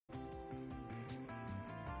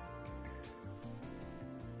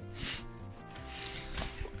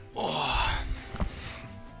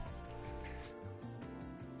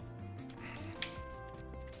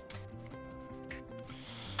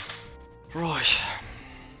Right.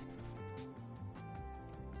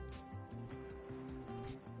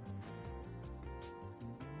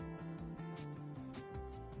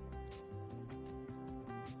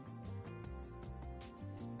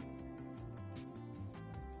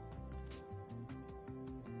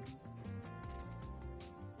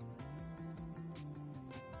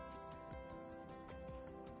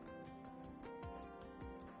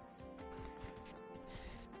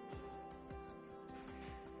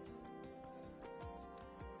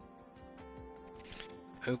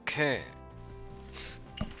 Okay.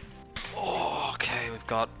 Oh, okay, we've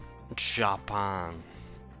got Japan.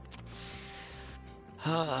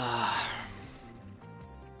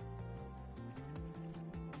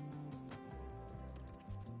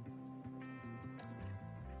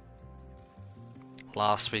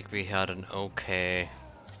 Last week we had an okay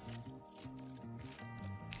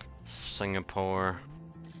Singapore.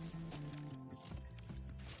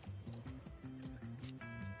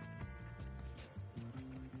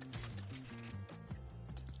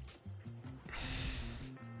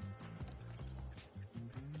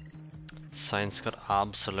 Science got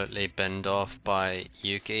absolutely binned off by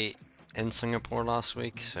Yuki in Singapore last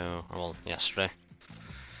week, so, well, yesterday.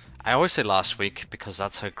 I always say last week because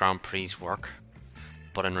that's how Grand Prix work,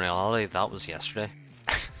 but in reality that was yesterday.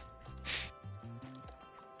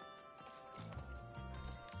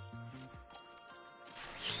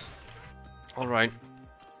 Alright,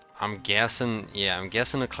 I'm guessing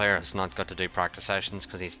Leclerc has not got to do practice sessions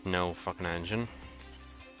because he's no fucking engine.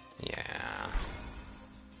 Yeah.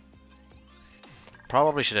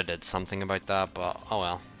 Probably should have did something about that, but oh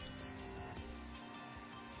well.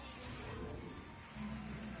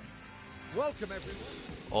 Welcome everyone.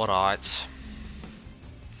 Alright.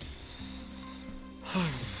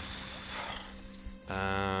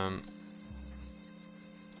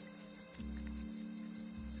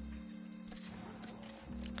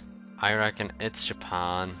 I reckon it's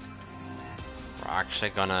Japan. We're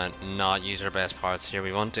actually gonna not use our best parts here.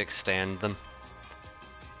 We want to extend them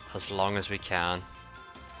as long as we can.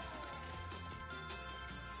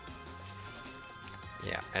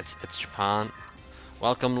 Yeah, it's Japan.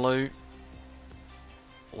 Welcome, Lou.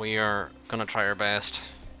 We are gonna try our best.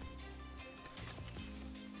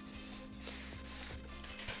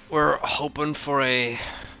 We're hoping for a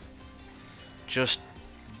just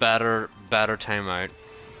better timeout.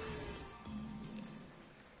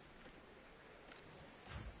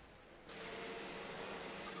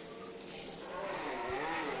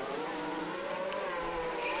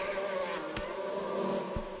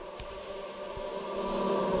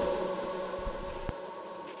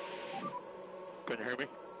 Can you hear me?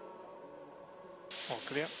 All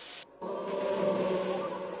clear.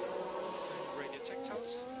 Radio check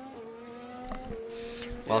house.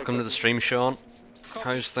 Welcome to the stream, Sean.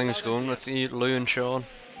 How's things going with you, Lou and Sean?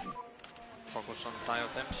 Focus on tire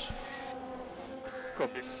temps.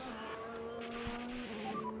 Copy.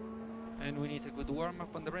 And we need a good warm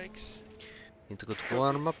up on the brakes. Need a good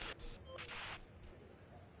warm up.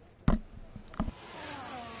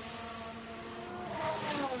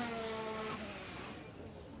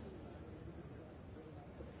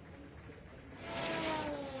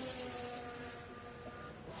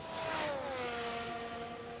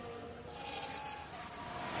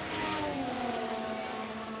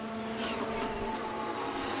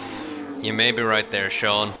 You may be right there,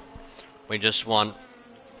 Sean. We just want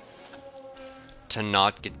to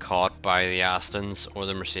not get caught by the Astons or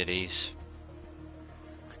the Mercedes.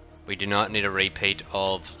 We do not need a repeat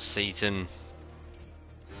of season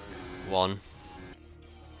 1.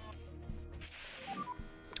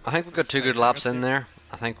 I think we've got 2 good laps in there.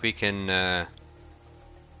 I think we can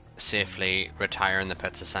safely retire in the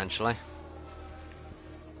pits essentially.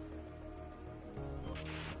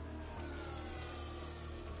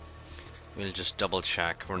 We'll just double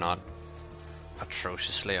check we're not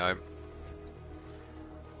atrociously out.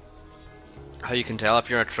 How you can tell if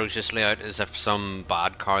you're atrociously out is if some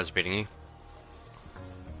bad car is beating you.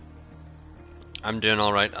 I'm doing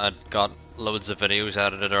alright. I got loads of videos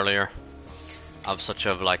edited earlier of such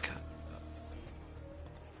of like,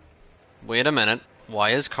 wait a minute,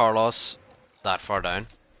 why is Carlos that far down?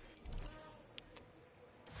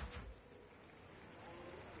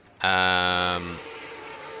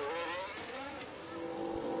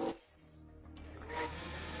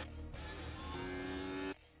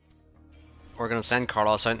 We're going to send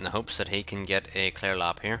Carlos out in the hopes that he can get a clear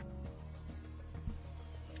lap here.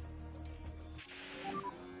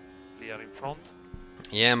 Clear in front.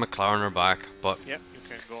 Yeah, McLaren are back, but Yeah, you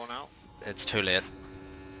can go now. it's too late.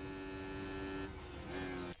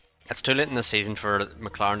 It's too late in the season for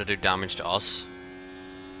McLaren to do damage to us.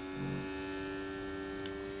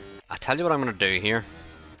 I tell you what I'm gonna do here.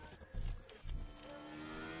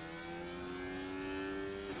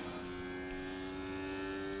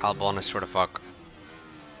 Albon is sort of fuck.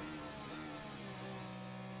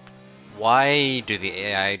 Why do the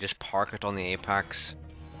AI just park it on the apex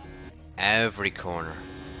every corner?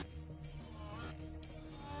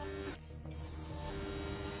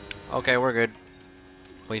 Okay, we're good.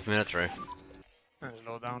 We've made it through.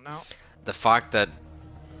 Slow down now. The fact that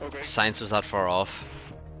Okay. Science was that far off.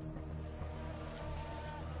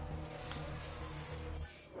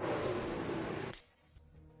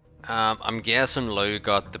 I'm guessing Lou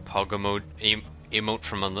got the pug emote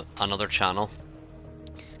from another channel.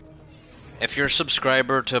 If you're a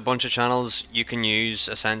subscriber to a bunch of channels, you can use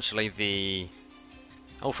essentially the...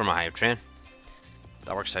 Oh, from a hype train.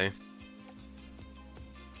 That works too.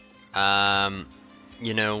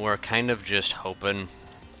 You know, we're kind of just hoping...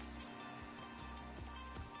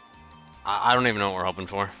 I don't even know what we're hoping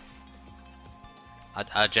for.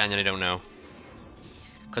 I genuinely don't know.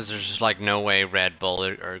 Because there's just like no way Red Bull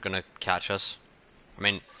are gonna catch us. I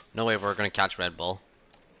mean, no way we're gonna catch Red Bull.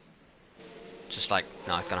 Just like,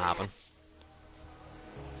 not gonna happen.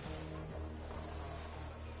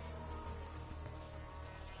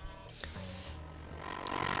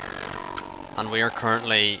 And we are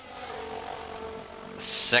currently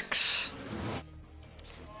six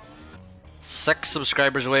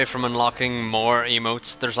subscribers away from unlocking more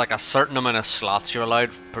emotes. There's like a certain amount of slots you're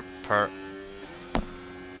allowed per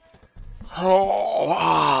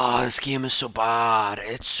Oh, this game is so bad.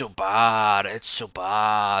 It's so bad. It's so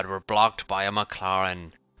bad. We're blocked by a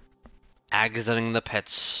McLaren. Exiting the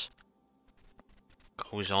pits.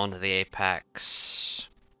 Goes on to the apex.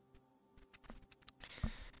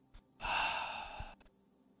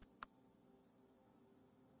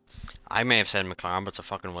 I may have said McLaren, but it's a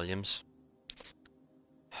fucking Williams.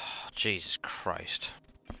 Jesus Christ.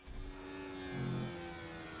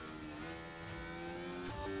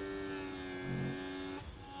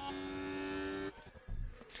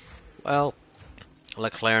 Well,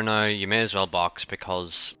 Leclerc now, you may as well box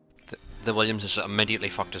because the Williams has immediately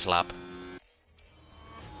fucked his lap.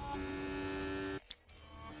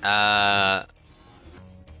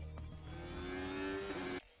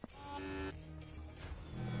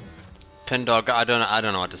 Pin dog, I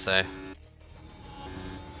don't know what to say.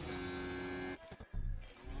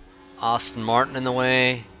 Aston Martin in the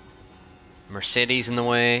way, Mercedes in the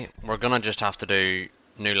way. We're gonna just have to do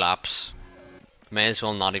new laps. May as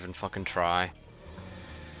well not even fucking try.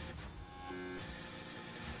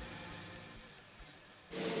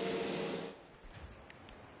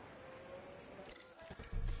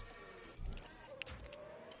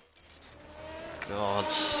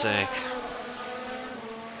 God's sake.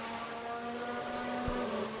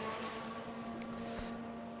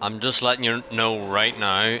 I'm just letting you know right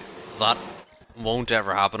now that won't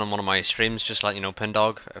ever happen on one of my streams. Just letting you know,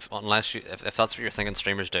 Pindog. If that's what you're thinking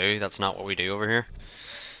streamers do, that's not what we do over here.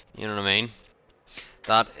 You know what I mean?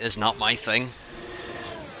 That is not my thing.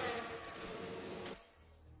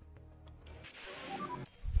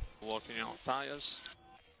 Working on tires.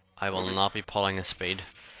 I will not be pulling a speed.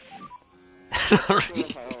 How are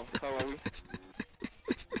we?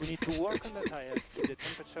 We need to work on the tires, keep the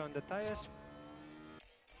temperature on the tires.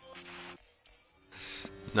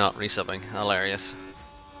 Not resubbing. Hilarious.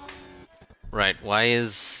 Right, why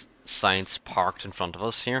is Science parked in front of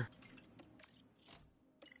us here?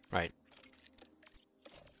 Right.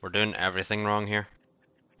 We're doing everything wrong here.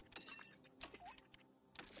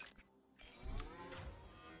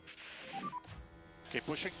 Keep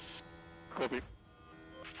pushing. Copy.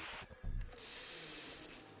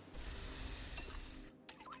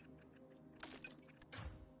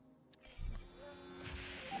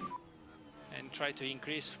 And try to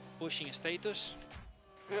increase pushing status.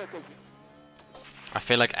 Yeah, copy. I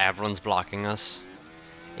feel like everyone's blocking us.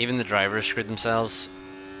 Even the drivers screwed themselves.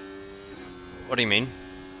 What do you mean?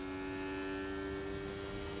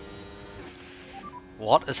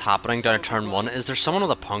 What is happening down at turn 1? Is there someone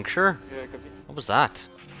with a puncture? Yeah, copy. What was that?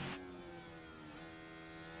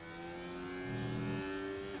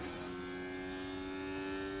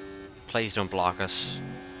 Please don't block us.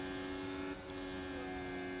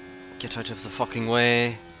 Get out of the fucking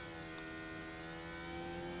way.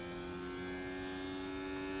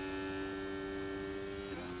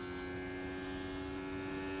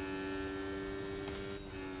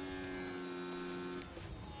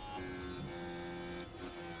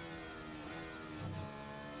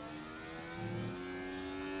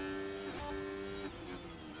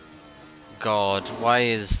 God, why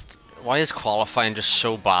is qualifying just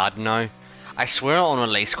so bad now? I swear on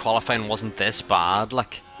release qualifying wasn't this bad,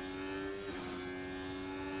 like.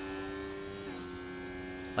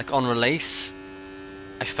 Like on release,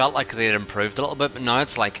 I felt like they'd improved a little bit, but now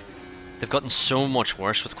it's like they've gotten so much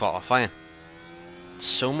worse with qualifying.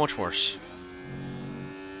 So much worse.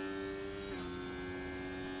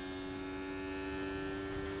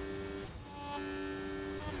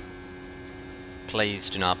 Please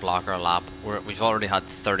do not block our lap. We've already had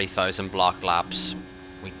 30,000 blocked laps.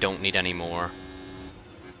 We don't need any more.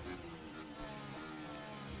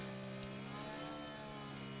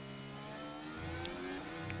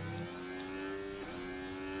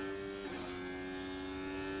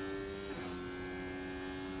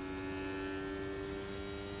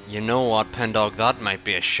 You know what, Pendog? That might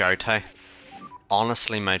be a shout, hey?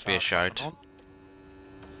 Honestly, might be a shout.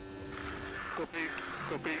 Copy.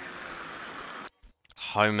 Copy.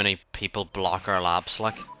 How many people block our laps,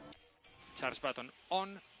 like? Charge button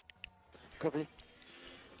on. Copy.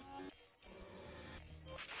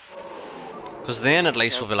 Because then at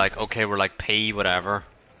least we'll be like, okay, we're like P, whatever.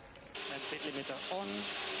 And speed limiter on.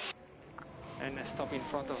 And stop in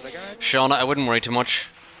front of the garage. Shauna, I wouldn't worry too much.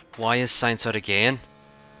 Why is Sainz out again?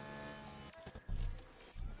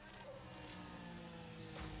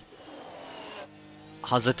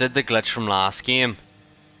 Has it did the glitch from last game?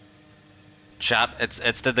 Chat,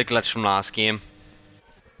 it's did the glitch from last game.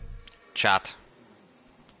 Chat.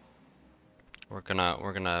 We're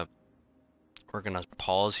gonna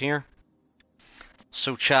pause here.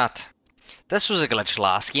 So chat, this was a glitch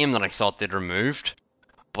last game that I thought they'd removed,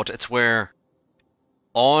 but it's where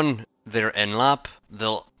on their in-lap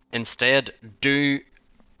they'll instead do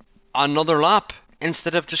another lap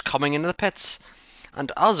instead of just coming into the pits,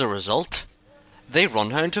 and as a result they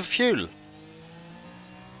run out of fuel.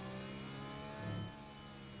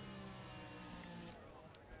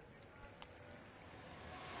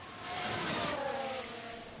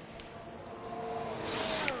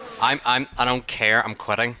 I don't care. I'm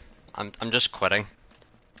quitting. I'm just quitting.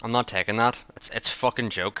 I'm not taking that. It's fucking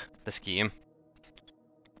joke, this game.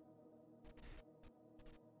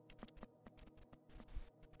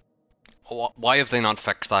 Why have they not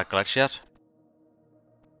fixed that glitch yet?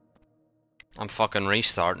 I'm fucking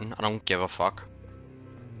restarting. I don't give a fuck.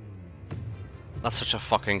 That's such a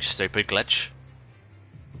fucking stupid glitch.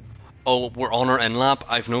 Oh, we're on our in-lap.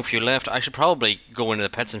 I've no fuel left. I should probably go into the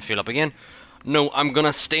pits and fuel up again. No, I'm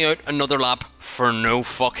gonna stay out another lap for no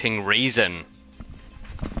fucking reason.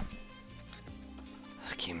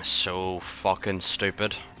 The game is so fucking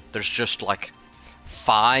stupid. There's just like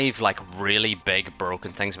 5 like really big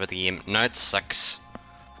broken things about the game. Now it's 6.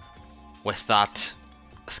 With that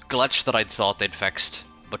glitch that I thought they'd fixed,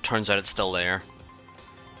 but turns out it's still there.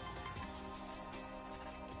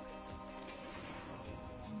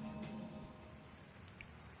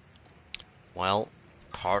 Well,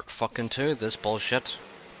 part fucking 2, this bullshit.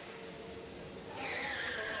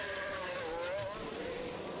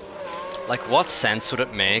 Like, what sense would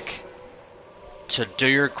it make to do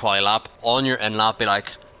your quali lap on your in lap, be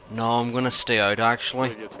like, no, I'm gonna stay out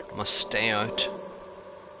actually. I'm gonna stay out.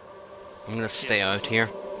 I'm gonna stay out here.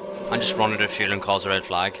 And just run out of fuel and cause a red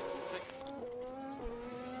flag.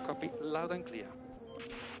 Copy loud and clear.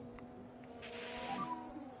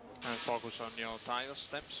 And focus on your tire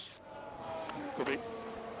steps. Copy.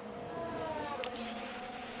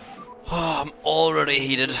 Oh, I'm already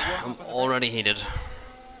heated. I'm already heated.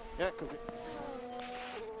 Yeah, copy.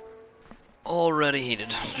 Already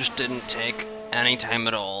heated. Just didn't take any time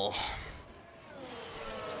at all.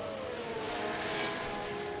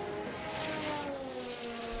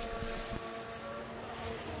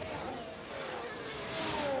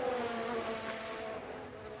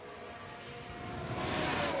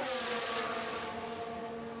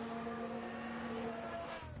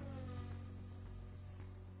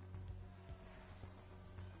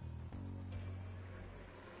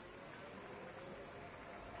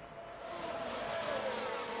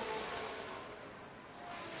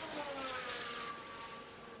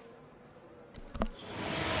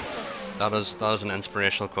 That is an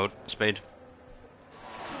inspirational quote, Speed.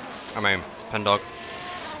 I mean, Pendog.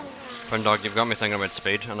 Pendog, you've got me thinking about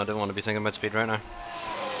Speed, and I don't want to be thinking about Speed right now.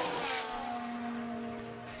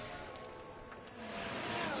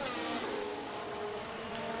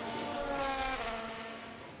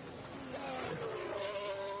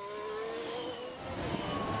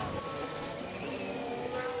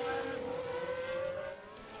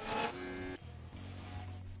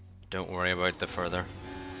 Don't worry about the further.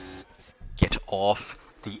 Get off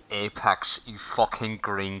the apex, you fucking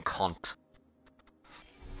green cunt.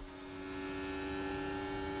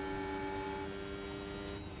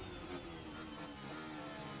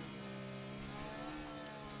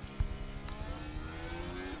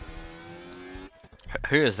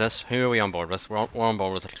 who is this? Who are we on board with? We're on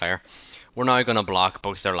board with Leclerc. We're now going to block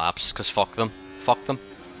both their laps, because fuck them. Fuck them.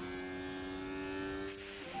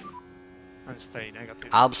 And stay negative.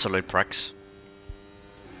 Absolute pricks.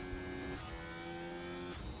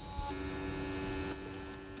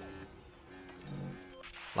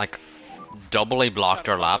 Like, doubly blocked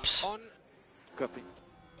our laps. On. Copy.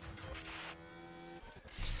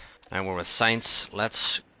 And we're with Sainz.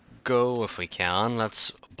 Let's go if we can.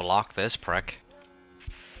 Let's block this prick.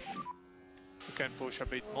 You can push a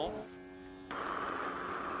bit more.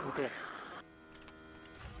 Okay.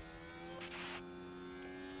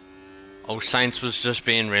 Oh, Sainz was just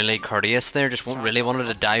being really courteous there. Just really wanted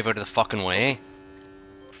to dive out of the fucking way.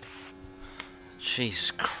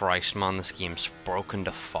 Jesus Christ, man. This game's broken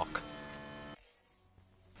to fuck.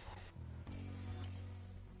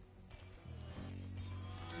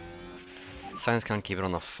 Sainz can't keep it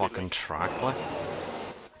on the fucking track, boy.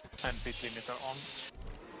 And pit limiter on.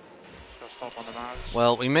 Just stop on the bars.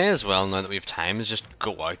 Well, we may as well, now that we have time, is just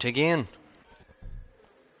go out again.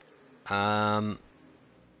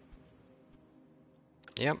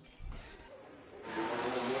 Yep.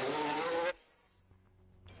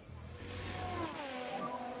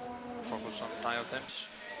 Focus on tire temps.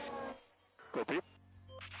 Copy.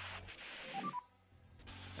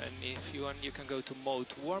 And if you want, you can go to mode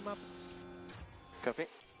warm up. Copy.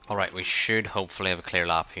 Alright, we should hopefully have a clear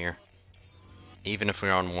lap here. Even if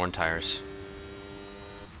we're on worn tires.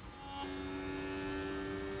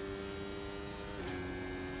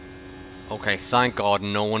 Okay, thank God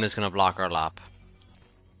no one is going to block our lap.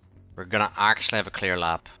 We're going to actually have a clear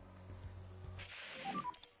lap.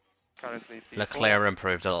 Currently P4. Leclerc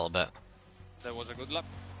improved a little bit. That was a good lap.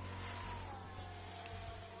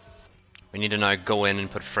 We need to now go in and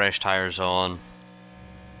put fresh tires on.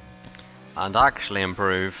 And actually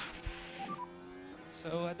improve.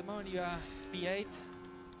 So at the moment you are P8.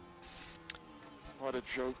 What a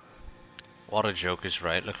joke. What a joke is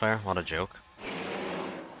right, Leclerc. What a joke.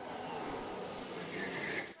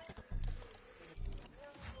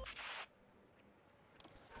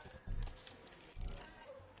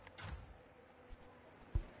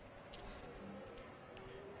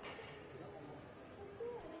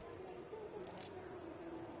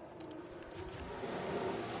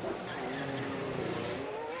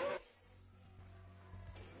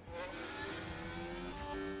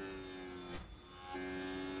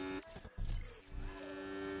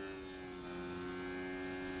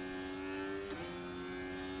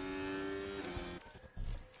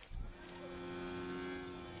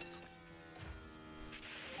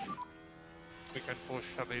 We can push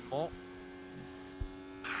a bit more.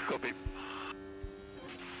 Copy.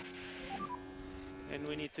 And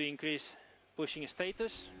we need to increase pushing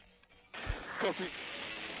status. Copy.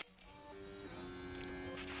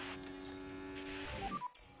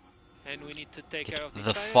 And we need to take care of Get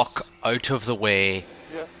the the tires. fuck out of the way,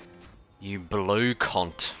 Yeah. you blue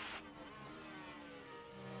cunt.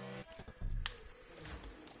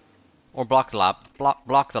 Or block the lap.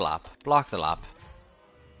 Block the lap. Block the lap.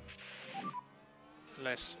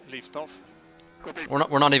 Less lift off. Copy.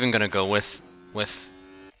 We're not even gonna go with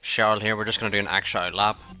Charles here. We're just gonna do an extra out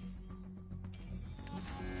lap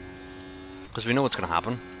because we know what's gonna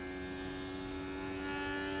happen.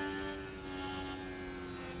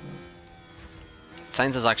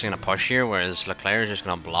 Sainz is actually gonna push here, whereas Leclerc is just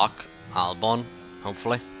gonna block Albon.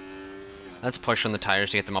 Hopefully, let's push on the tires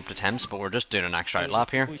to get them up to temps. But we're just doing an extra out lap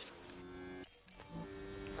here.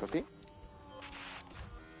 Copy.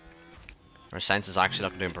 Where Sainz is actually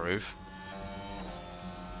looking to improve.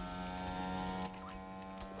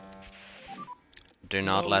 Do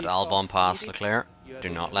not let Albon pass Leclerc. Do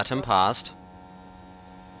not let him pass.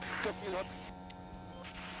 Copy that.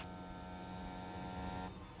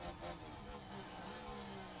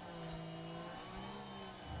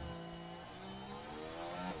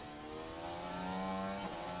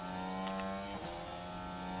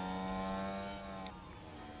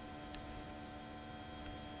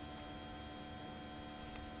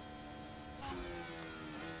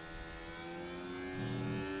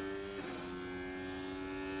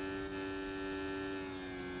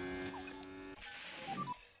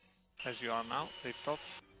 As you are now, lift off.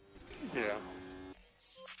 Yeah.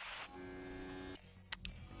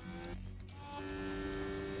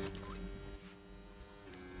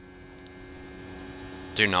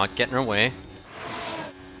 Do not get in our way.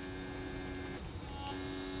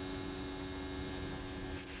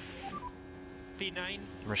 P9.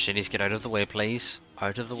 Mercedes, get out of the way, please.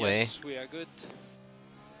 Out of the way. Yes, we are good.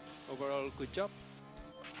 Overall, good job.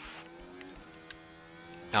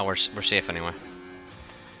 Oh, we're safe anyway.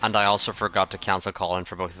 And I also forgot to cancel Colin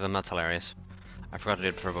for both of them. That's hilarious. I forgot to do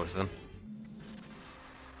it for both of them.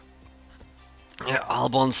 Yeah,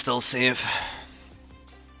 Albon's still safe.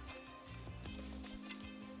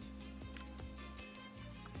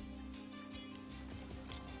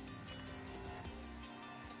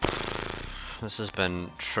 This has been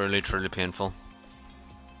truly painful.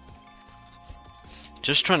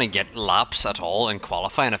 Just trying to get laps at all in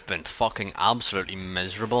qualifying have been fucking absolutely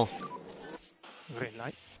miserable. Green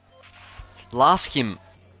light. Last game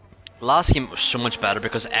was so much better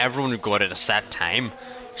because everyone would go out at a set time,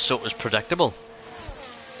 so it was predictable.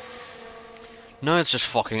 Now it's just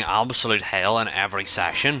fucking absolute hell in every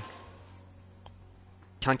session.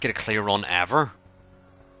 Can't get a clear run ever.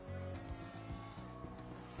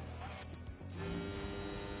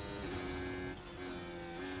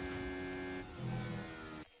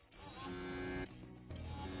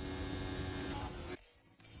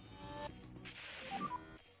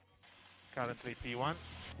 Currently P1.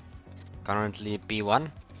 Currently P1.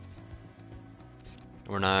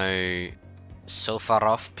 We're now so far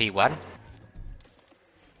off P1.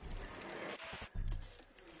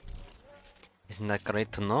 Isn't that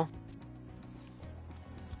great to know?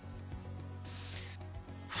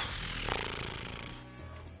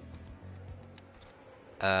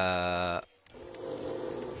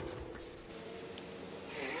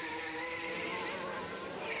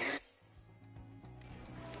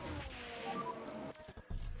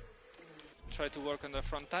 Try to work on the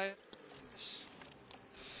front tire.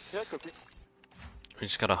 Yeah, copy. We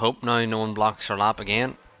just gotta hope now no one blocks our lap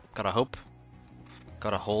again. Gotta hope.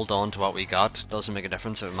 Gotta hold on to what we got. Doesn't make a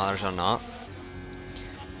difference if it matters or not.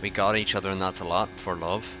 We got each other and that's a lot for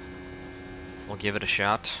love. We'll give it a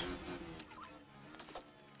shot.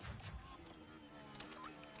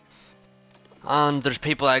 And there's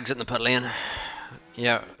people exiting the pit lane.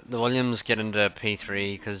 Yeah, the Williams get into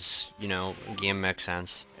P3 because, you know, game makes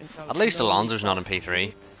sense. At least Alonso's not in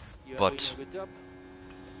P3. But,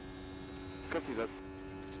 Copy that.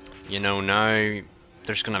 you know, now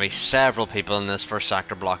there's going to be several people in this first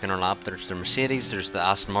sector blocking our lap. There's the Mercedes, there's the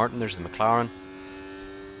Aston Martin, there's the McLaren.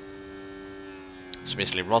 So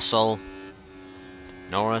basically Russell,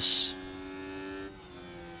 Norris,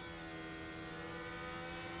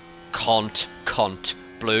 cunt,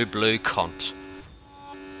 blue, cunt.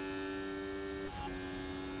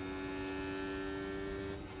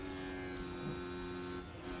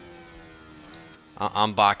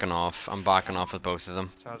 I'm backing off. I'm backing off with both of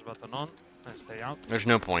them. Charge button on and stay out. There's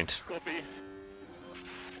no point. Copy.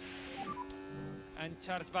 And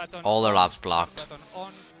charge button All their on. laps blocked. Button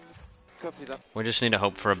on. Copy that. We just need to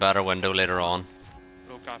hope for a better window later on.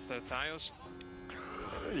 Look after the tires.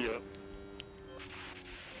 Yeah.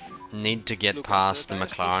 Need to get Look past the after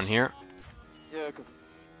the tires, McLaren please. here. Yeah, copy.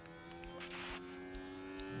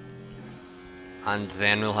 And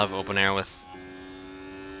then we'll have open air with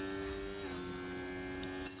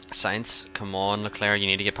Sainz. Come on, Leclerc, you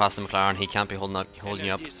need to get past the McLaren. He can't be holding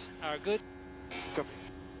you up. Energies are good. Copy.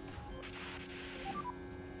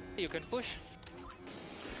 You can push.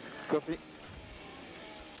 Copy.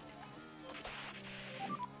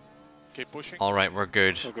 Keep pushing. Alright, we're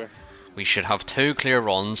good. Okay. We should have 2 clear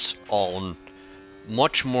runs on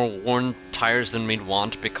much more worn tyres than we'd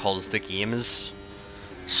want because the game is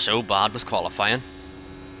so bad with qualifying.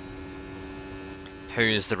 Who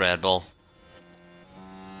is the Red Bull?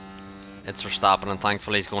 It's Verstappen, and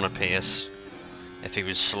thankfully he's going at pace. If he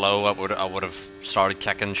was slow, I would have started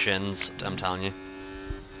kicking shins, I'm telling you.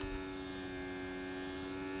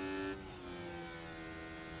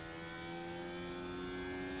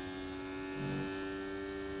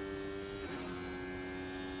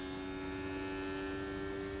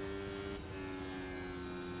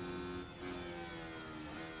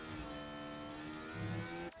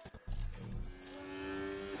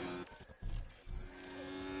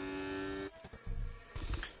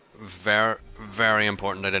 Very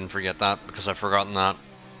important I didn't forget that, because I've forgotten that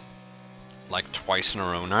like twice in a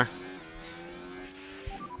row now.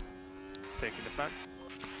 Taking it back.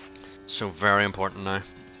 So very important now.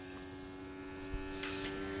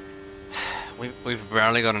 We've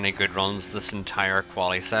barely got any good runs this entire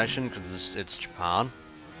quali session because it's Japan,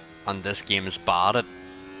 and this game is bad at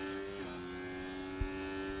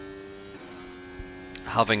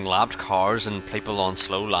having lapped cars and people on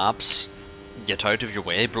slow laps get out of your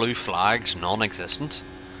way. Blue flags non-existent.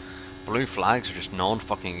 Blue flags are just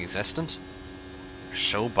non-fucking existent. They're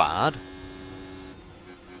so bad.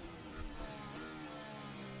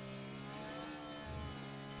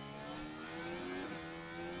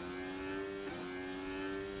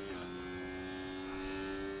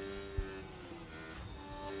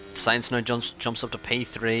 Sainz now jumps up to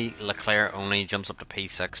P3. Leclerc only jumps up to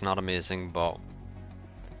P6. Not amazing, but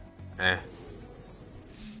Eh.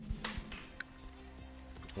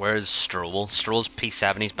 Where's Stroll? Stroll's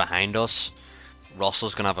P70's behind us.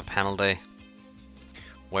 Russell's gonna have a penalty.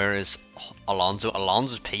 Where is Alonso?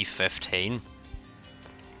 Alonso's P15.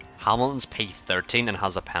 Hamilton's P13 and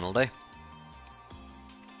has a penalty.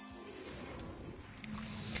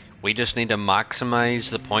 We just need to maximize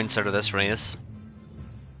the points out of this race.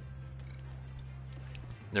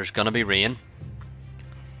 There's gonna be rain.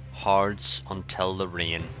 Hards until the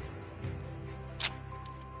rain.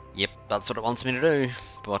 Yep, that's what it wants me to do,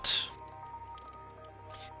 but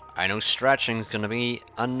I know stretching's gonna be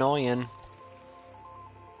annoying.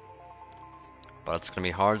 But it's gonna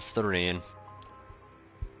be hard as the rain.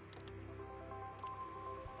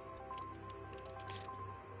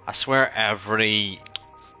 I swear every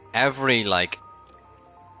like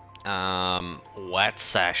wet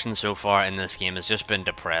session so far in this game has just been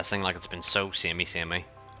depressing. Like, it's been so samey.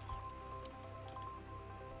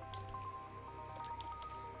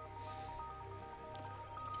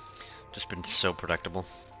 Just been so predictable.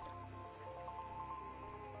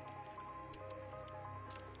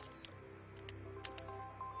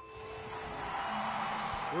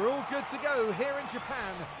 We're all good to go here in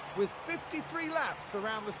Japan with 53 laps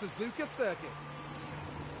around the Suzuka circuit.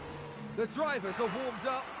 The drivers are warmed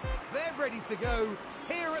up, they're ready to go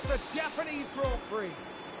here at the Japanese Grand Prix.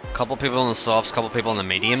 Couple people in the softs, couple people in the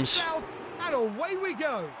mediums. South, and away we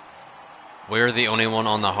go. We're the only one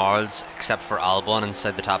on the hards except for Albon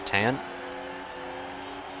inside the top 10.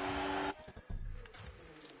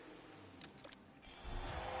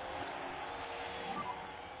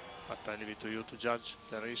 But I leave it to you to judge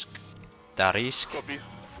the risk. The risk. Copy.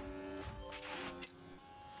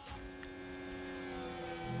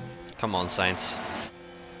 Come on, Sainz.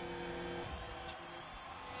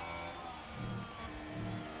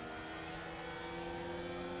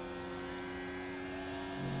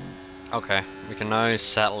 Okay, we can now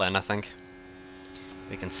settle in, I think.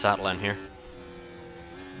 We can settle in here.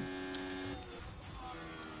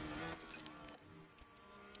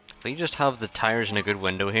 If we just have the tires in a good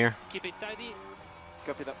window here, Keep it tidy.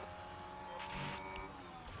 Copy that.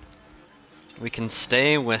 we can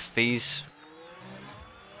stay with these.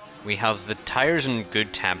 We have the tires in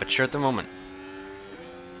good temperature at the moment.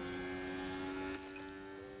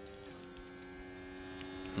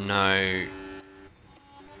 Now,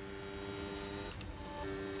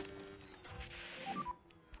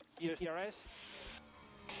 Your DRS.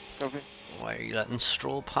 Copy. why are you letting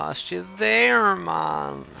Stroll past you there,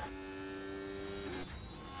 man?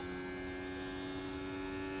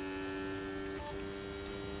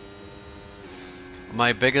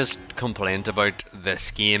 My biggest complaint about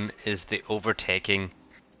this game is the overtaking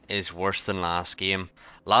is worse than last game.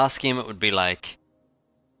 Last game it would be like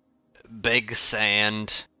big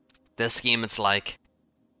sand. This game it's like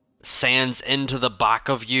sands into the back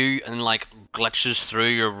of you and like glitches through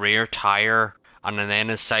your rear tire and then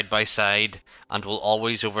is side by side and will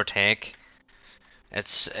always overtake.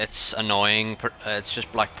 It's annoying. It's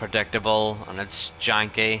just like predictable and it's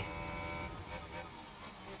janky.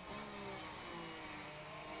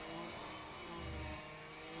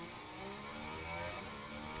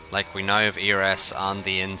 Like, we now have ERS on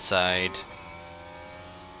the inside.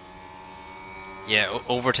 Yeah,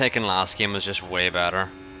 overtaking last game was just way better.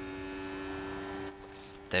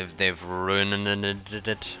 They've ruined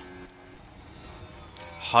it.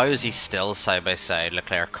 How is he still side by side,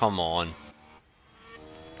 Leclerc? Come on.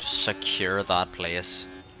 Just secure that place.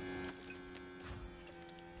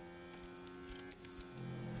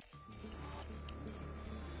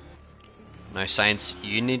 Now, Sainz,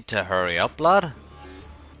 you need to hurry up, lad.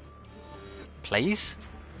 Please?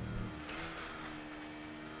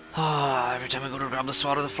 Ah, every time I go to grab the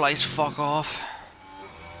swatter, the flies fuck off.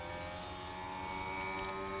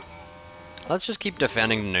 Let's just keep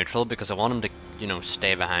defending the neutral because I want him to, you know,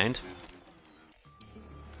 stay behind.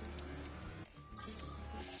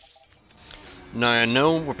 Now, I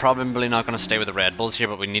know we're probably not going to stay with the Red Bulls here,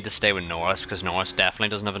 but we need to stay with Norris because Norris definitely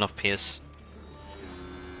doesn't have enough pace.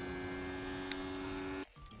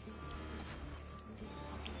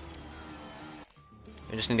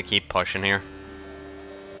 We just need to keep pushing here.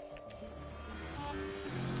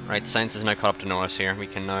 Right, Sainz is now caught up to Norris here. We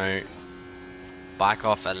can now back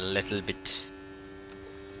off a little bit.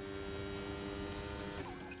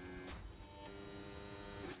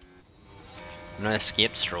 I'm gonna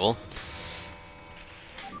escape Stroll.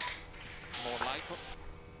 More like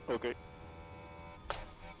Okay.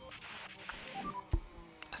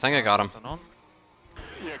 I think I got him. and on.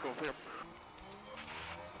 Yeah, confirm.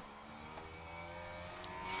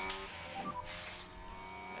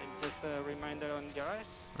 And just a reminder on DRS.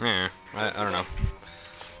 Yeah, I don't know.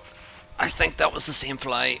 think that was the same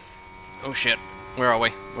fly. Oh shit. Where are we?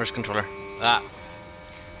 Where's controller?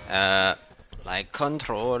 Ah. Like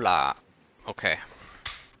controller. Okay.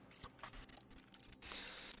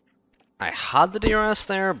 I had the DRS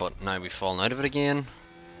there, but now we've fallen out of it again.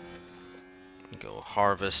 Go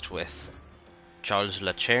harvest with Charles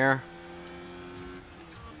Lachair.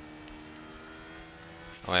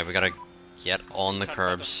 Oh wait, we gotta get on the Charge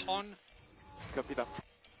curbs. button on. Copy that.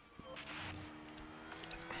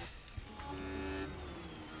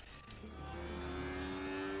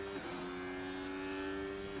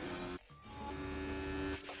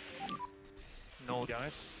 No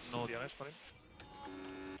DRS. No DRS for him.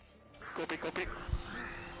 Copy, copy.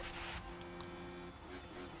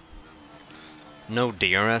 No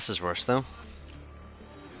DRS is worse though.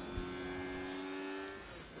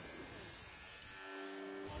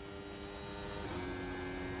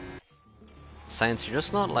 Science, you're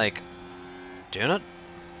just not like doing it,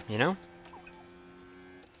 you know?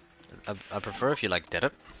 I prefer if you like did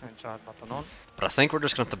it. And charge button on. But I think we're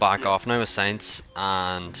just gonna have to back off now with Science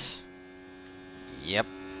and yep.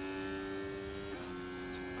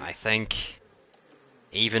 I think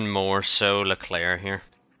even more so Leclerc here.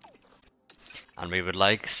 And we would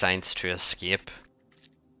like Sainz to escape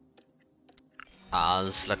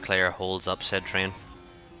as Leclerc holds up said train.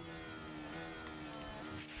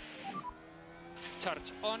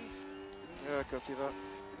 Charge on. Yeah, copy that.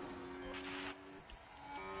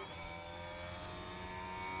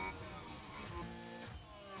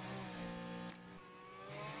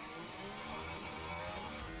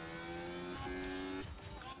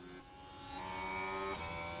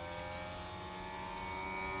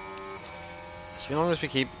 As long as we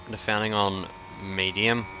keep defending on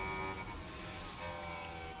medium.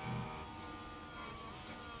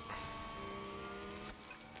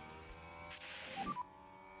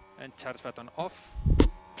 And charge button off.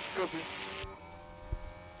 Copy.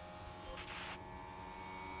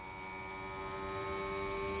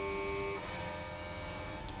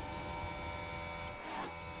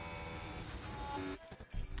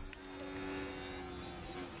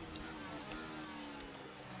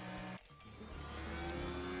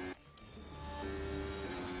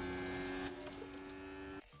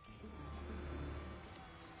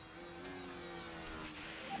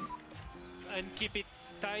 And keep it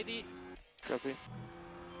tidy. Copy.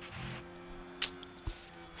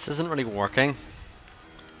 This isn't really working,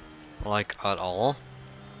 like, at all.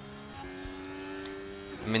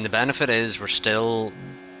 I mean, the benefit is we're still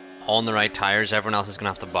on the right tires, everyone else is gonna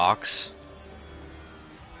have to box.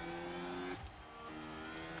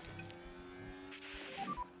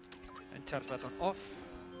 And charge button off.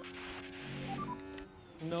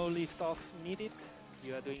 No lift off needed.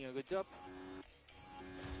 You are doing a good job.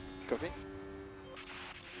 Copy.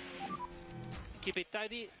 Keep it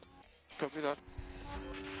tidy. Copy that.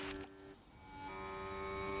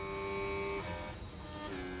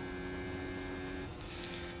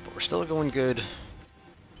 But we're still going good.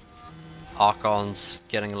 Ocon's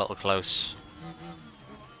getting a little close.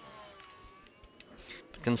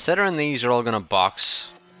 But considering these are all gonna box,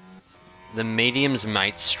 the mediums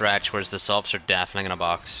might stretch, whereas the subs are definitely gonna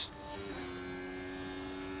box.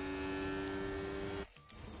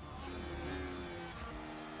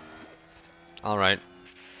 Alright,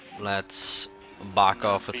 let's back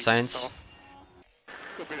off with Sainz.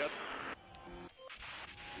 Copy that.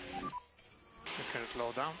 You can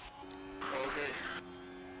slow down. Okay.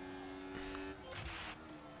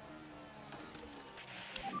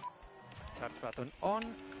 Charge button on.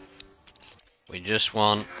 We just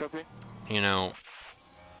want, Copy. you know,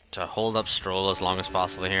 to hold up Stroll as long as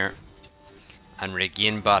possible here. And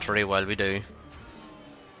regain battery while we do.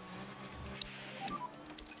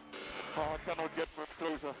 Oh, I cannot get much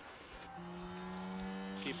closer.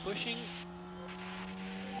 Keep pushing.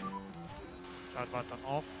 Charge button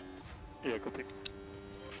off. Yeah, copy.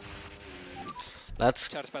 Let's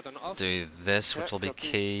Charge button off. do this, which Yeah, will be copy.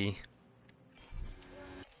 key.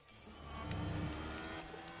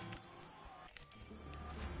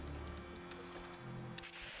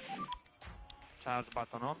 Charge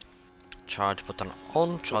button on. Charge button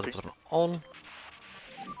on, charge Copy. button on.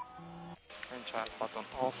 And charge button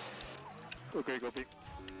off. Okay, copy.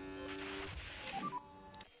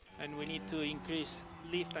 And we need to increase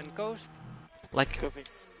lift and coast. Like, Copy.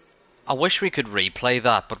 I wish we could replay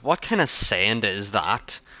that, but what kind of sand is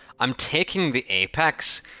that? I'm taking the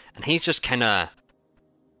apex, and he's just kind of,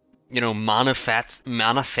 you know,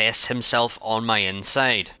 manifests himself on my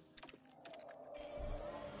inside.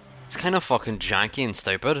 It's kind of fucking janky and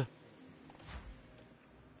stupid.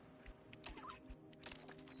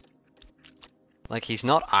 Like, he's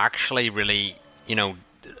not actually really, you know,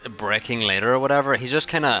 braking later or whatever. He's just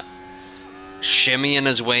kind of shimmying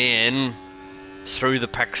his way in through the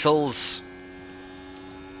pixels.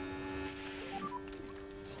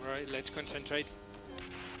 Alright, let's concentrate.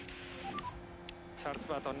 Charge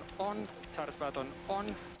button on. Charge button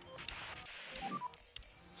on.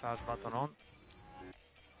 Charge button on.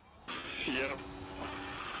 Yeah.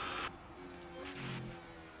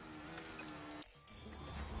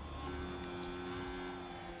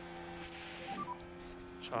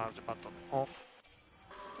 Charge button off.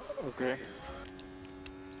 Okay.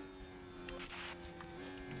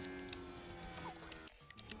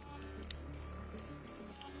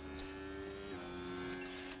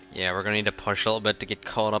 Yeah, we're gonna need to push a little bit to get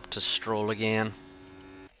caught up to Stroll again.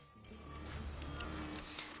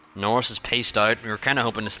 Norris is paced out. We were kind of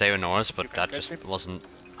hoping to stay with Norris, but that just wasn't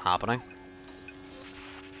happening.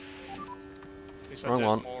 Please Wrong adjust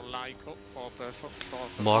one. more LICO for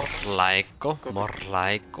More performance. Laico, more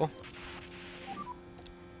Laico.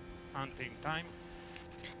 Hunting time.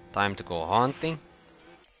 Time to go hunting.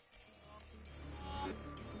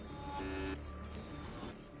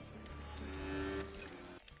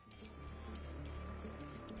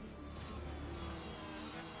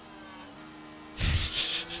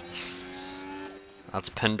 That's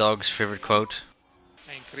Pindog's favourite quote.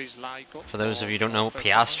 Increase LICO. For those of you who don't know,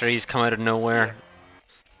 Piastri's come out of nowhere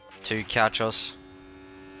to catch us.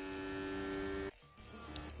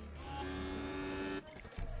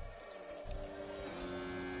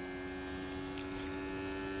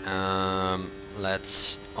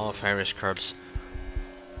 Let's off Irish curbs.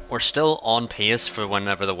 We're still on pace for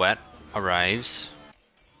whenever the wet arrives.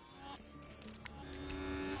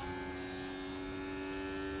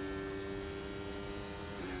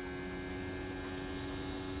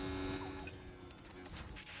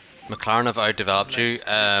 McLaren have outdeveloped you.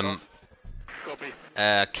 Copy.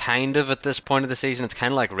 Kind of at this point of the season, it's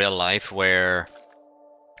kind of like real life where...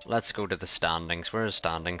 Let's go to the standings. Where are the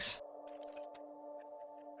standings?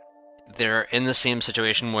 They're in the same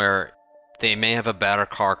situation where they may have a better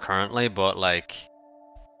car currently, but like...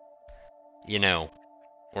 You know,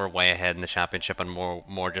 we're way ahead in the championship and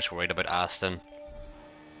more just worried about Aston.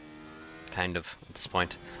 Kind of, at this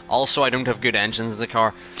point. Also, I don't have good engines in the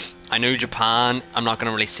car. I know Japan, I'm not going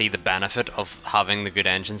to really see the benefit of having the good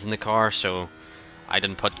engines in the car, so I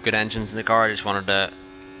didn't put good engines in the car. I just wanted to...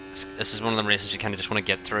 This is one of the races you kind of just want to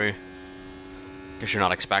get through, because you're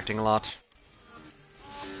not expecting a lot.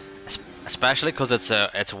 Especially because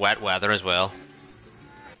it's wet weather as well.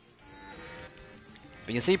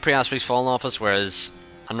 But you can see Piastri's falling off us, whereas...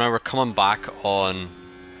 And now we're coming back on...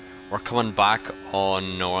 We're coming back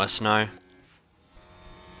on Norris now.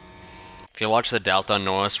 If you watch the Delta on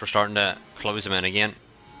Norris, we're starting to close him in again.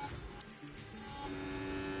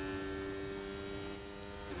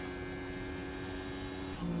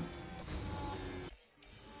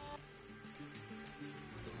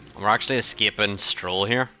 We're actually escaping Stroll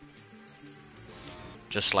here.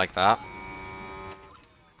 Just like that.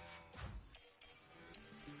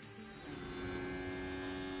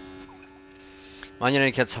 Man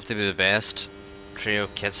United kits have to be the best trio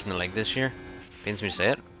kits in the league this year. Pains me to say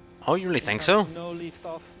it. Oh, you really think so? No lift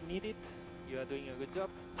off needed. You are doing a good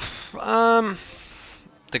job.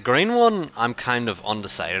 The green one I'm kind of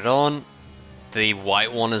undecided on. The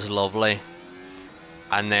white one is lovely.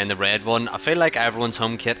 And then the red one, I feel like everyone's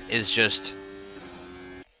home kit is just...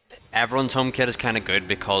 Everyone's home kit is kind of good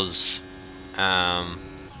because...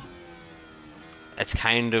 it's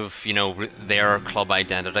kind of, you know, their club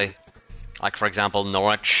identity. Like, for example,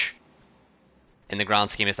 Norwich, in the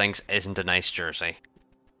grand scheme of things, isn't a nice jersey.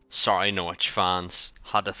 Sorry, Norwich fans.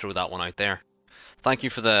 Had to throw that one out there. Thank you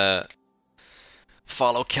for the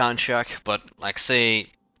follow, Kanchak. But, like,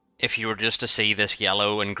 say, if you were just to see this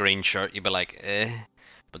yellow and green shirt, you'd be like, eh.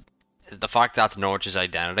 But the fact that's Norwich's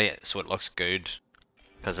identity, so it looks good,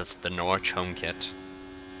 because it's the Norwich home kit.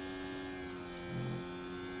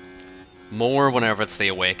 More whenever it's the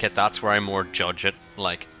away kit, that's where I more judge it.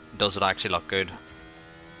 Like, does it actually look good?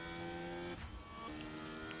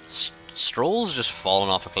 Stroll's just fallen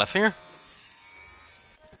off a cliff here.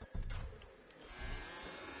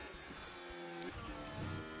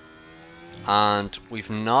 And we've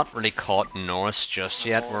not really caught Norris just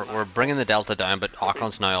yet. We're bringing the Delta down, but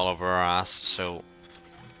Ocon's now all over our ass, so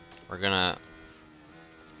we're gonna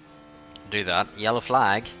do that. Yellow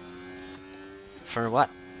flag. For what?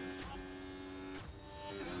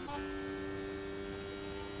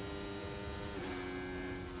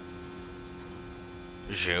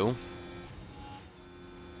 Zhou.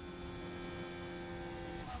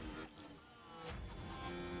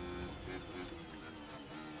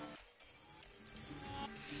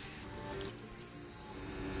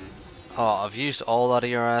 Oh, I've used all that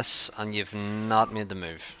ERS and you've not made the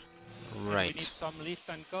move. And we Right. need some lift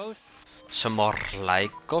and coast. So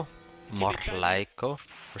Morlaiko. Keep it bending. Morlaiko.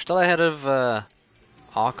 We're still ahead of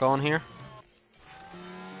Archon here.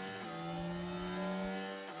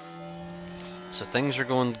 So things are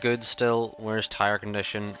going good still. Where's tire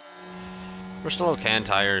condition? We're still okay in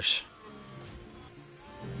tires.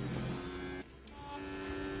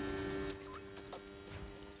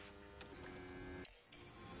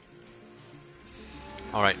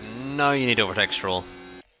 Alright, now you need to overtake Stroll.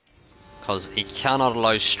 Because he cannot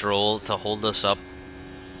allow Stroll to hold us up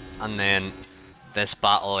and then this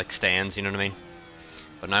battle extends, you know what I mean?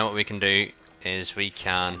 But now what we can do is we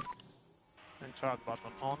can And track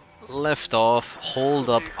button on. lift off, hold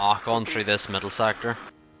up Ocon through this middle sector,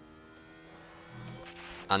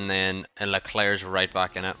 and then Leclerc's right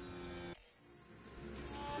back in it.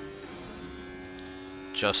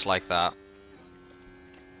 Just like that.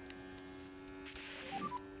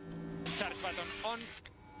 Charge button on.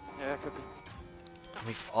 Yeah, copy.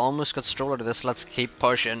 We've almost got Stroll out of this, let's keep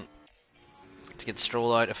pushing to get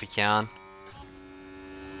Stroll out if we can.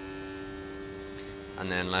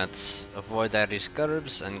 And then let's avoid these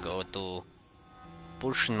curves and go to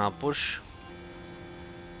push, not push.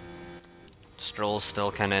 Stroll's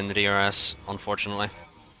still kinda in the DRS, unfortunately.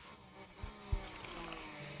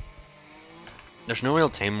 There's no real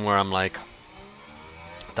team where I'm like,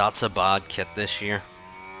 that's a bad kit this year.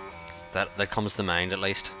 That comes to mind at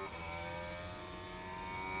least.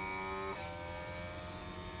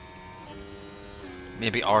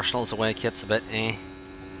 Maybe Arsenal's away kit's a bit eh.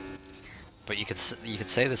 But you could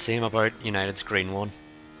say the same about United's green one.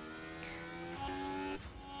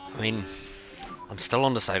 I mean, I'm still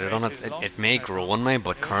undecided on it. It may grow on me,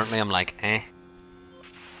 but currently I'm like eh.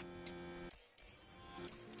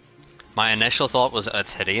 My initial thought was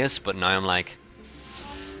it's hideous, but now I'm like,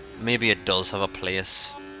 maybe it does have a place.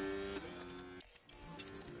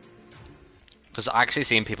 Because actually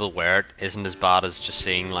seeing people wear it isn't as bad as just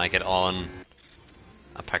seeing like it on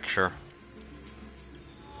a picture.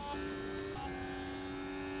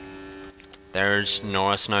 There's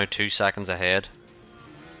Norris now 2 seconds ahead.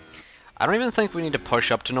 I don't even think we need to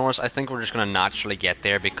push up to Norris. I think we're just going to naturally get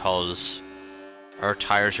there because our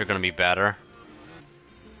tires are going to be better.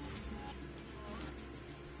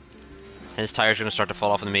 His tires are going to start to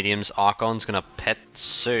fall off in the mediums. Ocon's going to pit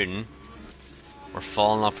soon. We're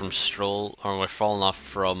falling off from Stroll, or we're falling off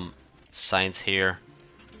from Sainz here.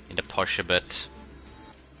 Need to push a bit.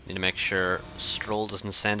 Need to make sure Stroll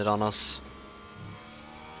doesn't send it on us.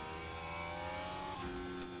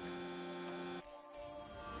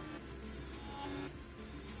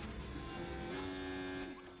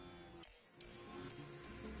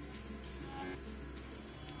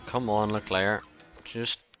 Come on, Leclerc.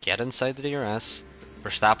 Just get inside the DRS.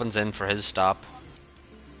 Verstappen's in for his stop.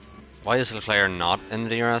 Why is Leclerc not in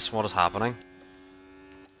the DRS? What is happening?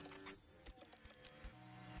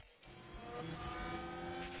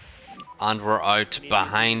 And we're out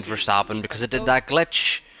behind Verstappen because it did that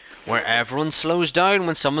glitch where everyone slows down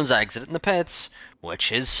when someone's exiting the pits,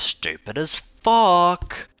 which is stupid as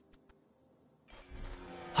fuck.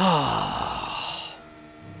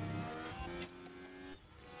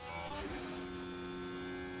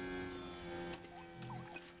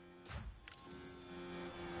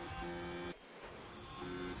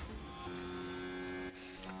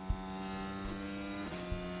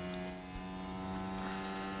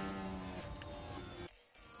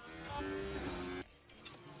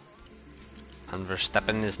 And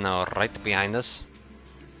Verstappen is now right behind us.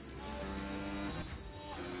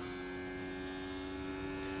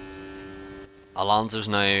 Alonso's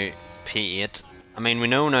now P8. I mean, we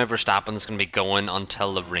know now Verstappen's going to be going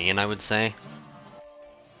until the rain, I would say.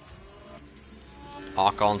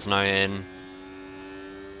 Ocon's now in.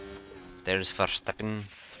 There's Verstappen.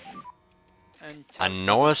 And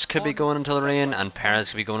Norris could be going until the rain, and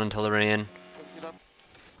Perez could be going until the rain.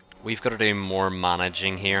 We've got to do more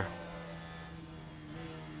managing here.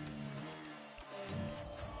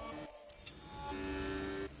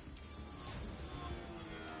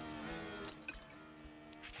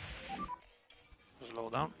 Slow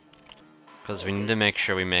down. Because we need to make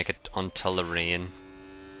sure we make it until the rain.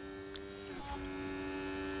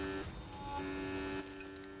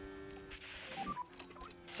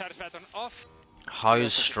 Charge button off.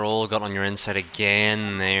 How's Stroll got on your inside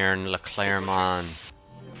again there, Leclerc, man?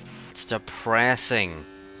 It's depressing.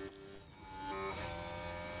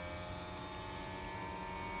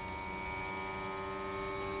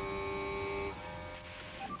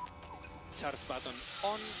 Charge button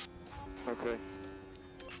on. Okay.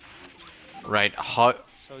 Right, how...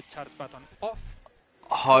 So charge button off.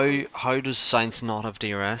 How does Sainz not have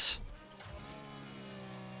DRS?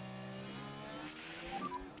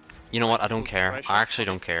 You know what? I don't care. I actually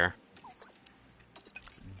don't care.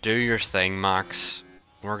 Do your thing, Max.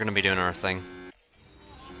 We're gonna be doing our thing.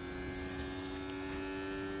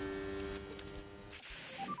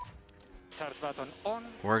 Charge button on.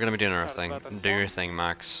 We're gonna be doing our Start thing. button Do your on. thing,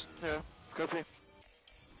 Max. Yeah, copy.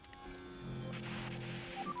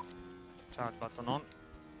 Charge button on.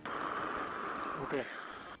 Okay.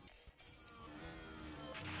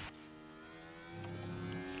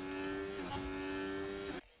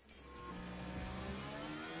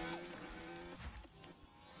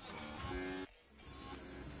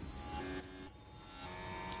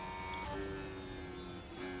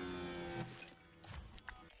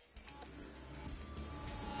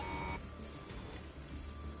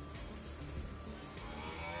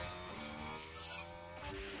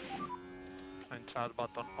 And charge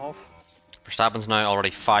button off. Verstappen's now already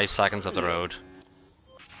 5 seconds up the road.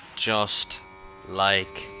 Just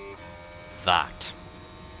like that.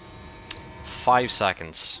 5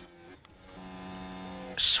 seconds.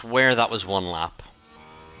 Swear that was one lap.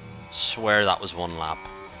 Swear that was one lap.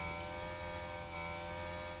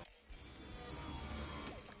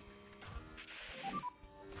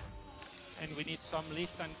 And we need some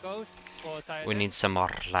lift and coast for tire. We need some more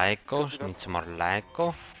Lycos. Need some more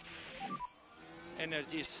Lyco.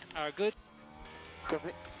 Energies are good. Copy.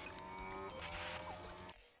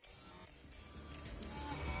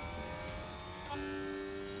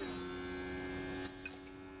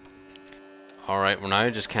 Alright, we're now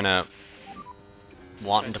just kind of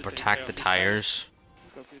wanting to protect the tires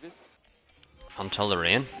Copy this. until the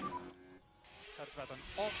rain. Charge button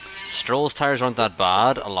off. Stroll's tires aren't that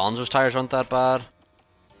bad. Alonso's tires aren't that bad.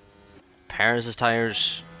 Perez's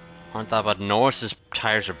tires aren't that bad. Norris's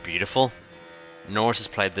tires are beautiful. Norris has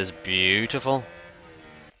played this beautiful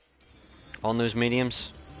on those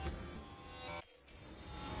mediums.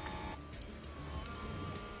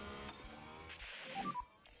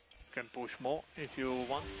 Can push more if you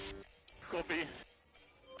want. Copy.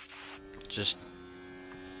 Just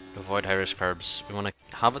avoid high risk curbs. We want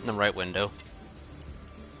to have it in the right window.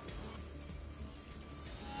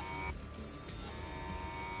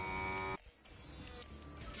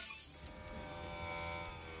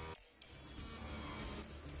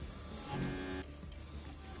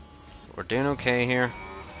 We're doing okay here.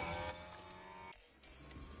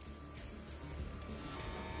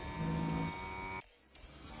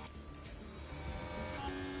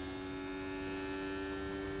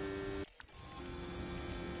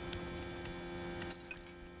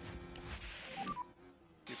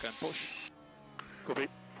 You can push. Copy.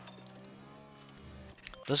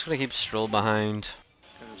 Just gonna keep Stroll behind.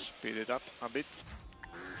 Can you speed it up a bit?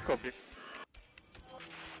 Copy.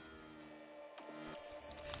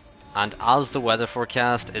 And as the weather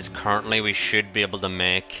forecast is currently, we should be able to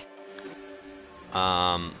make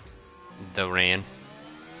the rain.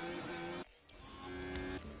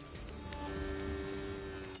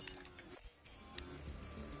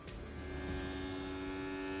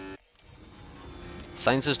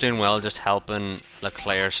 Sainz is doing well, just helping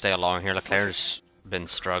Leclerc stay along here. Leclerc's been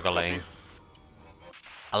struggling.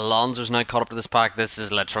 Alonso's now caught up to this pack. This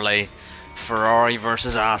is literally Ferrari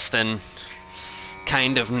versus Aston.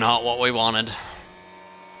 Kind of not what we wanted.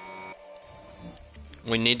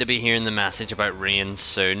 We need to be hearing the message about rain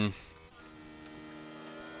soon.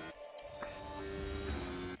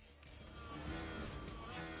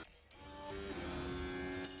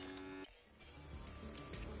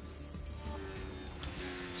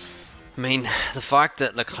 I mean, the fact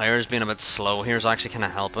that Leclerc's being a bit slow here is actually kind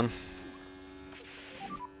of helping.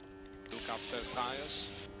 Look after tires.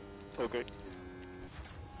 Okay.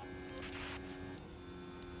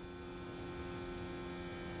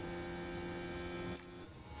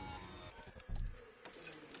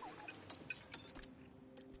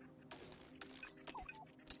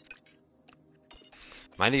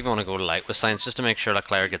 Might even want to go light with Sainz just to make sure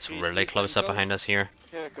Leclerc gets really close up behind us here,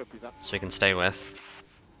 Yeah, copy that. so he can stay with.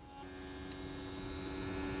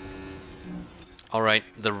 Alright,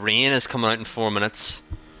 the rain is coming out in 4 minutes.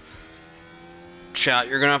 Chat,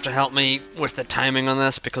 you're gonna have to help me with the timing on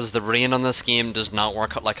this because the rain on this game does not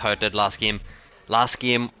work out like how it did last game. Last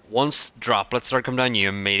game, once droplets started coming down, you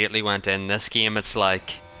immediately went in. This game, it's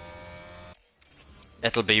like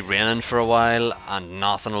it'll be raining for a while and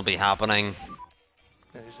nothing will be happening.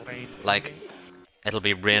 There is rain. Like, it'll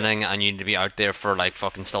be raining and you need to be out there for like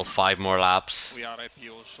fucking still 5 more laps. We are happy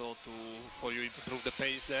also for you to improve the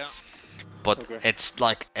pace there. But Okay.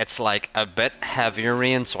 it's like a bit heavier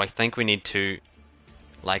rain, so I think we need to,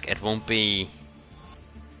 like, it won't be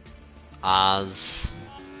as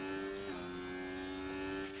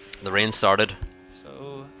The rain started.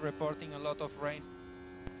 So reporting a lot of rain.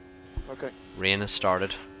 Okay. Rain has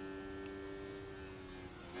started.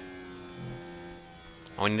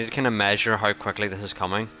 And we need to kind of measure how quickly this is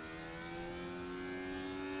coming.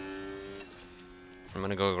 I'm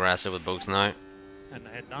gonna go aggressive with boats now. And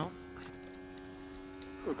head down.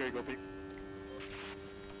 Okay, copy.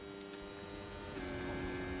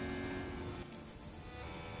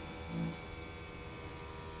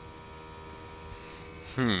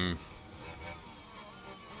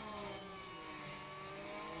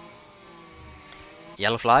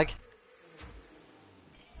 Yellow flag.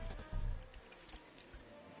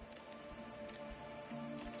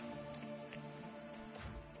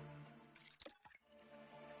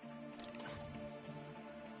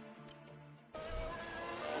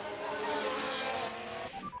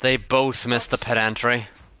 They both missed the pit entry.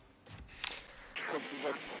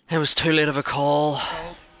 It was too late of a call. So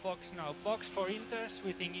box now. Box for Inters.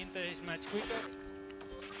 We think Inter is much quicker.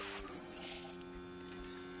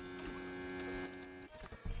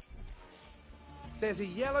 There's a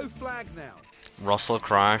yellow flag now. Russell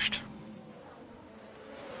crashed.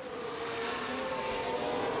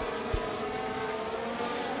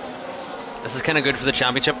 This is kind of good for the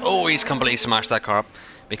championship. Oh, he's completely smashed that car up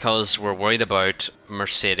because we're worried about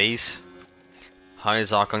Mercedes. How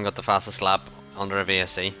has Ocon got the fastest lap under a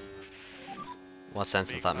VSE? What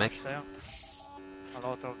sense does that make?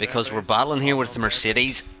 Because we're battling here with the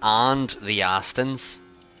Mercedes and the Astons,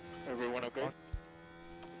 Everyone okay?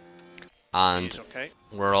 and Okay.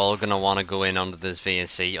 we're all gonna want to go in under this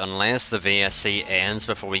VSE unless the VSE ends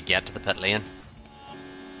before we get to the pit lane.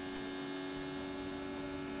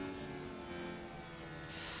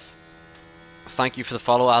 Thank you for the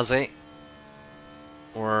follow, Azzy.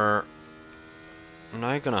 We're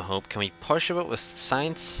now gonna hope. Can we push a bit with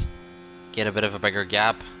Sainz? Get a bit of a bigger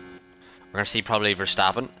gap. We're gonna see probably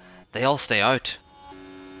Verstappen. They all stay out.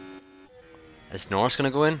 Is Norris gonna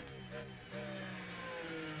go in?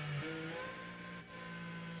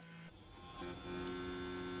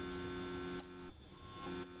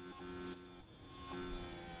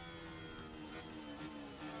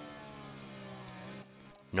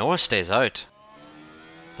 Norris stays out.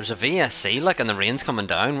 There's a VSC like and the rain's coming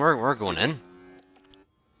down. We're going in.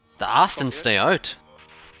 The Astons stay out.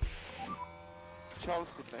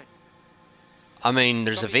 Charles, good night. I mean,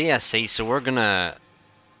 there's a VSC, so we're gonna.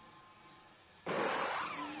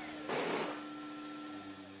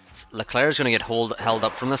 Leclerc's gonna get held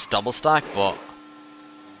up from this double stack, but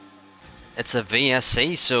it's a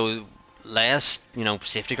VSC, so less,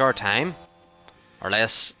 safety car time, or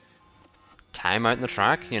less time out in the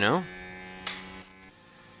track,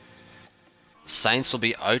 Sainz will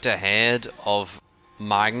be out ahead of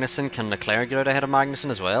Magnussen. Can Leclerc get out ahead of Magnussen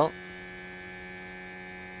as well?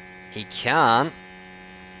 He can.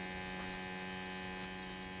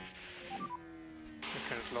 You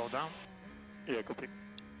can slow down. Yeah, copy.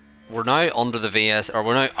 We're now under the VS, or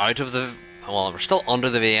we're now out of the. Well, we're still under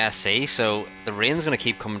the VSC, so the rain's going to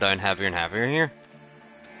keep coming down heavier and heavier here.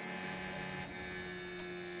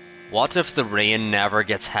 What if the rain never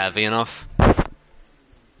gets heavy enough?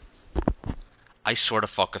 I sort of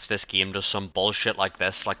fuck if this game does some bullshit like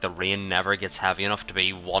this, like the rain never gets heavy enough to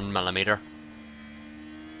be 1 millimeter.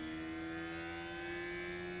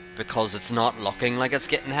 Because it's not looking like it's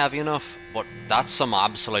getting heavy enough, but that's some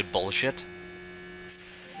absolute bullshit.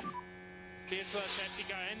 Clear to safety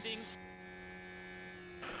car ending.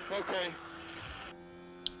 Okay.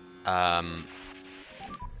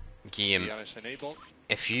 Game, PR is enabled.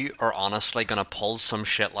 if you are honestly gonna pull some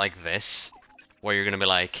shit like this, where you're gonna be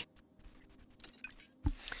like,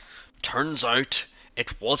 turns out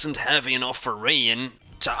it wasn't heavy enough for rain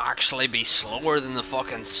to actually be slower than the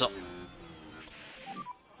fucking sun.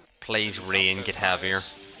 Please, rain, get heavier.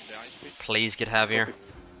 Please get heavier.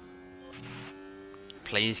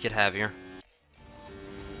 Please get heavier.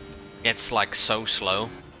 It's like so slow.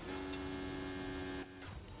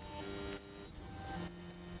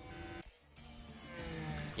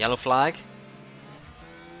 Yellow flag.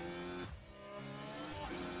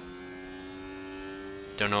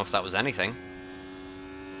 Don't know if that was anything.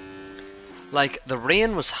 Like, the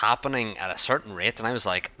rain was happening at a certain rate and I was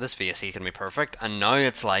like, this VSE can be perfect, and now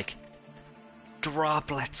it's like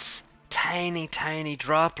droplets, tiny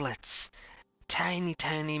droplets, tiny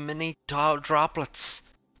mini droplets.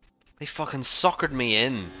 They fucking suckered me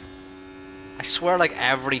in. I swear, like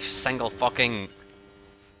every single bloody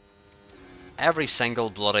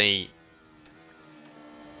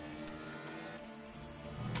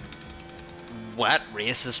wet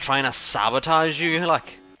race is trying to sabotage you,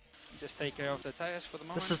 like. Just take care of the tires for the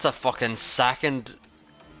moment. This is the fucking second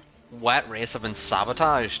wet race have been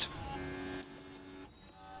sabotaged.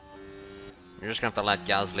 You're just gonna have to let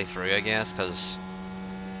Gasly through, I guess, because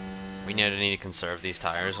we need to conserve these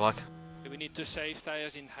tires, like. We need to save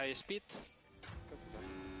tires in high speed.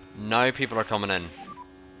 Now people are coming in.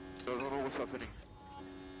 Don't know what's happening.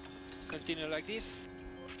 Continue like this.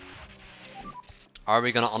 Are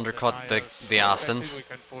we gonna undercut the Astons? We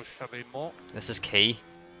can push a bit more. This is key.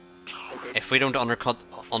 Okay. If we don't undercut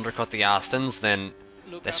the Astons, then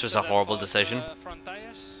Look this was after a the horrible front, decision. Front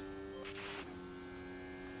tires.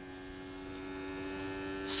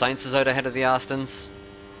 Sainz is out ahead of the Astons.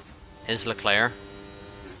 Is Leclerc.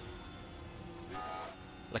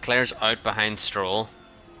 Leclerc's out behind Stroll,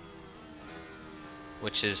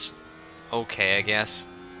 which is okay, I guess.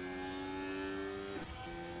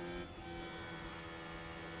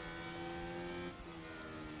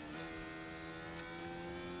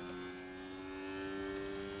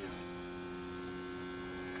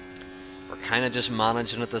 We're kind of just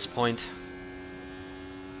managing at this point.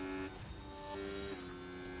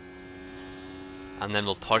 And then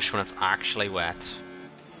we'll push when it's actually wet.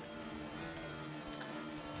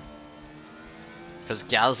 Because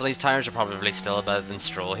Gasly's tyres are probably still better than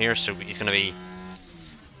Stroll here, so he's going to be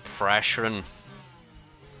pressuring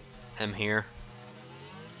him here.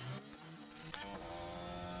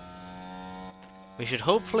 We should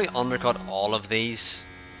hopefully undercut all of these.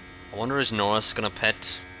 I wonder, is Norris going to pit?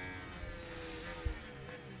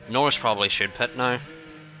 Norris probably should pit now.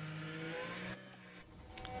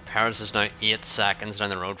 Perez is now 8 seconds down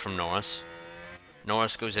the road from Norris.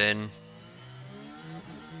 Norris goes in.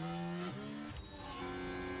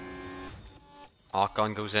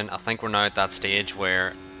 Ocon goes in. I think we're now at that stage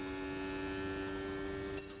where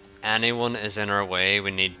anyone is in our way,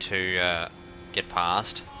 we need to get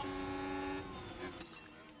past.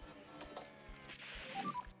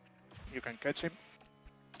 You can catch him.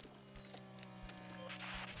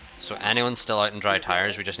 So anyone still out in dry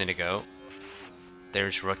tires, we just need to go.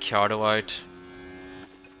 There's Ricciardo out.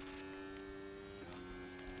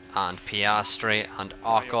 And Piastri and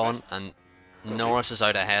Ocon, and Norris is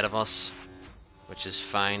out ahead of us. Which is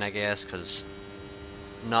fine, I guess, because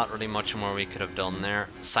not really much more we could have done there.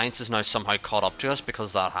 Sainz is now somehow caught up to us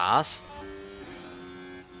because that has.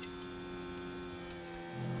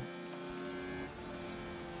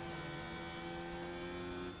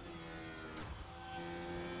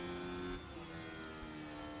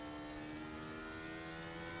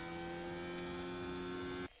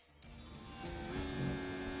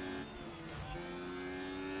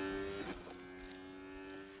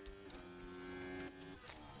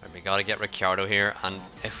 We gotta get Ricciardo here, and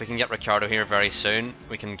if we can get Ricciardo here very soon,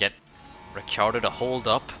 we can get Ricciardo to hold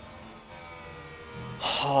up.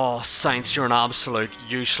 Oh, Sainz, you're an absolute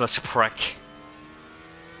useless prick.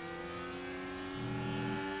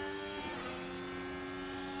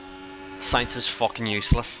 Sainz is fucking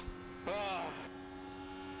useless.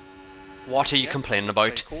 What are you complaining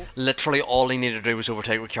about? Literally all he needed to do was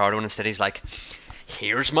overtake Ricciardo, and instead he's like,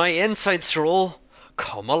 here's my inside stroll.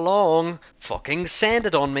 Come along, fucking send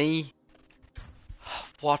it on me.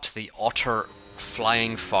 What the utter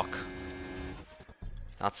flying fuck.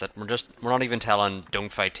 That's it, we're not even telling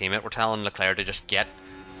don't fight teammate, we're telling Leclerc to just get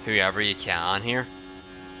whoever you can here.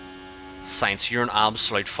 Sainz, you're an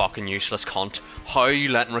absolute fucking useless cunt. How are you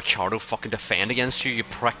letting Ricciardo fucking defend against you, you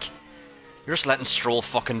prick? You're just letting Stroll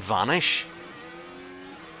fucking vanish.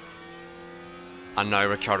 And now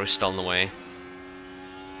Ricciardo's still in the way.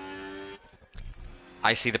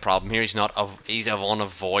 I see the problem here. He's on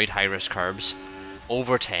avoid high risk curbs.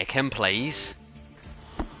 Overtake him, please.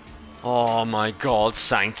 Oh my god,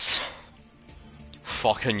 Sainz.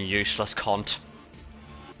 Fucking useless cunt.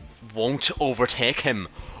 Won't overtake him.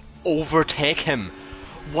 Overtake him.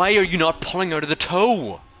 Why are you not pulling out of the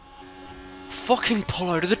toe? Fucking pull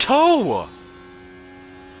out of the toe.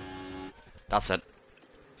 That's it.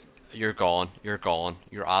 You're gone. You're gone.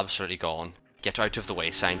 You're absolutely gone. Get out of the way,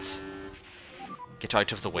 Sainz. Get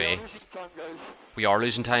out of the way. We are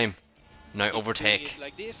losing time. Now overtake.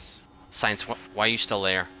 Like this. Sainz, why are you still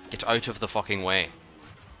there? Get out of the fucking way.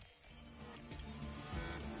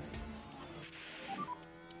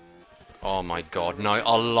 Oh my god, now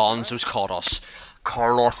Alonso's caught us.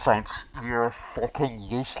 Carlos Sainz, you're a fucking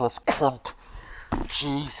useless cunt.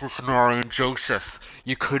 Jesus, Mary and Joseph.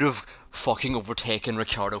 You could have fucking overtaken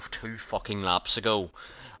Ricciardo 2 fucking laps ago.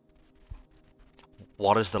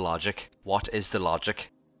 What is the logic? What is the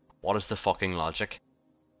logic? What is the fucking logic?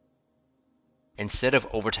 Instead of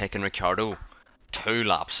overtaking Ricciardo 2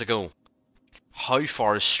 laps ago, how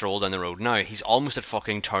far is Stroll down the road now? He's almost at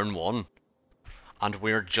fucking turn 1. And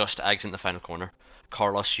we're just exiting the final corner.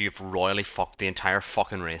 Carlos, you've royally fucked the entire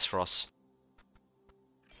fucking race for us.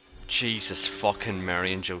 Jesus fucking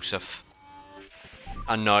Mary and Joseph.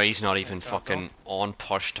 And now he's not even fucking on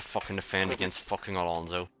push to fucking defend against fucking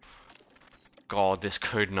Alonso. God, this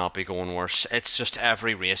could not be going worse. It's just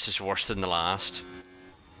every race is worse than the last.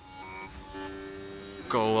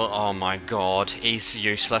 Go, oh my god, he's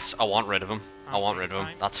useless. I want rid of him. I want rid of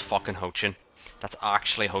him. That's fucking Hochin. That's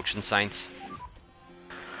actually Hochin science.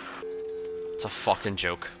 It's a fucking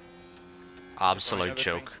joke. Absolute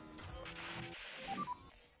joke.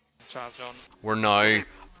 Charge on. We're now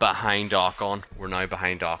behind Ocon. We're now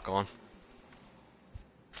behind Ocon.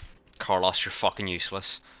 Carlos, you're fucking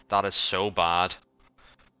useless. That is so bad.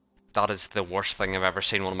 That is the worst thing I've ever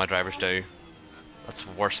seen one of my drivers do. That's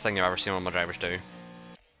the worst thing I've ever seen one of my drivers do.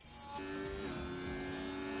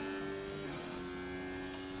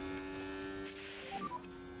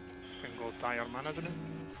 Can go tire management.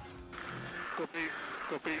 Copy,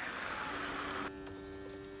 copy.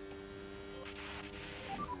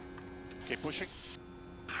 Keep pushing.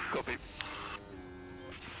 Copy.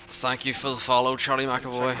 Thank you for the follow, Charlie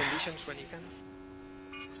McAvoy. Check conditions when you can.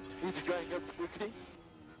 He's going up quickly.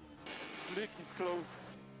 Slick is close.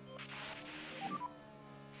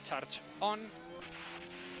 Charge on.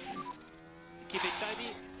 Keep it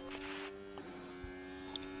tidy.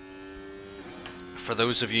 For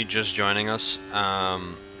those of you just joining us,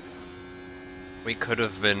 we could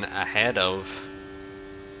have been ahead of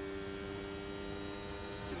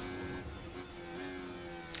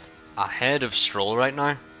Stroll right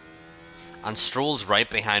now, and Stroll's right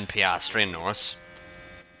behind Piastri and Norris.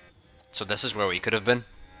 So this is where we could have been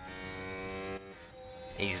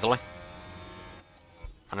easily,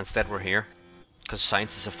 and instead we're here because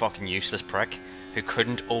Sainz is a fucking useless prick who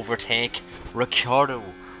couldn't overtake Ricciardo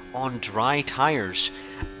on dry tyres,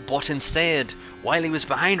 but instead, while he was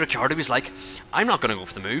behind Ricciardo, he was like, I'm not going to go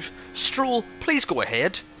for the move. Stroll, please go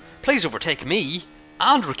ahead. Please overtake me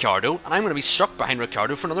and Ricciardo, and I'm going to be stuck behind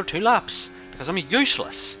Ricciardo for another 2 laps because I'm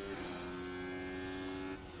useless.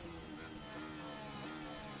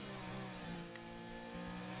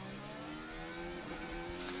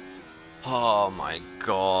 Oh my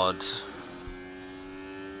god.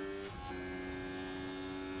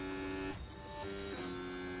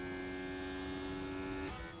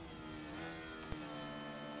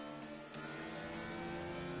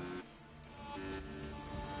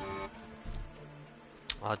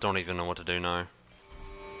 I don't even know what to do now.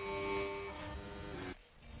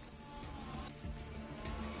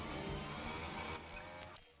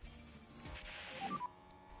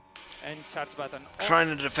 And charge button on.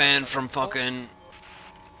 Trying to defend from fucking...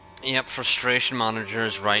 Yep, frustration manager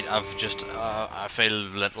is right. I feel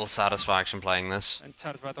little satisfaction playing this And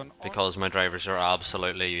charge button on. because my drivers are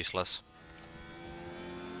absolutely useless.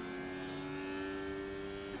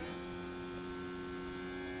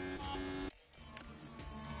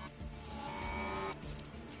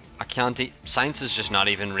 I can't. Science is just not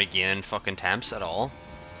even regaining fucking temps at all.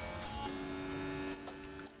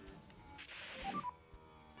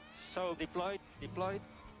 So deployed.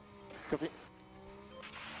 Copy.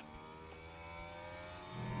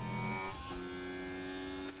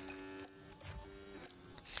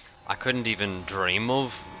 I couldn't even dream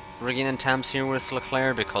of regaining temps here with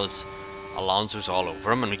Leclerc because Alonso's all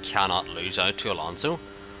over him and we cannot lose out to Alonso.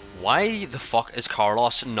 Why the fuck is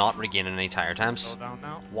Carlos not regaining any tire temps? Slow down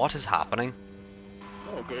now. What is happening?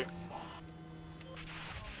 Okay.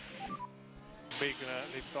 Big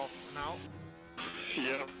lift off now.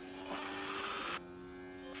 Yeah.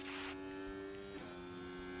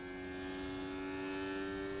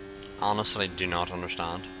 Honestly, do not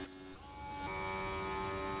understand.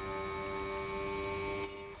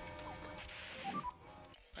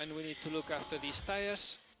 And we need to look after these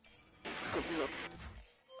tires. Copy that.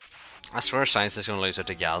 I swear Sainz is going to lose it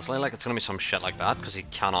to Gasly, like it's going to be some shit like that because he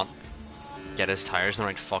cannot get his tires in the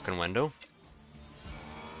right fucking window.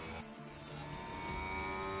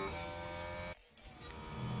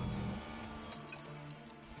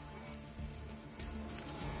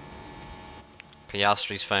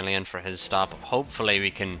 Piastri's finally in for his stop. Hopefully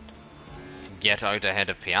we can get out ahead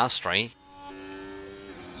of Piastri.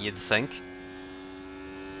 You'd think.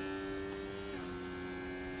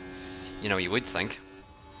 You know, you would think.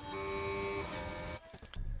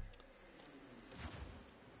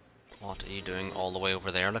 What are you doing all the way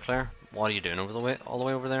over there, Leclerc? What are you doing all the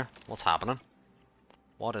way over there? What's happening?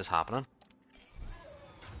 What is happening?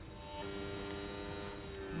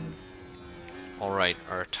 Alright,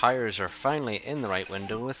 our tires are finally in the right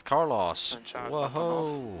window with Carlos.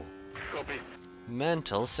 Whoa! Copy.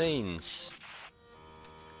 Mental scenes.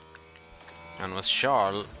 And with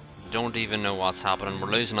Charles Don't even know what's happening. We're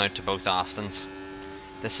losing out to both Astons.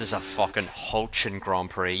 This is a fucking Hochin Grand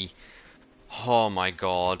Prix. Oh my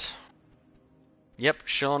god. Yep,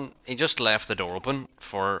 Sean, he just left the door open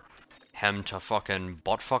for him to fucking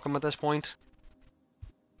butt fuck him at this point.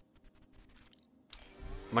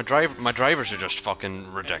 My drivers are just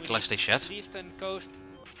fucking ridiculously shit. Left and coast.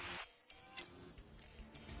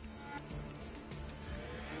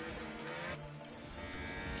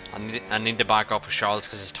 I need to back up with Charles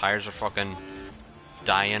because his tires are fucking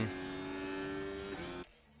dying.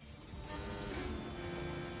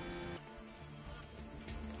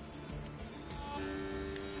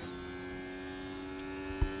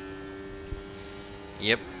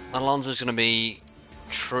 Yep, Alonso's going to be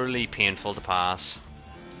truly painful to pass.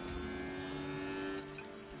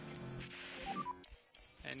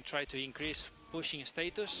 And try to increase pushing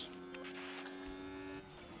status.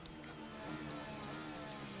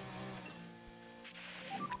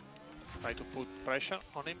 Try to put pressure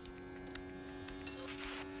on him.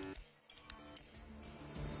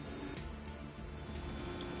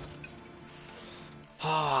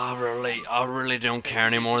 Oh, I really don't care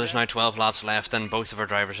anymore. There's now 12 laps left, and both of our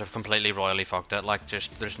drivers have completely royally fucked it. Like,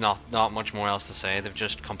 just there's not much more else to say. They've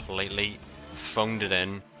just completely phoned it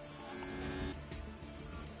in.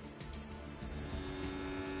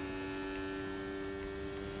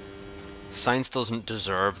 Sainz doesn't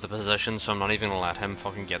deserve the position, so I'm not even gonna let him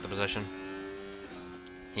fucking get the position.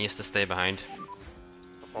 He has to stay behind.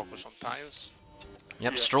 Focus on tires.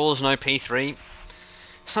 Yep, Stroll is now P3.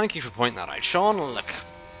 Thank you for pointing that out, Sean. Look,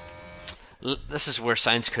 this is where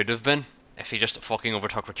Sainz could have been if he just fucking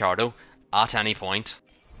overtook Ricciardo at any point.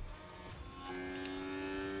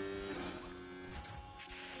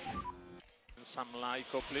 Some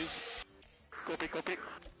Lyco, please. Copy, copy.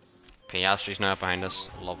 Piastri's now behind us.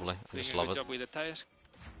 Lovely. I just Doing a love good it. job with the tires.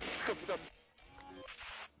 Copy that.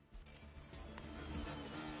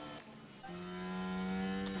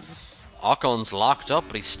 Ocon's locked up,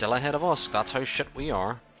 but he's still ahead of us. That's how shit we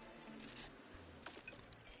are.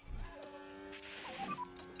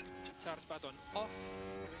 Charge button off.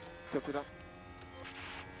 Copy that.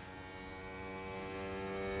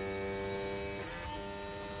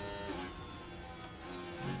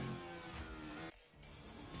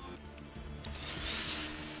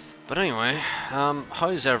 But anyway,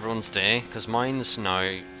 how's everyone's day? Because mine's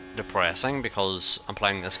now depressing because I'm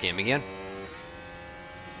playing this game again.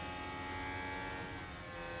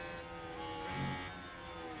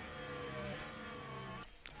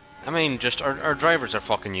 I mean, just our drivers are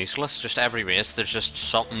fucking useless. Just every race, there's just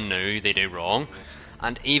something new they do wrong.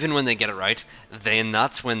 And even when they get it right, then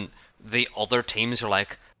that's when the other teams are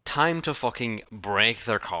like, time to fucking break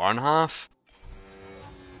their car in half.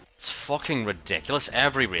 It's fucking ridiculous.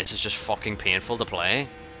 Every race is just fucking painful to play.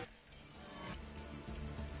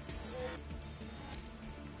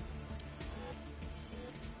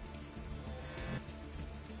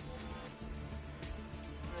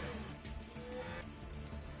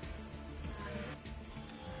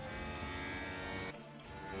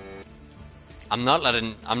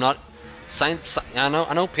 Science, I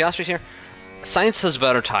know Piastri's here. Science has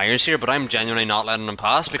better tyres here, but I'm genuinely not letting him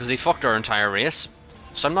pass because he fucked our entire race.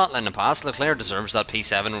 So I'm not letting him pass. Leclerc deserves that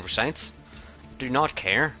P7 over Sainz. Do not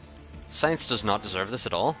care. Sainz does not deserve this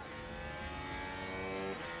at all.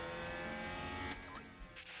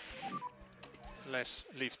 Less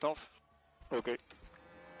lift off. Okay.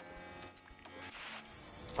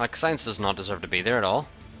 Like, Sainz does not deserve to be there at all.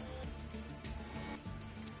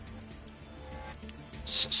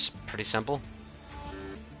 It's pretty simple.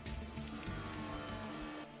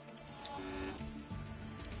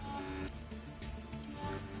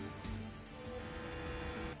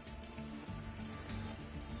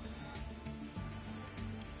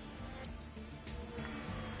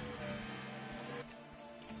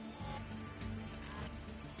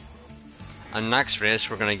 And next race,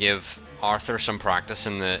 we're gonna give Arthur some practice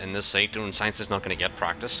in this seat, and Sainz is not gonna get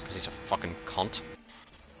practice because he's a fucking cunt.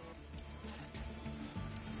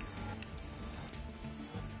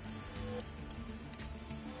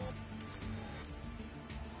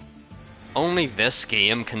 Only this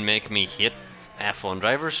game can make me hate F1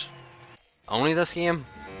 drivers. Only this game.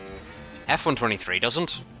 F123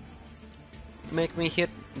 doesn't make me hate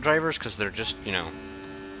drivers because they're just, you know,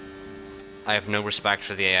 I have no respect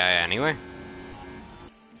for the AI anyway.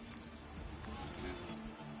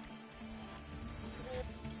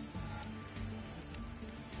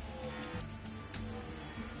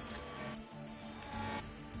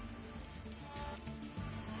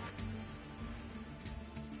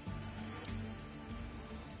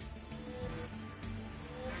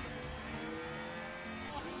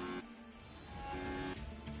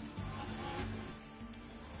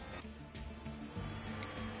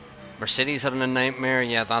 Mercedes having a nightmare,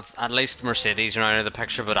 yeah, that's at least Mercedes are out of the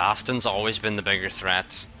picture, but Aston's always been the bigger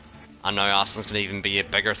threat. And now Aston's gonna even be a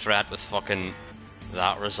bigger threat with fucking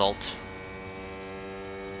that result.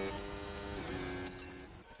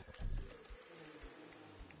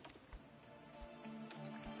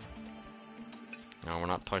 No, we're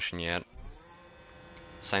not pushing yet.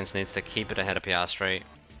 Sainz needs to keep it ahead of Piastri,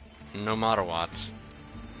 no matter what.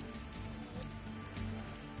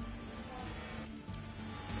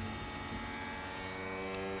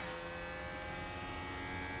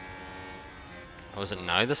 Oh, is it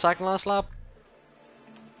now the second last lap?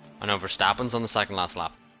 I know Verstappen's on the second last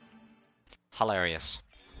lap. Hilarious.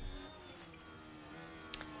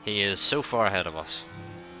 He is so far ahead of us.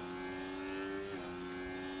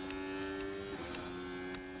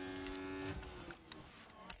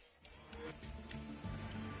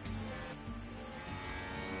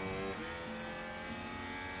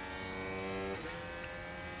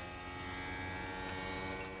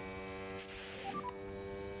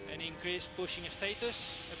 And increase pushing status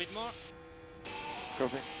a bit more.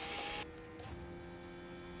 Copy.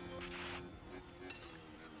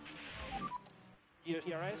 Gear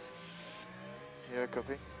CRS. Yeah,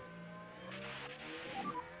 copy.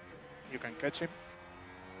 You can catch him.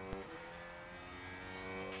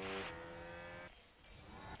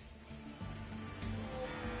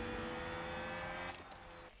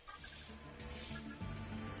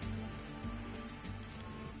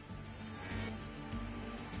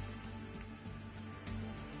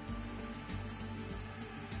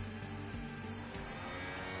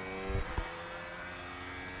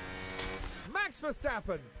 Max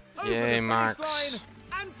Verstappen over Yay, the finish Max. line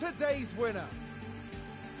and today's winner.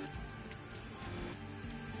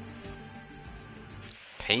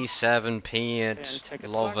 P7, And P8, check it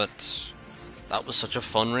love back. it. That was such a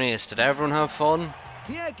fun race. Did everyone have fun?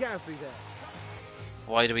 Pierre Gasly there.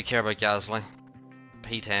 Why do we care about Gasly?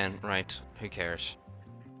 P10, right, who cares?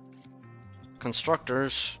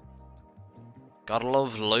 Constructors. Gotta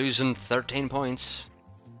love losing 13 points.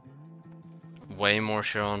 Way more,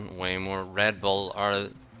 Sean, way more. Red Bull are...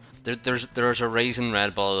 There's a reason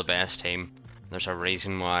Red Bull are the best team. There's a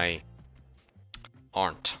reason why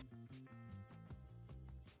aren't.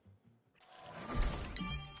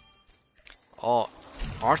 Oh,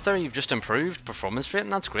 Arthur, you've just improved performance rate,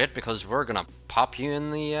 and that's great because we're gonna pop you in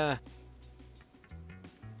the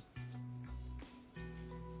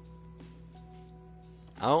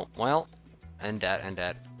Oh, well, and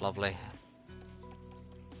that, lovely.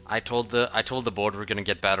 I told the board we're gonna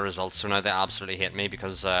get better results, so now they absolutely hate me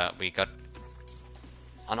because we got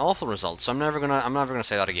an awful result. So I'm never gonna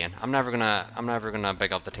say that again. I'm never gonna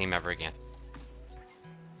big up the team ever again.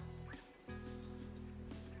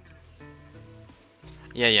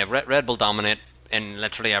 Yeah, Red Bull dominate in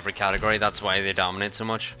literally every category. That's why they dominate so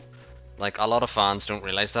much. Like, a lot of fans don't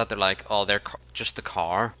realize that. They're like, oh, they're just the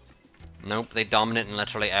car. Nope, they dominate in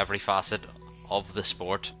literally every facet of the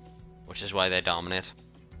sport, which is why they dominate.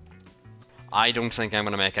 I don't think I'm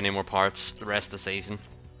going to make any more parts the rest of the season.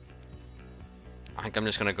 I think I'm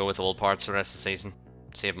just going to go with old parts the rest of the season.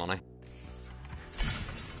 Save money.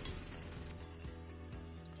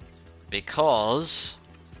 Because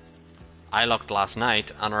I looked last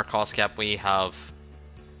night, and our cost cap, we have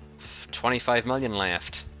 25 million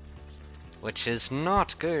left, which is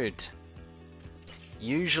not good.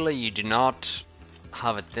 Usually you do not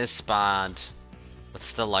have it this bad with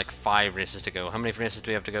still like 5 races to go. How many races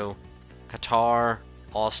do we have to go? Qatar,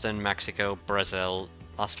 Austin, Mexico, Brazil,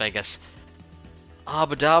 Las Vegas,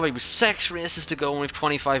 Abu Dhabi with 6 races to go and we have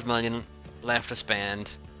 25 million left to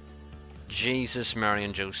spend. Jesus, Mary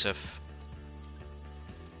and Joseph.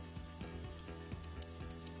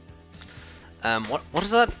 What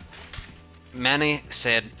is that? Many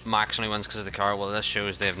said Max only wins because of the car. Well, this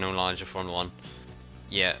shows they have no knowledge of Formula 1.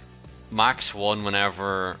 Yeah, Max won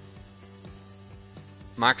whenever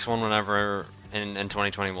in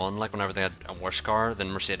 2021, like whenever they had a worse car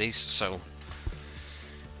than Mercedes. So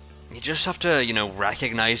you just have to, you know,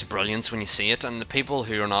 recognize brilliance when you see it, and the people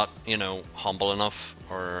who are not, you know, humble enough,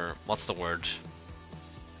 or what's the word,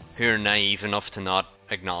 who are naive enough to not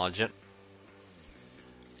acknowledge it.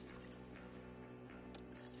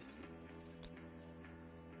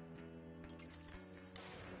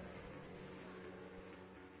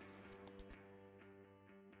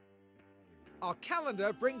 Our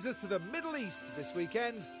calendar brings us to the Middle East this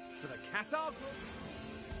weekend for the Qatar.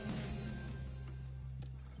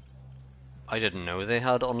 I didn't know they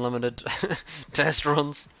had unlimited test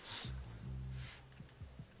runs.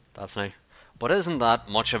 That's new. But isn't that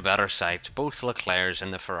much a better sight? Both Leclercs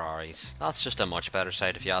and the Ferraris. That's just a much better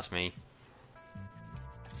sight if you ask me.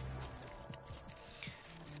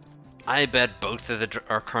 I bet both of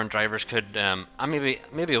our current drivers could,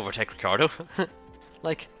 maybe overtake Ricardo.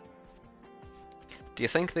 Like, do you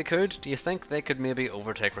think they could? Do you think they could maybe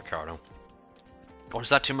overtake Ricardo? Or is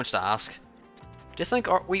that too much to ask? Do you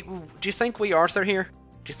think we Arthur here?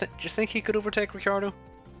 Do you think he could overtake Ricardo?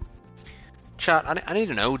 Chat, I need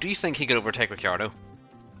to know. Do you think he could overtake Ricardo?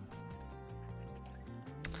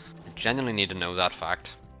 I genuinely need to know that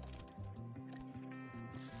fact.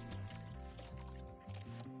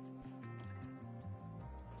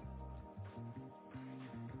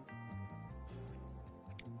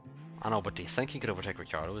 I know, but do you think he could overtake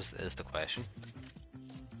Ricardo is the question.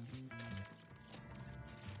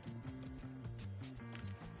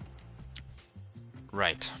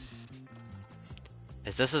 Right.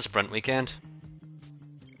 Is this a sprint weekend?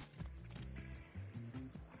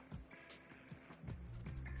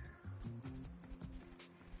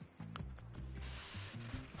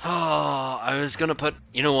 Oh, I was gonna put,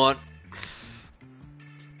 you know what?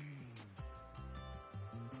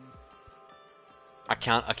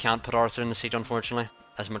 I can't put Arthur in the seat, unfortunately,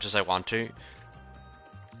 as much as I want to.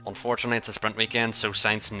 Unfortunately, it's a sprint weekend, so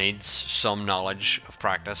Sainz needs some knowledge of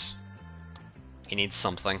practice. He needs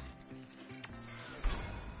something.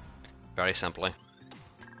 Very simply.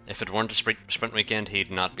 If it weren't a sprint weekend, he'd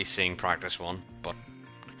not be seeing practice one, but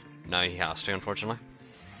now he has to, unfortunately.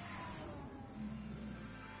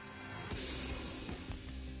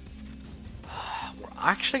 We're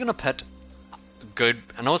actually gonna put good.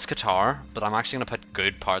 I know it's Qatar, but I'm actually gonna put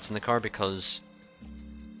good parts in the car because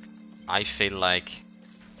I feel like,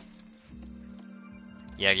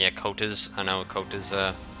 yeah, Kota's. I know Kota's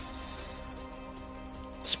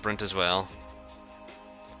sprint as well.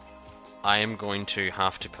 I am going to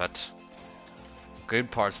have to put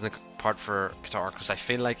good parts in the part for Qatar because I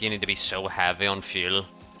feel like you need to be so heavy on fuel,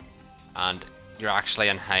 and you're actually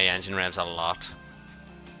in high engine revs a lot.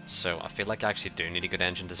 So I feel like I actually do need a good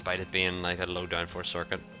engine despite it being like a low downforce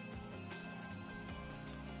circuit.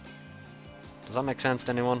 Does that make sense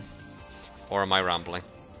to anyone? Or am I rambling?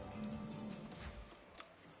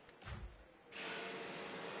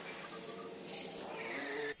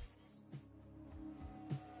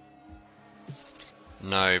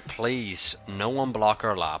 Now, please, no one block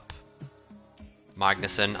our lap.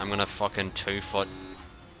 Magnussen, I'm gonna fucking 2-foot.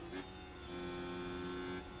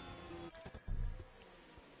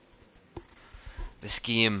 This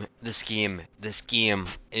game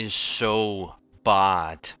is so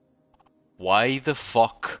bad. Why the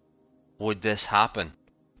fuck would this happen?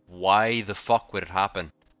 Why the fuck would it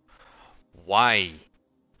happen? Why?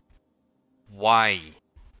 Why?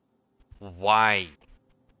 Why?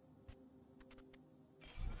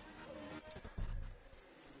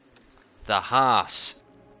 The Haas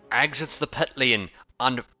exits the pit lane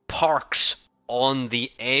and parks on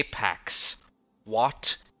the apex.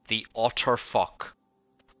 What the utter fuck?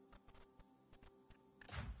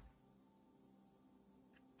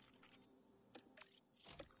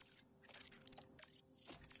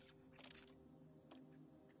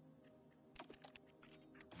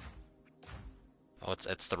 Oh,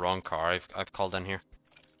 it's the wrong car I've called in here.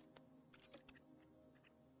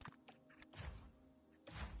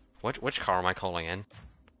 Which car am I calling in?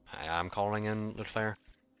 I am calling in Leclerc.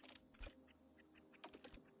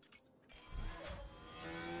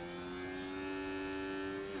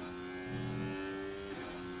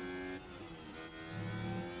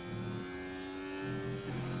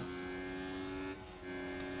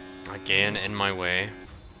 Again in my way.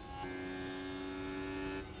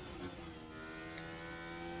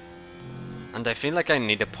 And I feel like I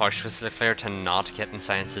need to push with Leclerc to not get in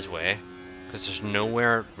Sainz's way. Because there's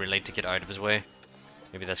nowhere really to get out of his way.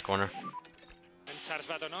 Maybe this corner. And Charles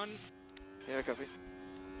Baton on. Yeah, copy.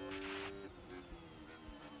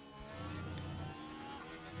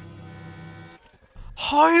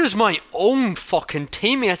 How is my own fucking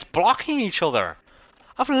teammates blocking each other?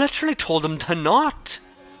 I've literally told them to not.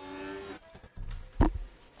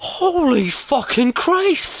 Holy fucking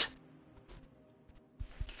Christ!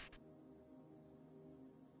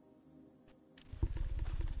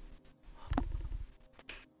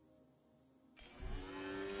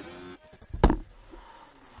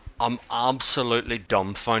 I'm absolutely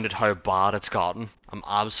dumbfounded how bad it's gotten. I'm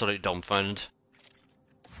absolutely dumbfounded.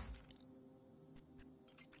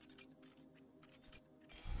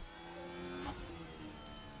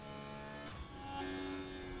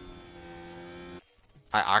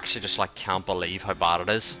 I actually just like can't believe how bad it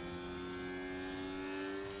is.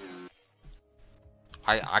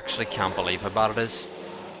 I actually can't believe how bad it is.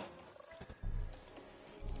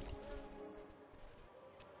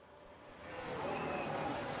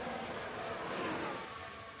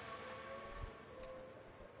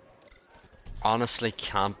 honestly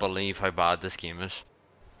can't believe how bad this game is.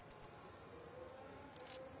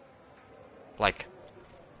 Like,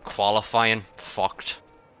 qualifying, fucked.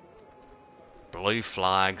 Blue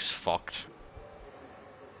flags, fucked.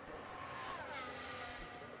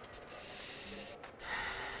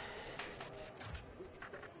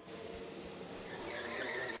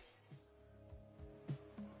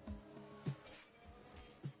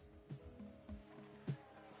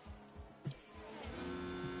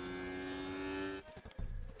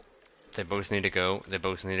 They both need to go. They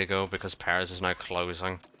both need to go because Paris is now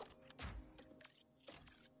closing.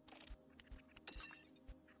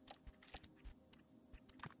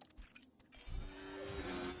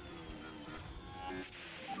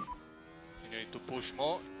 You need to push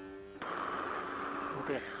more.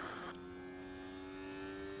 Okay.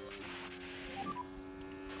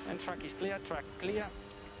 And track is clear, track clear.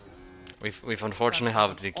 We've unfortunately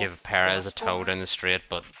had to give Perez a toe down the straight,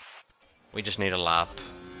 but we just need a lap.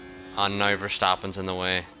 And now Verstappen's in the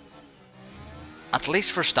way. At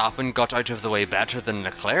least Verstappen got out of the way better than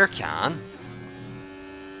Leclerc can.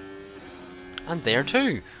 And there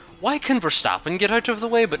too. Why can Verstappen get out of the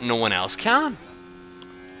way but no one else can?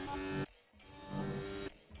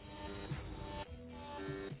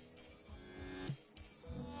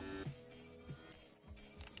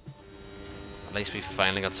 At least we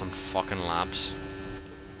finally got some fucking laps.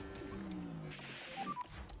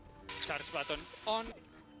 Charge button on.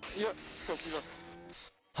 Yeah, copy that.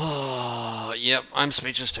 Oh, yep, I'm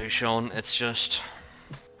speechless too, Sean. It's just...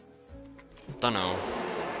 Dunno.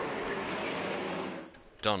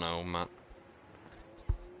 Dunno, Matt.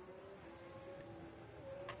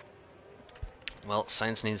 Well,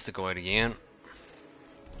 Sainz needs to go out again.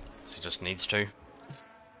 He just needs to.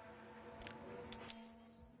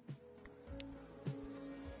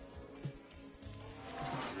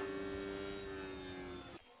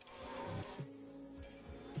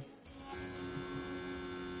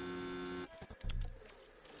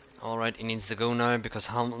 Alright, he needs to go now because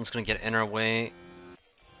Hamilton's going to get in our way.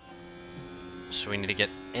 So we need to get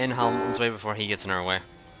in Hamilton's way before he gets in our way.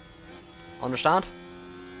 Understand?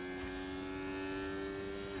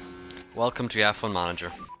 Welcome to F1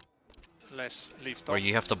 Manager, Less lift where off.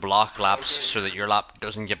 you have to block laps so that your lap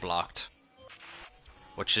doesn't get blocked.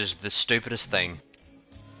 Which is the stupidest thing.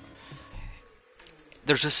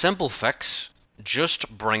 There's a simple fix.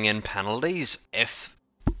 Just bring in penalties if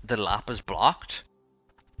the lap is blocked.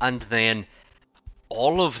 And then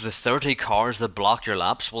all of the 30 cars that block your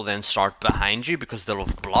laps will then start behind you because they'll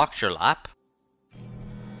have blocked your lap.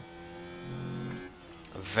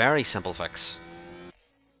 A very simple fix.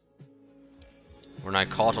 We're now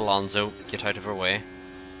caught Alonso. Get out of our way.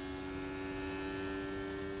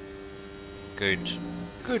 Good.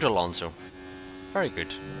 Good, Alonso. Very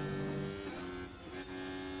good.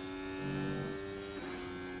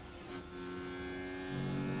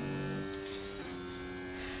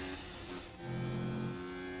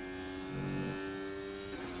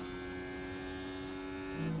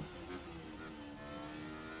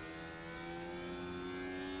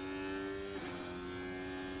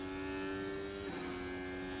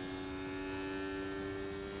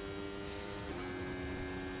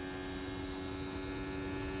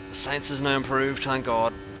 Science is now improved, thank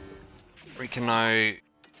God. We can now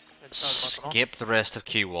skip the rest of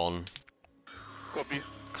Q1. Copy.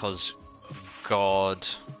 Cause God.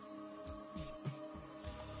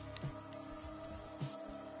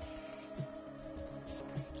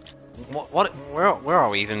 Where are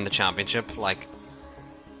we even in the championship? Like,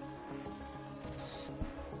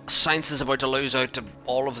 Sainz is about to lose out to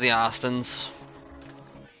all of the Astons.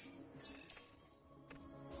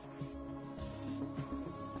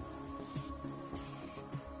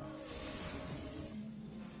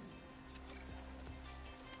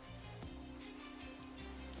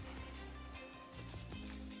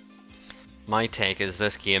 My take is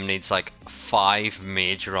this game needs like 5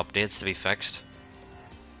 major updates to be fixed.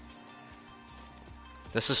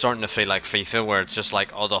 This is starting to feel like FIFA, where it's just like,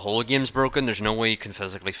 oh, the whole game's broken, there's no way you can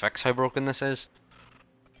physically fix how broken this is.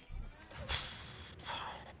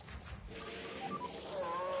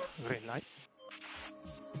 Green light.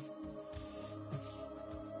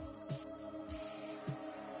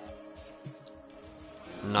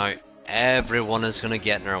 Now, everyone is going to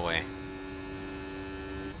get in our way.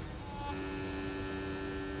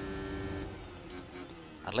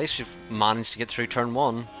 At least we've managed to get through turn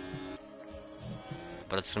 1.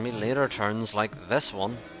 But it's going to be later turns like this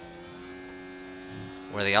one,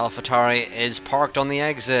 where the AlphaTauri is parked on the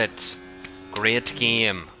exit. Great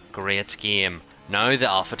game. Great game. Now the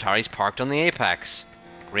AlphaTauri's parked on the apex.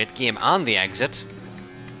 Great game. And the exit.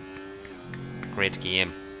 Great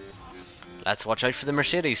game. Let's watch out for the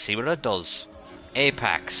Mercedes, see what it does.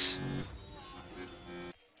 Apex.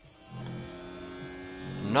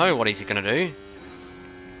 Now what is he gonna do?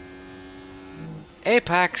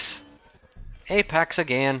 Apex! Apex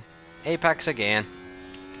again. Apex again.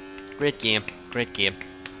 Great game. Great game.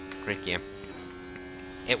 Great game.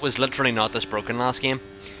 It was literally not this broken last game.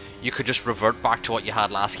 You could just revert back to what you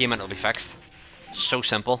had last game and it'll be fixed. So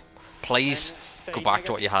simple. Please And go stay back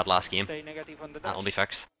to what you had last game Stay negative on the and it'll dash. be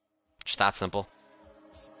fixed. Just that simple.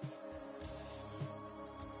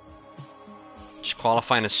 Just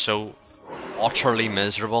qualifying is so utterly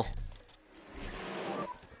miserable.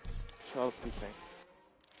 Charles speaking.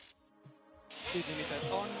 Speed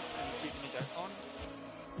limiter on and speed limiter on.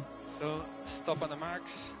 So stop on the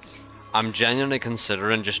marks. I'm genuinely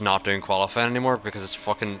considering just not doing qualifying anymore because it's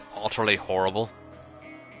fucking utterly horrible.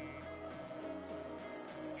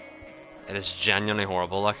 It is genuinely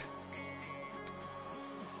horrible, like.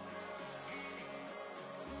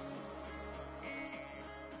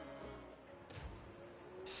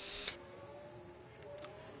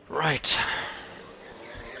 Right.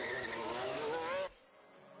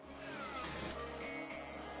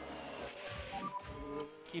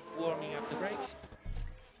 Keep warming up the brakes.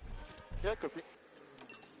 Yeah, copy.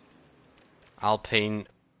 Alpine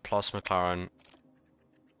plus McLaren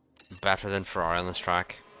better than Ferrari on this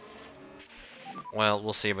track. Well,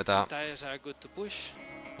 we'll see about that. Tires are good to push.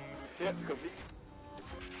 Yeah, copy.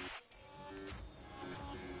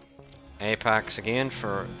 Apex again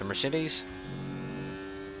for the Mercedes.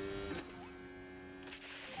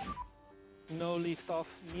 No lift off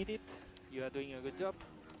needed. You are doing a good job.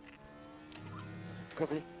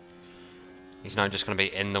 Copy. He's now just going to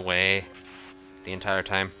be in the way the entire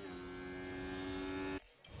time.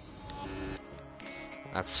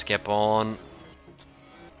 Let's skip on.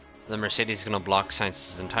 The Mercedes is going to block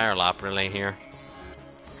Sainz's entire lap really here.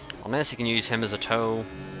 Unless he can use him as a tow.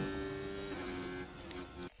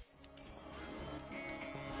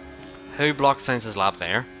 Who blocked Sainz's lap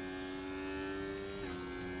there?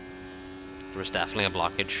 There was definitely a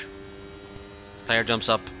blockage. Player jumps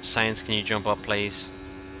up. Sainz, can you jump up please?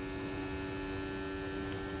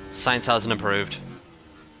 Sainz hasn't improved.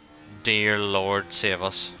 Dear Lord, save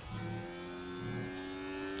us.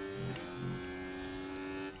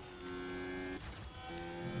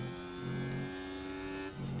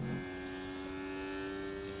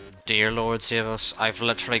 Dear Lord, save us. I've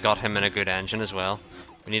literally got him in a good engine as well.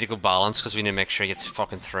 We need to go balance because we need to make sure he gets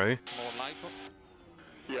fucking through. More lipo.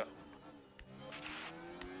 Yeah.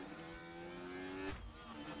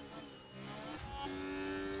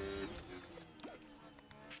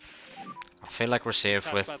 I feel like we're safe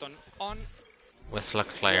Touch with button on.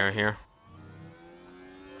 Leclerc here.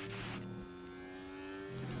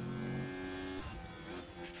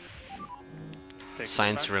 Take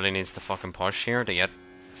Sainz the really needs to fucking push here to get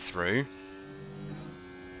through.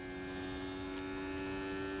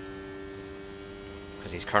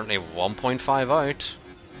 Because he's currently 1.5 out.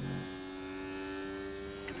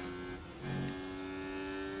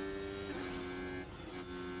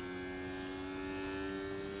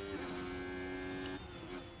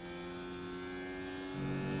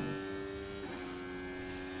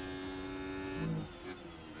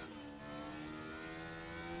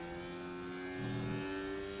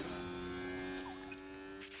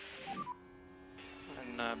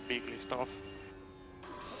 and big lift off.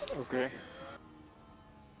 Okay.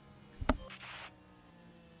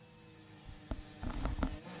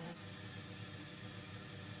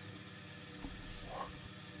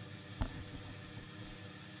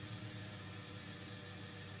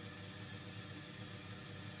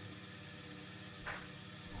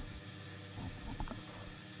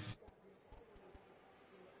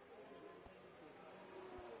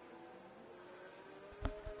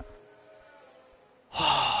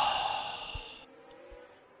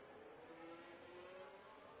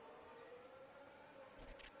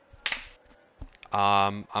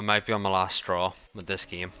 I might be on my last straw with this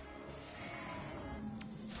game.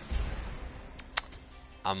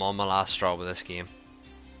 I'm on my last straw with this game.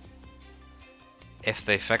 If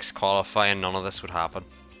they fix qualifying, none of this would happen.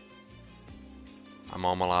 I'm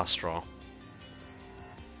on my last straw.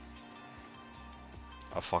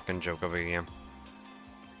 A fucking joke of a game.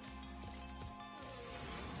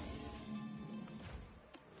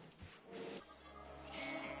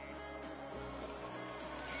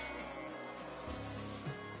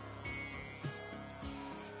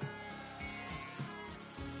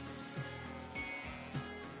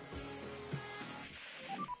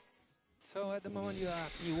 So at the moment you are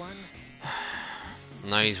P1.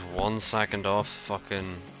 Now he's 1 second off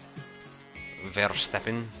fucking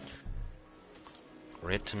Verstappen.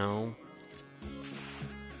 Great to know.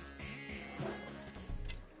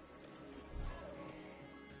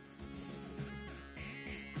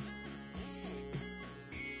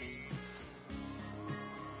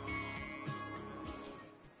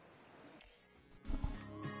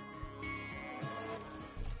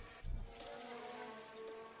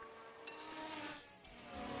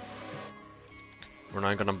 We're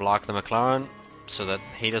now going to block the McLaren so that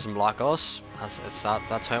he doesn't block us.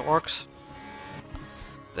 That's how it works.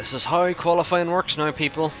 This is how qualifying works now,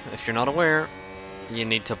 people. If you're not aware, you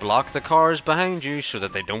need to block the cars behind you so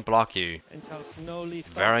that they don't block you. And Charles, no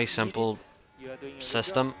lift off Very needed. simple You are doing a good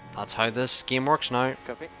system. job. That's how this game works now.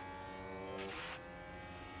 Copy.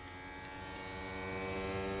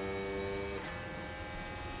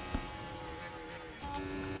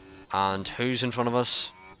 And who's in front of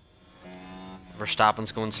us?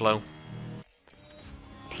 Verstappen's going slow.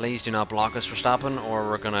 Please do not block us, Verstappen, or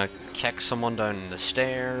we're gonna kick someone down the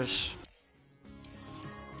stairs.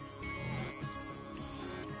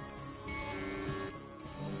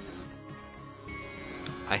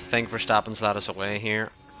 I think Verstappen's let us away here.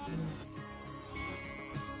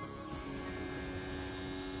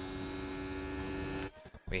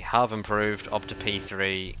 We have improved up to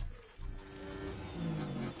P3.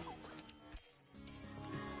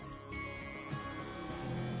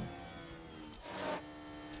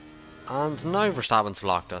 And now Verstappen's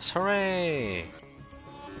blocked us. Hooray!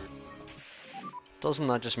 Doesn't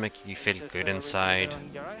that just make you feel Just, good reminder inside?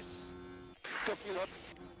 on your eyes. Copy that.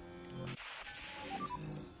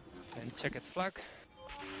 And checkered flag.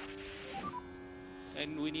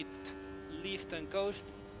 And we need lift and coast.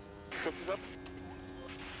 Copy that.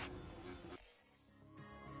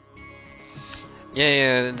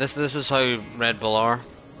 Yeah, this is how Red Bull are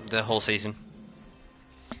the whole season.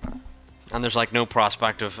 And there's like no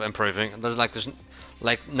prospect of improving. There's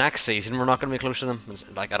like next season we're not going to be close to them,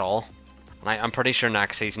 like at all. And I'm pretty sure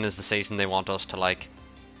next season is the season they want us to like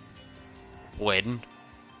win,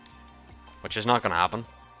 which is not going to happen.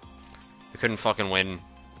 We couldn't fucking win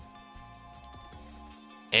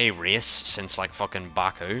a race since like fucking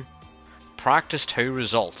Baku. Practice 2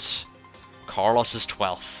 results. Carlos is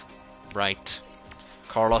 12th. Right.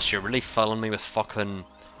 Carlos, you're really filling me with fucking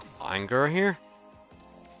anger here.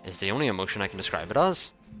 Is the only emotion I can describe it as.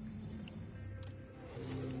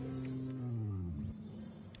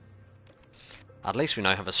 At least we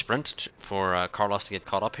now have a sprint for Carlos to get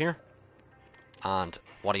caught up here. And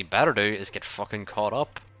what he better do is get fucking caught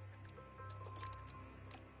up.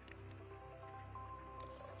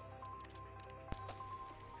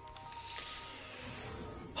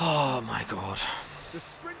 Oh my god. The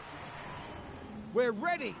sprint. We're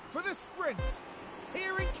ready for the sprint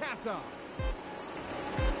here in Qatar.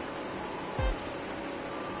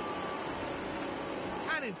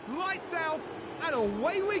 And it's lights out and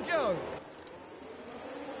away we go.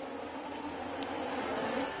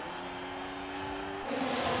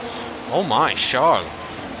 Oh my, Charles.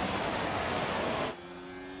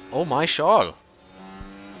 Oh my, Charles.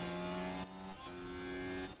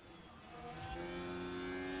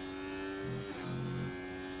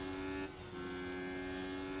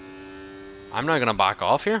 I'm now gonna back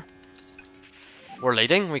off here. We're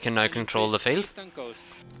leading, we can now control the field. Lift and coast.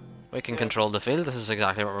 We can control the field, this is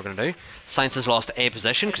exactly what we're gonna do. Sainz has lost a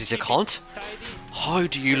position because he's a cunt. Tidy. How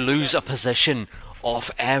do you lose a position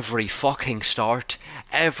off every fucking start?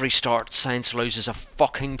 Every start Sainz loses a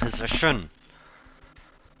fucking position.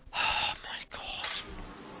 Oh my god.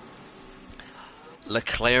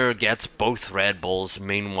 Leclerc gets both Red Bulls,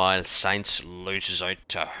 meanwhile Sainz loses out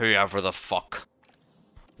to whoever the fuck.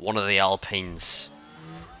 One of the Alpines.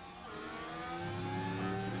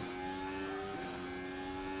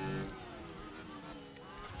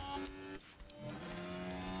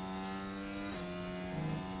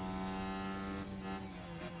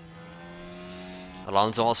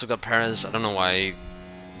 Alonso also got Perez. I don't know why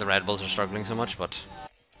the Red Bulls are struggling so much, but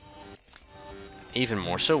even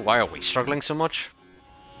more so, why are we struggling so much?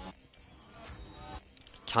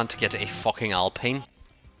 Can't get a fucking Alpine.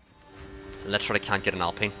 Literally can't get an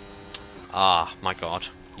Alpine. Ah, my god.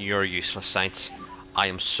 You're useless, Sainz. I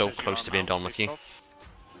am so close to being done with you.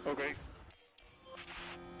 Okay.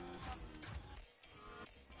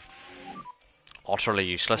 Utterly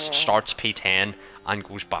useless. Starts P10 and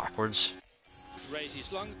goes backwards. Race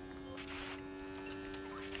is long.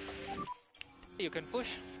 You can push.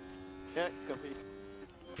 Yeah, copy.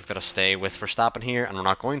 We've got to stay with Verstappen here, and we're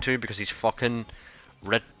not going to because he's fucking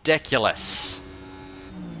ridiculous.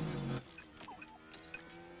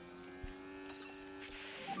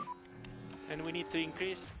 And we need to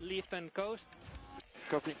increase lift and coast.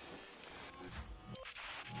 Copy.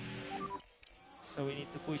 So we need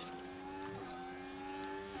to push.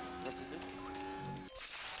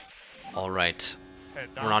 Alright. Head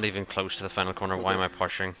We're down. not even close to the final corner. Why am I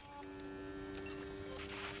pushing?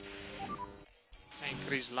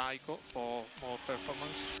 Increase LICO for more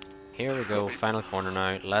performance. Here we go. Final corner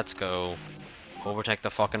now. Let's go. Overtake the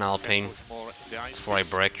fucking Alpine Put more in the ice. before I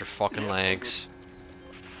break your fucking legs.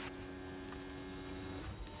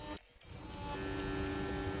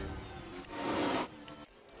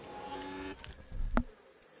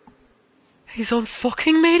 He's on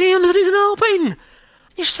fucking medium and he's an Alpine!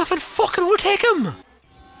 You still fucking overtake him!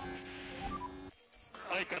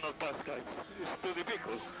 I cannot pass, guys. It's too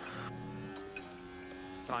difficult.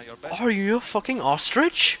 Try your best. Are you a fucking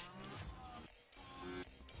ostrich?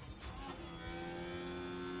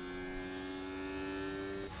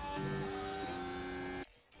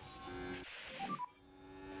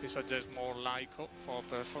 We suggest more Lyco for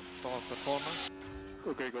performance.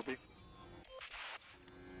 Okay, copy.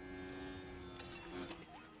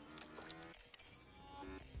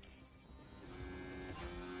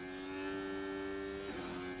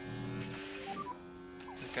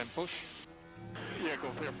 You can push. Yeah,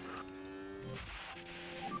 confirm.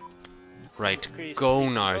 Right, Increase go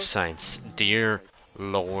speed now, control. Saints. Dear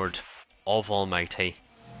Lord of Almighty.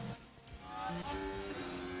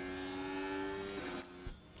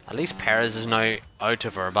 At least Perez is now out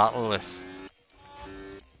of our battle with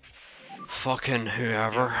fucking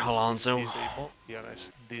whoever, Alonso. Disable. DRS.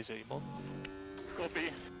 Disable. Copy.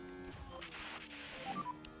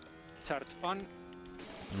 Charge on.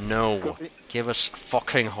 No, Copy. give us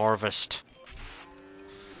fucking harvest.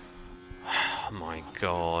 Oh my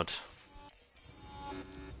god.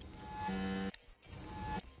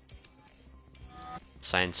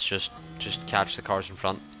 Saints, just catch the cars in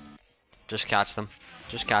front. Just catch them.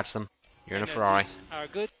 Just catch them. You're in a Ferrari. Energies are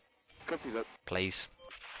good. Copy that. Please.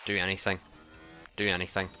 Do anything. Do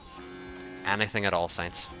anything. Anything at all,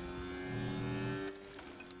 Saints.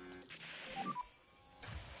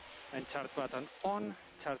 And charge button on.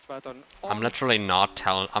 Charge button on. I'm literally not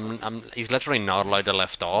telling. He's literally not allowed to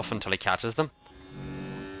lift off until he catches them.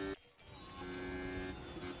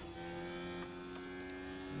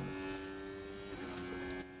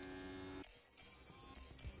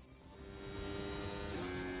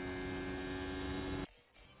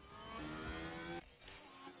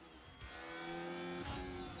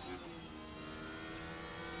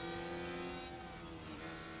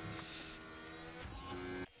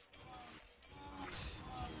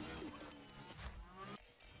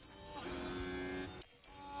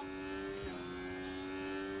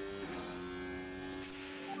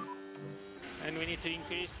 And we need to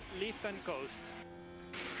increase lift and coast.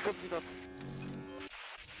 Copy that.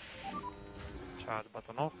 Charge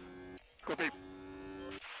button off. Copy.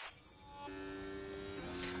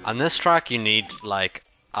 On this track, you need like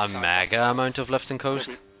a mega amount of lift and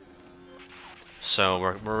coast. Copy. So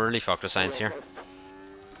we're really fucked with Saints here.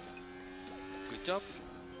 Good job.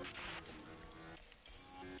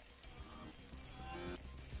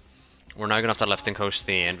 We're now gonna have to lift and coast to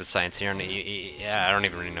the end with Saints here, and yeah, I don't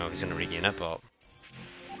even really know if he's gonna regain it, but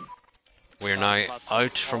we're now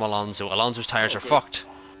out from Alonso. Alonso's tires are fucked.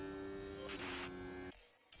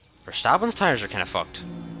 Verstappen's tires are kind of fucked.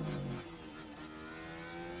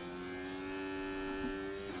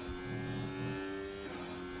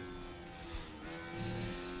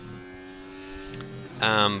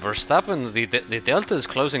 Verstappen, the delta is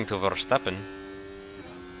closing to Verstappen.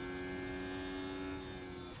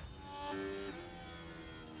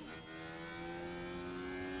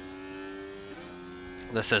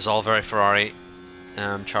 This is all very Ferrari,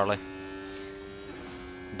 Charlie.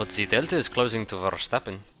 But the delta is closing to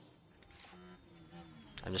Verstappen.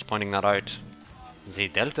 I'm just pointing that out. The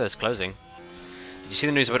delta is closing. Did you see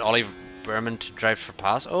the news about Ollie Berman to drive for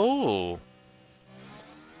pass? Oh!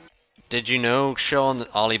 Did you know, Sean,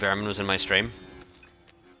 that Ollie Berman was in my stream?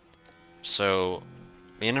 So,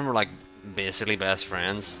 me and him were like basically best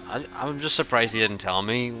friends. I'm just surprised he didn't tell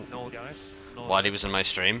me No DRS. No while he was in my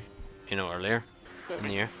stream, you know, earlier in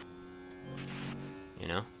the year. You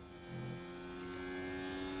know?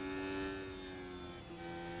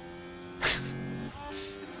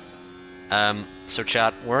 So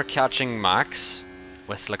chat, we're catching Max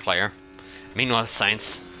with Leclerc. Meanwhile,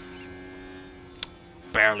 Sainz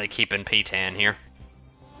barely keeping P10 here.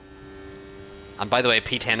 And by the way,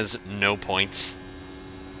 P10 is no points.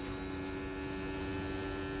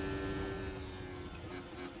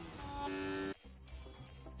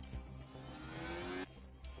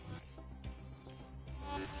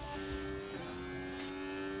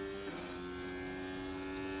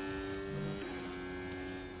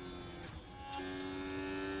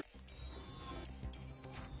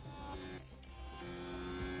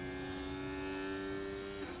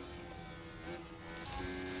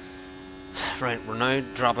 Right, we're now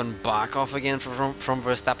dropping back off again from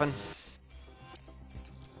Verstappen.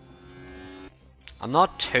 I'm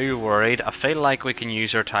not too worried. I feel like we can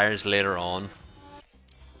use our tyres later on.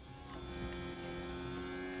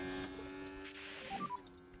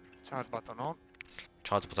 Charge button on.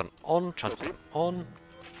 Charge button on, charge button on.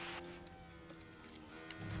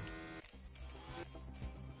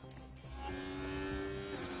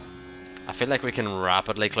 I feel like we can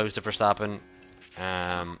rapidly close to Verstappen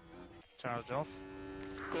Charge off.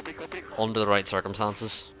 Copy, copy. under the right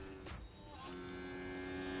circumstances.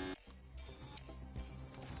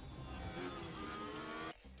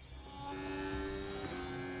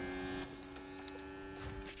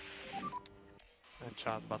 And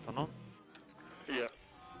charge button on. Yeah.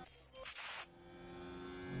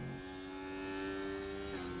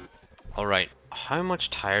 Alright, how much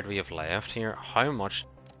tire do we have left here? How much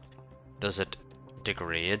does it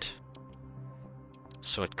degrade?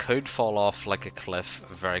 So it could fall off like a cliff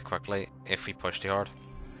very quickly if we push too hard.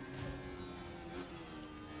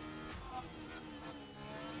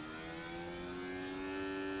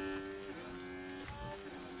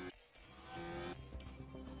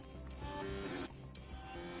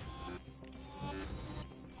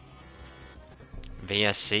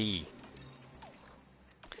 VSC.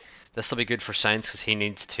 This will be good for Sainz because he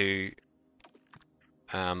needs to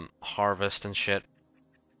harvest and shit.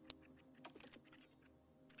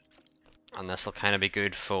 And this will kind of be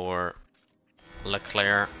good for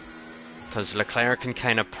Leclerc because Leclerc can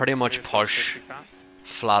kind of pretty much push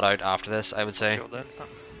flat out after this, I would say.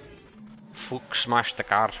 Fuck smash the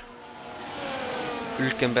car.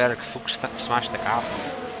 Hülkenberg fuck smash the car.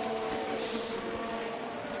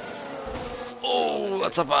 Oh,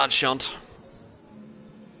 that's a bad shunt.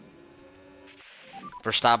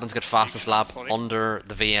 Verstappen's got fastest lap under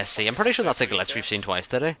the VSC. I'm pretty sure that's a glitch we've seen twice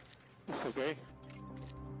today. It's okay.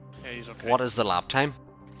 Yeah, he's okay. What is the lap time?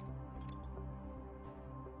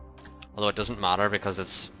 Although it doesn't matter because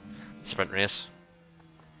it's a sprint race.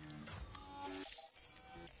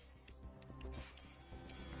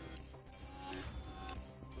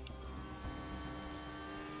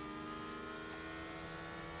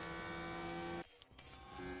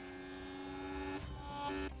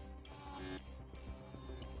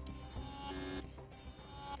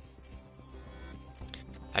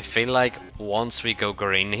 I feel like once we go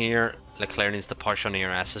green here, Leclerc needs to push on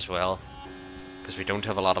ERS as well. Because we don't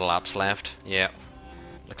have a lot of laps left. Yeah.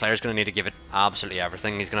 Leclerc's going to need to give it absolutely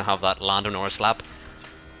everything. He's going to have that Lando Norris lap.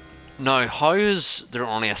 Now, how is there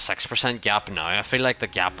only a 6% gap now? I feel like the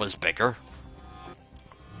gap was bigger.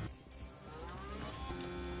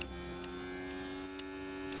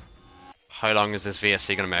 How long is this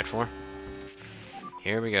VSC going to mount for?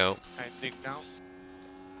 Here we go. I dig down.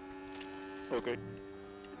 Okay.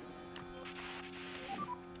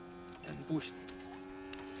 And push.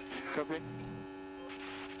 Copy.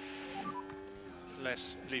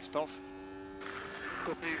 Let's lift off.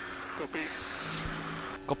 Copy. Copy.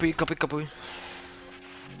 Copy, copy, copy.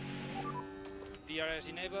 DRS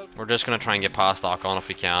enabled. We're just going to try and get past Ocon if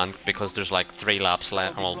we can, because there's like 3 laps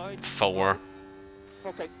left, well, 4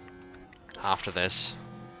 Okay. after this.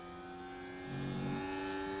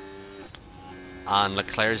 And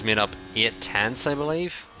Leclerc's made up 8 tenths, I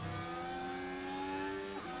believe.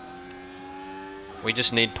 We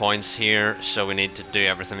just need points here, so we need to do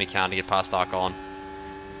everything we can to get past Ocon.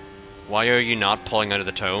 Why are you not pulling out of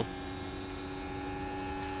the toe?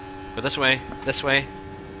 Go this way, this way,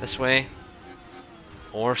 this way.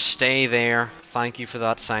 Or stay there. Thank you for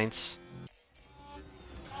that, Sainz.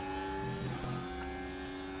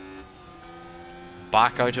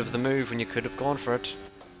 Back out of the move when you could have gone for it.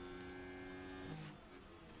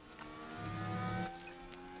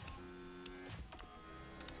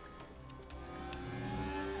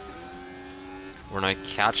 We're now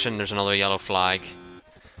catching, there's another yellow flag.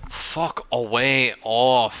 Fuck away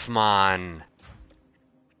off, man.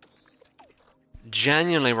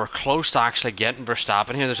 Genuinely, we're close to actually getting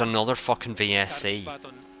Verstappen here. There's another fucking VSC. Charge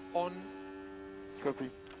button on. Copy.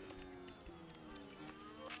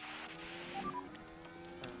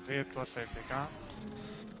 Virtual safety car.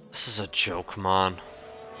 This is a joke, man.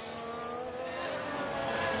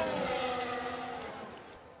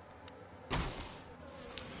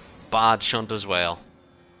 Bad shunt as well.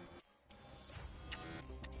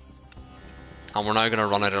 And we're now going to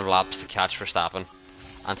run out of laps to catch Verstappen.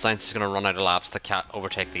 And Sainz is going to run out of laps to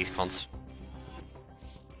overtake these cunts.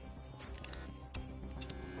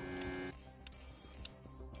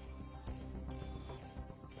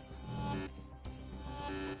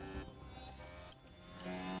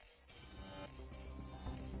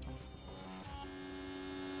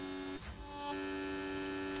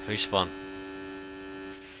 Who spun?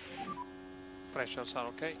 Pressures are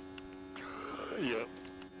okay. Yeah.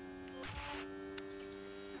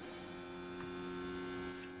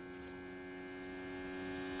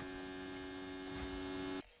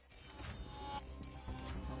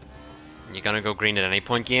 You gonna go green at any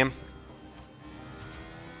point, game?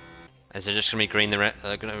 Is it just gonna be green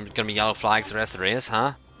gonna be yellow flags the rest of the race,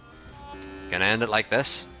 huh? Gonna end it like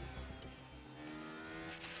this?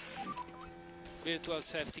 Virtual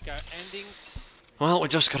safety car ending. Well, we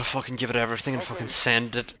just gotta fucking give it everything and fucking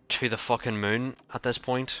send it to the fucking moon at this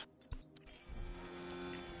point.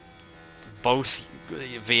 Both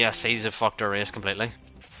VSCs have fucked our race completely.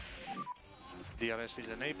 DRS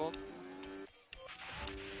is enabled.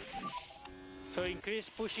 So increase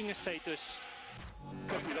pushing status.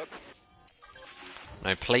 Copy that.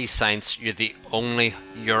 Now please, Science,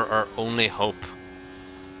 you're our only hope.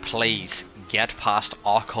 Please, get past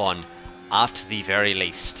Ocon at the very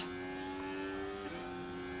least.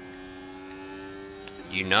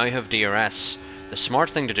 You now have DRS. The smart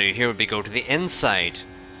thing to do here would be go to the inside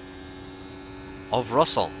of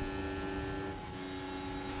Russell.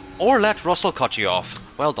 Or let Russell cut you off.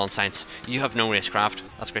 Well done, Sainz. You have no racecraft.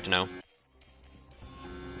 That's great to know.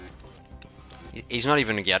 He's not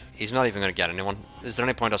even gonna get anyone. Is there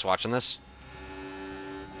any point us watching this?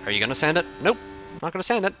 Are you gonna send it? Nope. Not gonna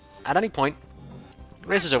send it. At any point.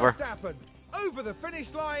 Race is over. Over the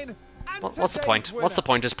finish line. And What's the point? What's the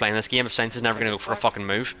point of playing this game if Sainz is never gonna go for a fucking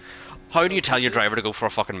move? How do you tell your driver to go for a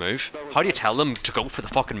fucking move? How do you tell them to go for the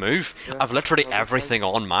fucking move? I've literally everything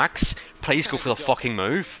on max. Please go for the fucking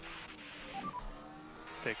move.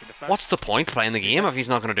 Taking the flag. What's the point playing the game if he's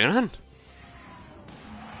not gonna do anything?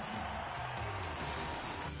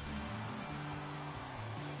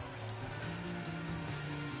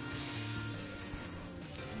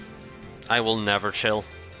 I will never chill.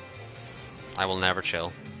 I will never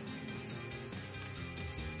chill.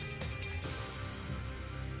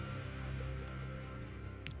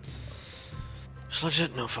 It's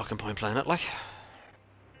legit no fucking point playing it, like.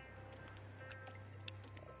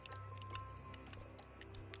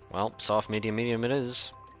 Well, soft, medium, medium it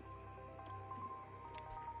is.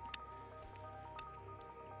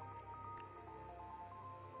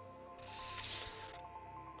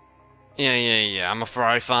 Yeah. I'm a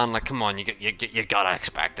Ferrari fan. Like, come on, you gotta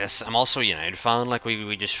expect this. I'm also a United fan. Like,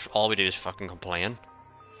 we just all we do is fucking complain.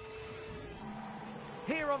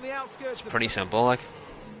 Here on the outskirts. It's pretty simple. Like,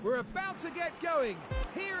 we're about to get going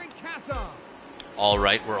here in Qatar. All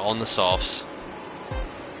right, we're on the softs.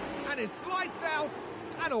 And it's lights out,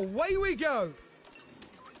 and away we go.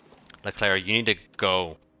 Leclerc, you need to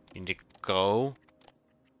go. You need to go.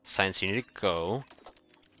 Sainz, you need to go.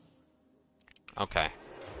 Okay.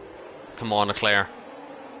 Come on, Leclerc.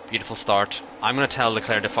 Beautiful start. I'm gonna tell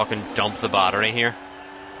Leclerc to fucking dump the battery here.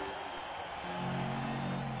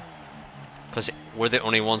 Because we're the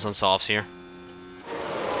only ones on softs here.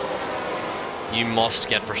 You must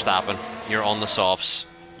get Verstappen. You're on the softs.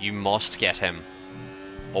 You must get him.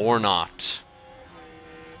 Or not.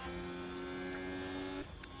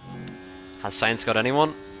 Has Sainz got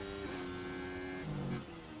anyone?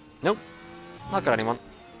 Nope. Not got anyone.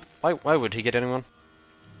 Why would he get anyone?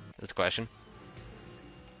 Is the question.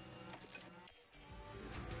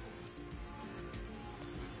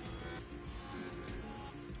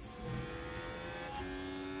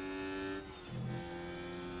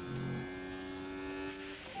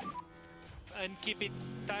 And keep it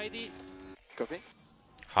tidy. Copy.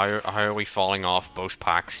 How are we falling off both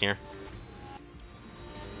packs here?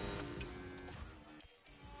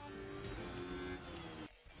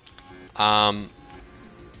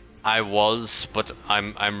 I was, but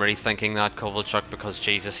I'm rethinking that Kovalchuk because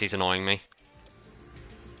Jesus, he's annoying me.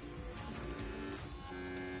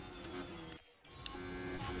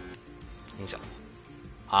 He's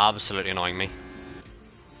absolutely annoying me.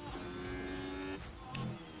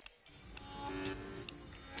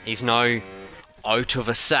 He's now out of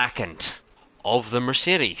a second of the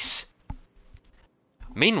Mercedes.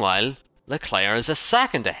 Meanwhile, Leclerc is a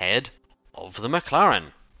second ahead of the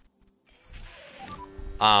McLaren.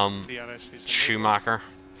 DRS is Schumacher,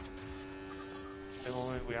 At the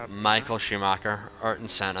moment we have Michael Schumacher, Ayrton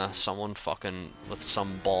Senna, someone fucking with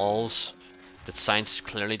some balls that Sainz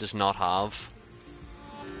clearly does not have.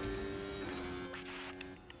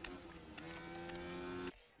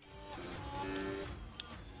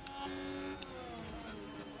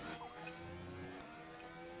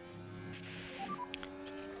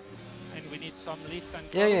 And we need some lift and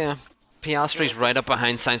Yeah. Piastri's right up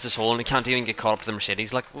behind Sainz's hole and he can't even get caught up to the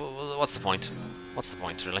Mercedes. Like, what's the point? What's the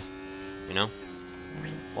point, really? You know?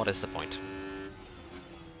 What is the point?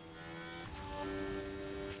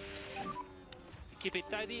 keep it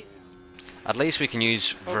tidy. At least we can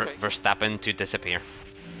use Okay. Verstappen to disappear.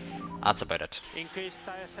 That's about it. Increase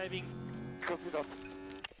tire saving. Copy that.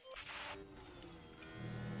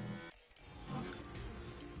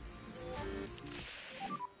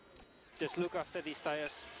 Just look after these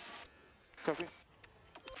tires. Copy.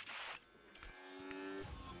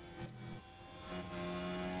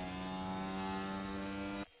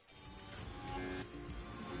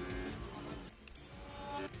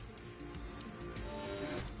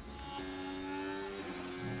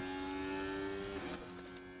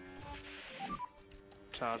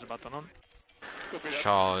 Charge button on. Copy that.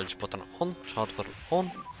 Charge button on. Charge button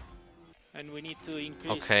on. And we need to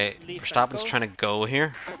increase Okay, lift and Verstappen's go. trying to go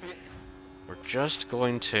here. Copy. We're just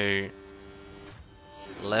going to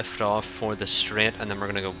lift off for the straight, and then we're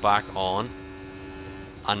going to go back on.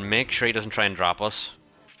 And make sure he doesn't try and drop us.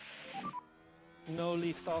 No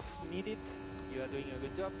lift off needed. You are doing a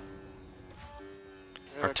good job.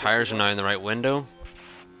 Yeah, Our copy tires are that. now in the right window.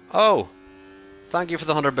 Oh! Thank you for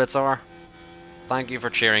the 100 bits, R. Thank you for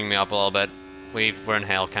cheering me up a little bit. We're in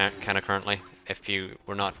hell kind of currently. If you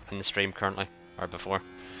were not in the stream currently, or before.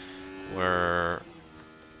 We're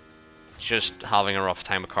just having a rough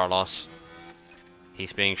time with Carlos.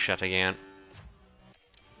 He's being shit again.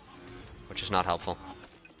 Which is not helpful.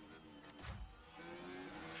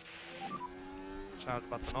 Charge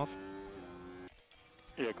button off.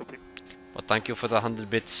 Yeah, copy. But thank you for the 100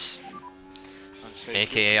 bits. And save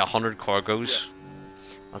AKA 100 cargos.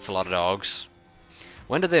 That's a lot of dogs.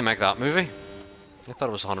 When did they make that movie? I thought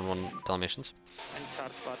it was 101 Dalmatians. And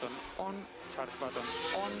charge button on. Charge button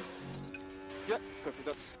on. Yeah, copy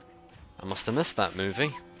that. I must have missed that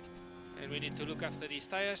movie. And we need to look after these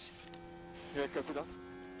tires. Yeah, copy that.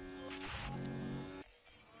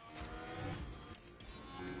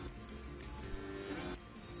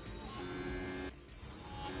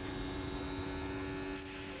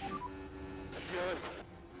 DRS.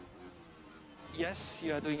 Yes,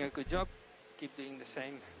 you are doing a good job. Keep doing the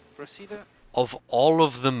same procedure. Of all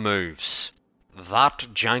of the moves, that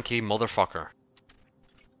janky motherfucker.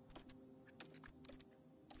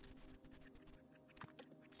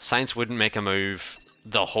 Sainz wouldn't make a move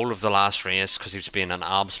the whole of the last race because he was being an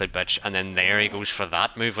absolute bitch, and then there he goes for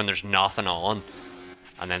that move when there's nothing on,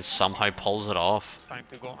 and then somehow pulls it off. Time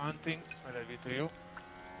to go hunting. I leave it to you.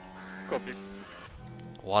 Copy.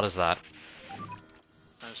 What is that?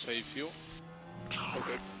 And save fuel.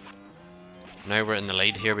 Okay. Now we're in the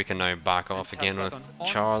lead here, we can now back off again with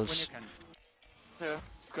Charles. Yeah,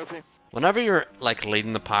 copy. Whenever you're like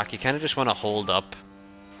leading the pack, you kind of just want to hold up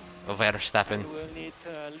of Verstappen, And we'll need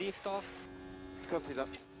lift off. Copy that.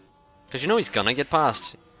 because you know he's gonna get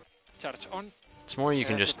past. Charge on. It's more you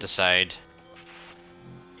can just decide.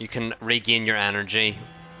 You can regain your energy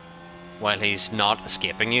while he's not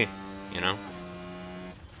escaping you, you know?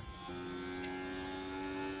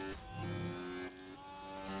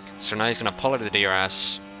 So now he's going to pull out of the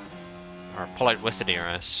DRS, or pull out with the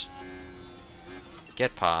DRS,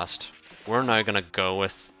 get past. We're now going to go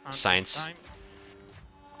with Sainz. Time.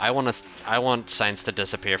 I want Sainz to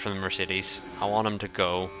disappear from the Mercedes. I want him to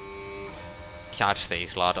go catch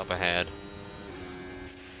these lot up ahead.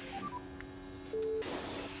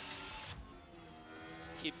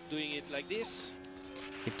 Keep doing it like this.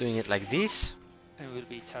 Keep doing it like this. And we'll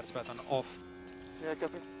be charge button off. Yeah,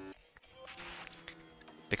 copy.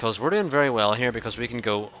 Because we're doing very well here, because we can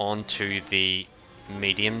go on to the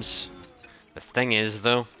mediums. The thing is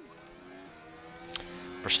though,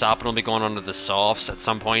 Verstappen will be going onto the softs at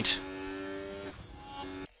some point,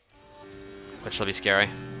 which will be scary.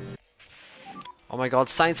 Oh my god,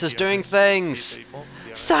 Sainz is doing things!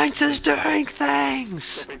 Sainz is doing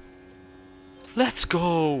things! Copy. Let's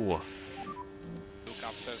go! Look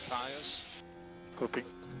after tires. Copy.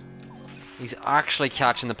 He's actually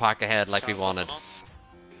catching the pack ahead like we Charge wanted. button on.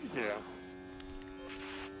 Yeah.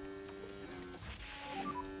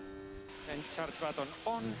 And charge button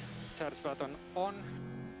on. Charge button on.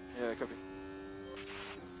 Yeah, copy.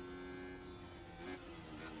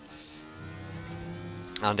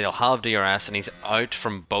 And he'll have DRS and he's out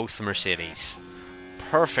from both Mercedes.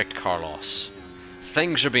 Perfect, Carlos.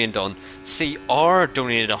 Things are being done. See, R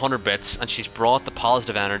donated 100 bits and she's brought the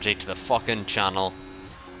positive energy to the fucking channel.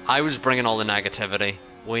 I was bringing all the negativity.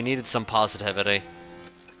 We needed some positivity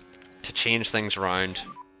to change things around.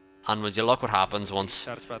 And would you look what happens once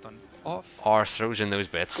Charge button off. R throws in those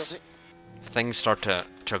bits. Copy. Things start to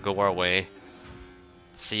go our way.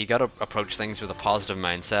 So you gotta approach things with a positive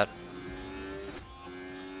mindset.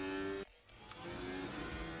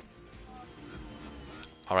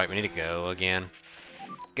 Alright, we need to go again.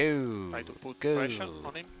 Go! Try to put Go! pressure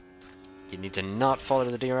on him. You need to not follow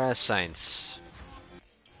the DRS signs.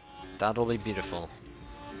 That'll be beautiful.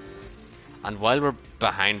 And while we're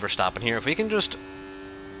behind Verstappen here, if we can just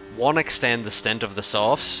extend the stint of the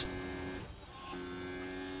softs,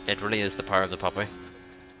 it really is the power of the puppy.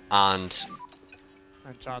 And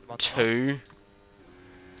And charge button on. 2,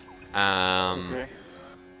 Okay.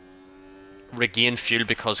 regain fuel,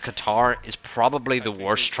 because Qatar is probably the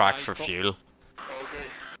worst track for fuel. Okay.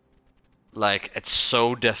 Like, it's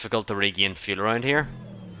so difficult to regain fuel around here.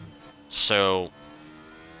 So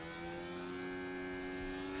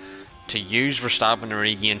to use Verstappen to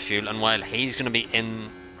regain fuel, and while he's going to be in,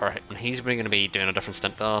 or he's going to be doing a different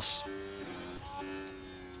stint to us,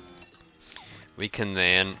 we can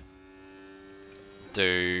then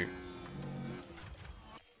do...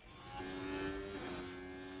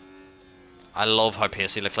 I love how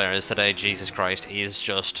pacey Leclerc is today. Jesus Christ, he is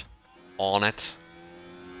just on it.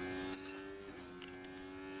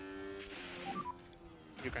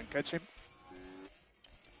 You can catch him.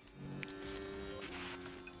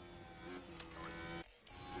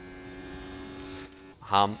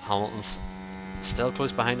 Hamilton's still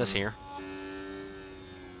close behind us here.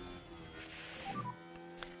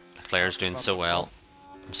 Leclerc's doing so well.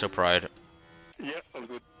 I'm so proud. Yeah, all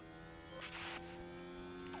good.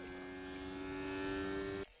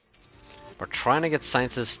 We're trying to get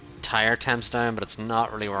Sainz's tyre temps down, but it's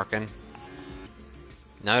not really working.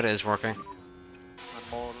 Now it is working.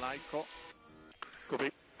 And more Lyco.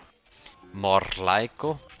 Copy. More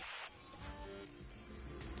Lyco.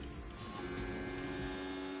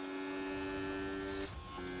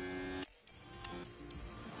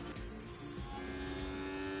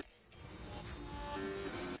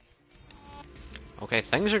 Okay,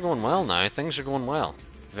 things are going well now. Things are going well.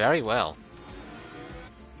 Very well.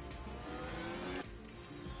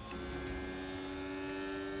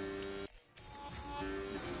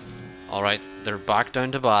 Alright, they're back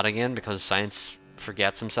down to bad again because Sainz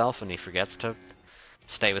forgets himself and he forgets to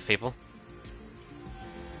stay with people.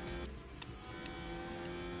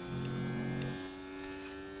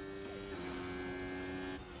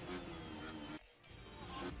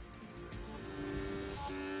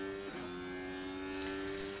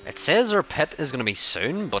 It says our pit is going to be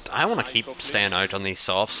soon, but I want to keep staying out on these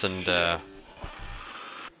softs and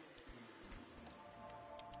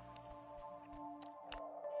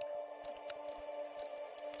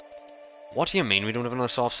what do you mean we don't have another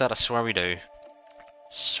soft set? I swear we do.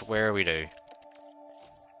 Swear we do.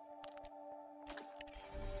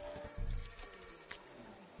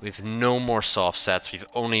 We've no more soft sets, we've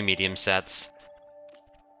only medium sets.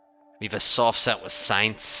 We've a soft set with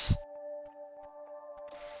Sainz.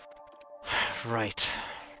 Right.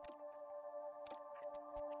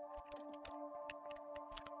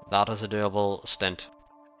 That is a doable stint.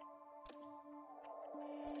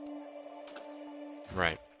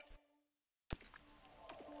 Right.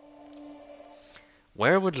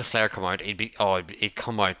 Where would Leclerc come out? He'd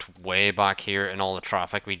come out way back here in all the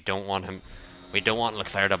traffic. We don't want him. We don't want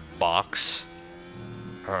Leclerc to box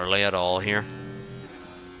early at all here.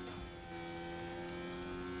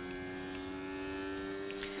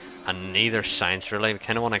 And neither Sainz really. We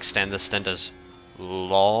kind of want to extend the stint as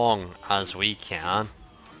long as we can,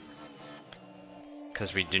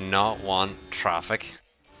 because we do not want traffic.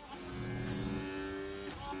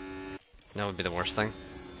 That would be the worst thing.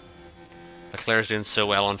 Leclerc's doing so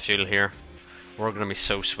well on fuel here. We're going to be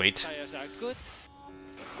so sweet. Tires are good.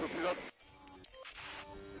 Copy that.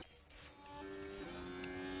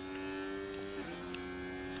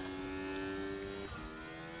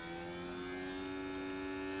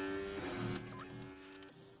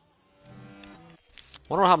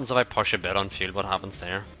 Wonder what happens if I push a bit on fuel. What happens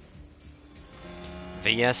there?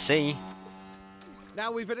 VSC.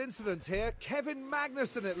 Now we've an incident here. Kevin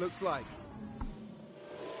Magnussen, it looks like.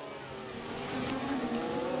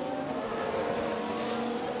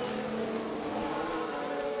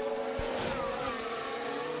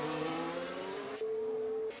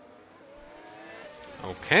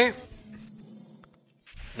 Okay.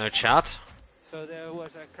 No chat. So there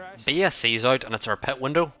was a crash. BSC's out and it's our pit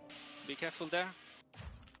window. Be careful there.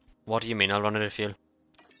 What do you mean I'll run out of fuel?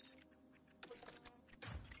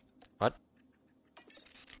 What?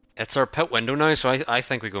 It's our pit window now, so I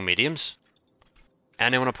think we go mediums.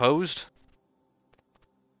 Anyone opposed?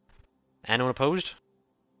 Anyone opposed?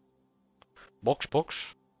 Box.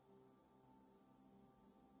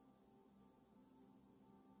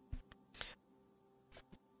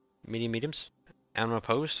 Mediums? Anyone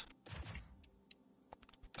opposed?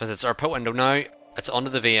 Because it's our pit window now, it's under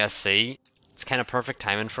the VSC, it's kind of perfect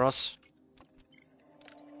timing for us.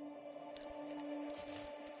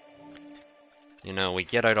 You know, we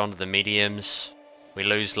get out onto the mediums, we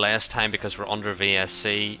lose less time because we're under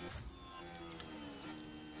VSC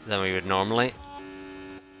than we would normally.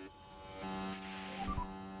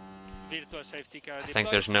 Virtual safety car I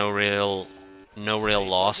think there's no real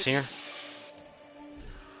loss here.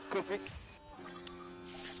 Copy.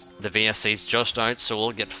 The VSC's just out, so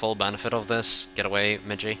we'll get full benefit of this. Get away,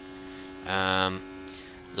 Midgie.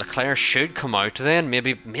 Leclerc should come out then,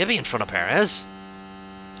 maybe in front of Perez.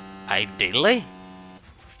 Ideally.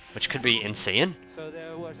 Which could be insane. So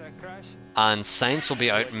there was a crash. And Sainz will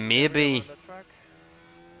be out maybe...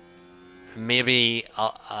 maybe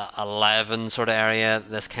 11 sort of area,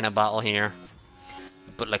 this kind of battle here.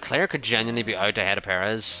 But Leclerc could genuinely be out ahead of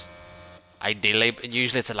Perez. Ideally,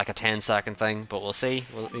 usually it's like a 10-second thing, but we'll see.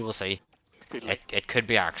 We will see. It could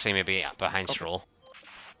be actually maybe behind Stroll,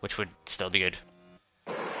 which would still be good.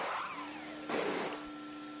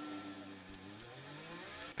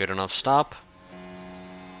 Good enough stop.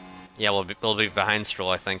 Yeah, we'll be behind Stroll,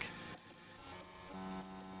 I think.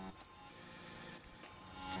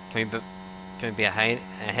 Can we be ahead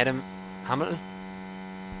of Hamilton?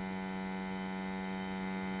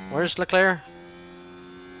 Where's Leclerc?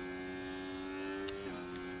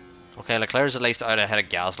 Okay, Leclerc's at least out ahead of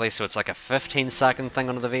Gasly, so it's like a 15-second thing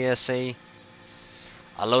under the VSC.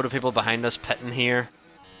 A load of people behind us pitting here.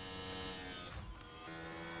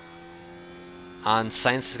 And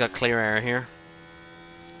Sainz has got clear air here.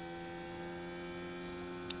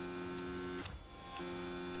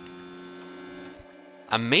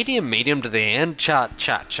 A medium to the end, chat.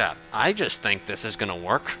 I just think this is gonna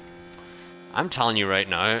work. I'm telling you right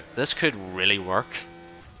now, this could really work.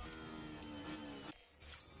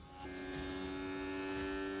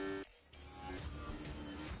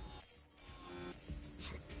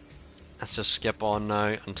 Let's just skip on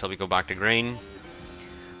now until we go back to green.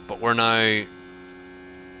 But we're now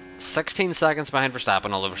 16 seconds behind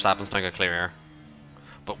Verstappen, although Verstappen's now got clear air.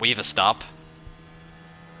 But we have a stop,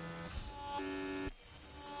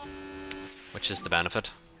 which is the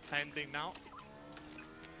benefit. Ending now.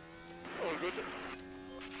 All good.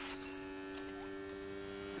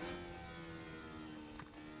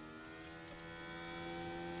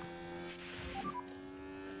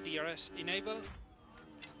 DRS enabled.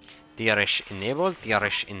 DRS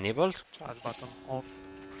enabled. Charge button off.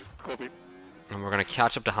 Copy. And we're going to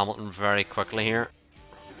catch up to Hamilton very quickly here.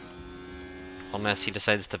 Unless he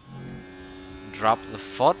decides to drop the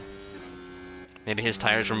foot. Maybe his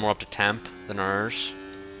tyres were more up to temp than ours.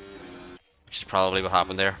 Which is probably what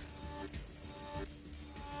happened there.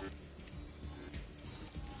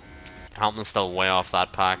 Hamilton's still way off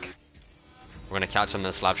that pack. We're going to catch him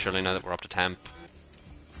this lap surely now that we're up to temp.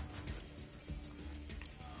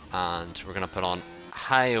 And we're going to put on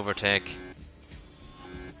high overtake.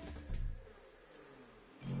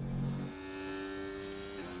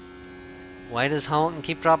 Why does Hamilton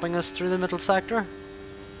keep dropping us through the middle sector?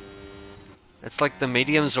 It's like the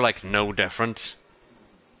mediums are like no different.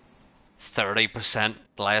 30%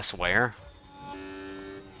 less wear.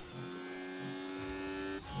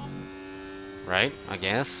 Right, I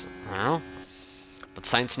guess. I don't know. But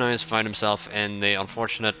Sainz now has found himself in the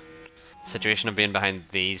unfortunate situation of being behind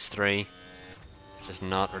these three, which is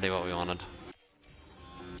not really what we wanted.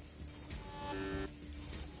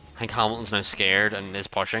 I think Hamilton's now scared and is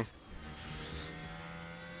pushing.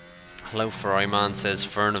 Hello Ferrari man, says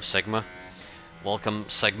Fern of Sigma. Welcome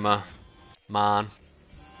Sigma man,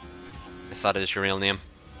 if that is your real name.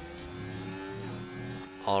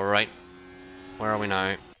 Alright, where are we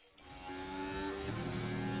now?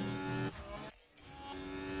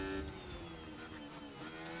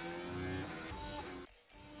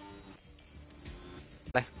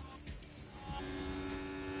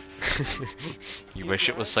 You wish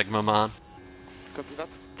it was Sigma man. Copy that.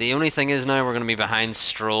 The only thing is now we're going to be behind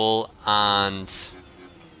Stroll and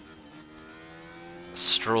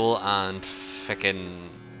frickin'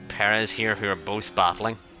 Perez here, who are both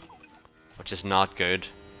battling, which is not good.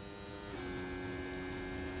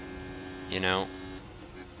 You know.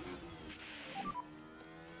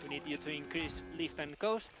 We need you to increase lift and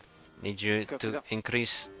coast. Need you Copy to that.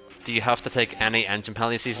 increase. Do you have to take any engine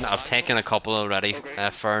penalty this season? I've taken a couple already, Okay.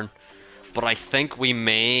 Fern. But I think we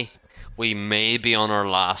may be on our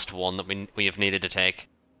last one that we have needed to take.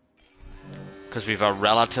 Because we've a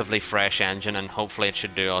relatively fresh engine and hopefully it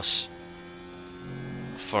should do us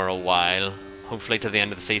for a while. Hopefully to the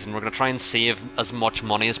end of the season. We're going to try and save as much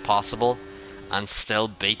money as possible and still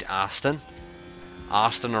beat Aston.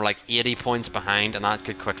 Aston are like 80 points behind and that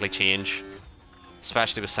could quickly change.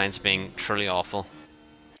 Especially with Sainz being truly awful.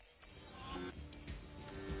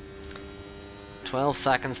 12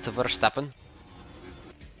 seconds to Verstappen.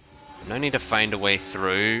 Now need to find a way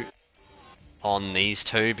through on these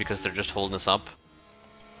two because they're just holding us up.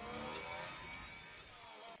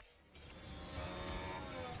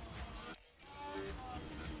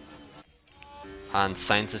 And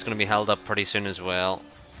Sainz is going to be held up pretty soon as well.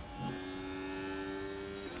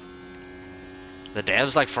 The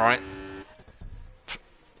devs like Ferrari,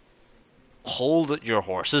 hold your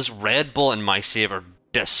horses. Red Bull and my save are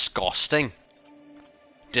disgusting.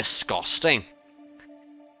 Disgusting.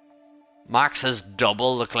 Max has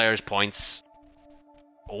double Leclerc's points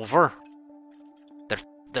over.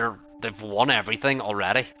 They've won everything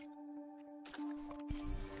already.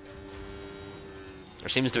 There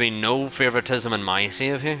seems to be no favoritism in my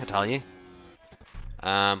save here, I tell you.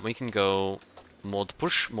 We can go mod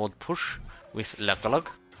push with Lekalug.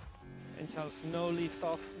 And Charles, no lift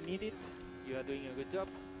off needed. You are doing a good job.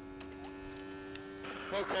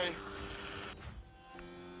 Okay.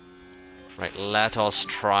 Right, let us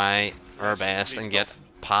try our best and get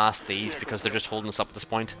past these because they're just holding us up at this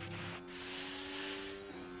point.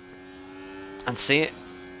 And see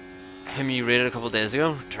him you rated a couple of days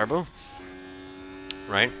ago, Turbo.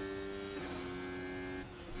 Right.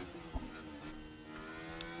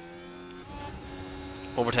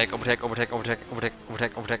 Overtake.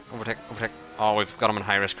 Oh, we've got him in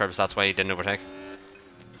high risk curves, that's why he didn't overtake.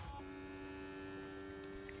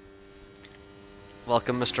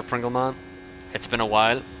 Welcome, Mr. Pringleman. It's been a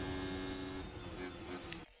while.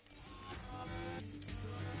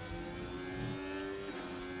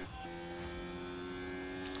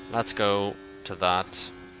 Let's go to that.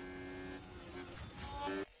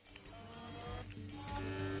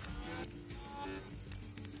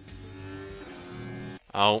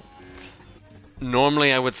 Oh.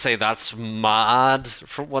 Normally I would say that's mad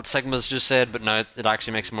for what Sigma's just said, but now it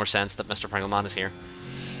actually makes more sense that Mr. Pringleman is here.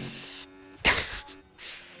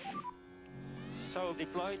 So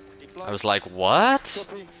deployed. I was like, what?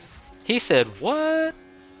 Copy. He said, what?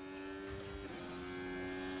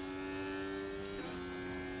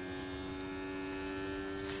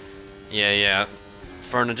 Yeah.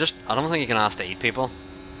 Fernan, I don't think you can ask to eat people.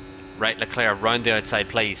 Right, Leclerc, round the outside,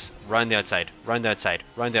 please. Round the outside. Round.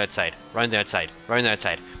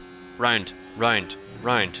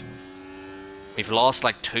 We've lost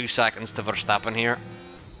like 2 seconds to Verstappen here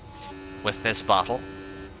with this battle.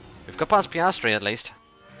 We've got past Piastri at least.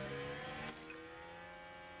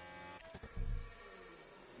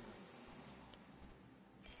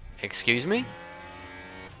 Excuse me?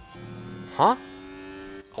 Huh?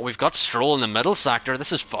 Oh, we've got Stroll in the middle sector.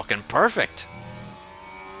 This is fucking perfect.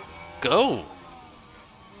 Go!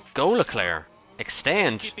 Go, Leclerc.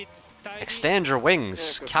 Extend. Keep it tidy. Extend your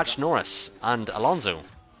wings. Yeah, Catch Norris and Alonso. And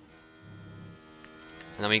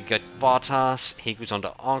then we get Bottas. He goes on to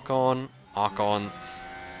Ocon.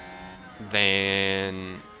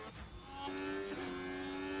 Then...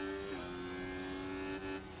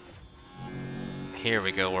 Here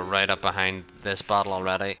we go. We're right up behind this battle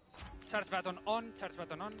already. Charge button on. Copy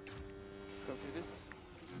this.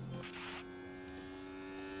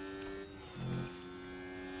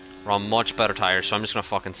 We're on much better tires, so I'm just gonna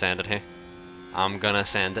fucking send it here. I'm gonna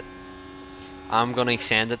send it,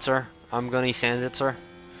 sir.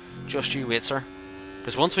 Just you wait, sir.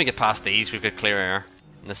 Because once we get past these, we've got clear air.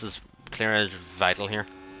 And this is clear air is vital here.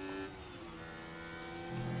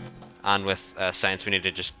 And with Sainz, we need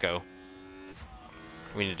to just go.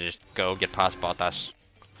 We need to just go, get past Bottas.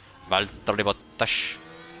 Valtteri Bottas.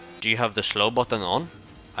 Do you have the slow button on?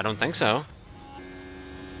 I don't think so.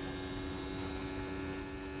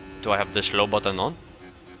 Do I have the slow button on?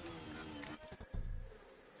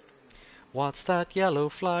 What's that yellow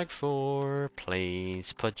flag for?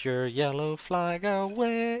 Please put your yellow flag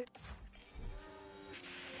away.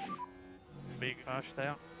 Big rush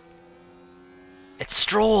there. It's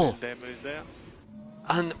Stroll! Demo is there.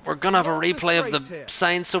 And we're gonna have a On the replay of the straight here.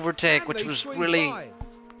 Sainz overtake, Can which they was squeeze really by?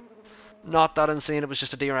 not that insane. It was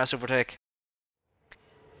just a DRS overtake.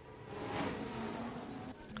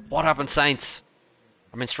 What happened, Sainz?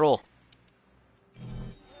 I mean, Stroll.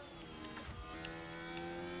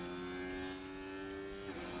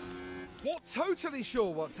 Not totally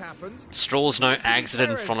sure what's happened. Stroll's now Seems to be exited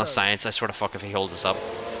in Perez, front of though. Sainz. I swear to fuck if he holds us up.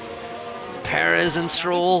 Perez and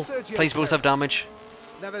Stroll. Sergio Please both have Perez. damage.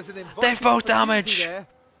 Now there's an inviting They've both opportunity damage. there.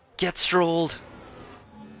 Get Strolled.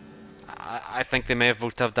 I think they may have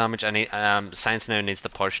both have damage. Sainz now needs the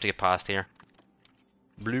push to get past here.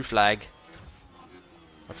 Blue flag.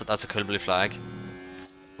 That's a cool blue flag.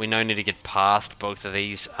 We now need to get past both of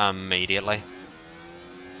these immediately.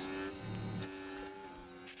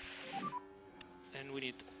 And we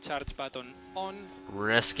need charge button on.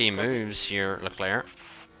 Risky moves here, Leclerc.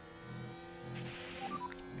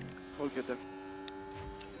 We'll get them.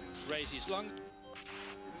 Race is long.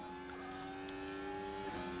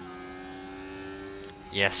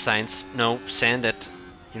 Yes, Sainz. No, send it.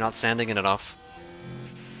 You're not sending it enough.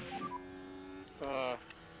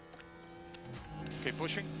 Keep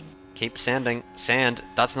pushing. Keep sending. Sand.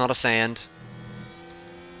 That's not a sand.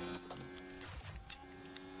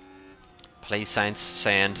 Please, Sainz,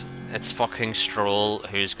 sand. It's fucking Stroll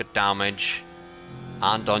who's got damage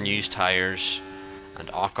and unused tires. And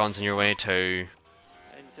Ocon's in your way too.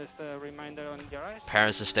 And just a reminder on your eyes.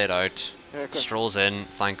 Perez has stayed out. Yeah, okay. Stroll's in,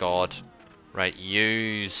 thank God. Right,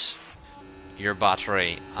 use your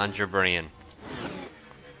battery and your brain.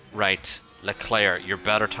 Right, Leclerc, your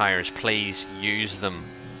better tyres, please use them.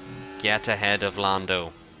 Get ahead of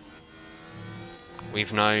Lando.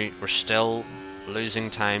 We're still losing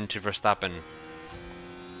time to Verstappen.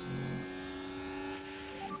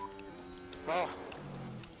 Oh.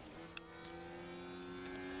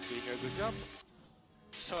 Doing a good job.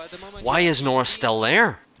 So at the moment, Why you are is Norris in still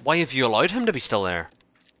there? Why have you allowed him to be still there?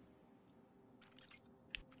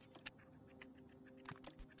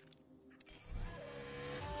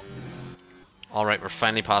 Alright, we're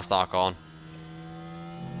finally past Ocon.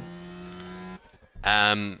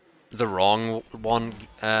 The wrong one,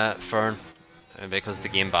 Fern, because the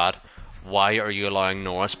game bad. Why are you allowing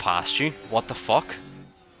Norris past you? What the fuck?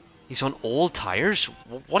 He's on old tyres?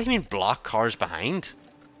 What do you mean block cars behind?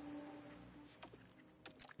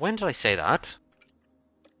 When did I say that?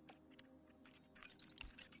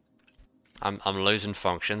 I'm losing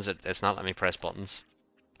functions. It's not letting me press buttons.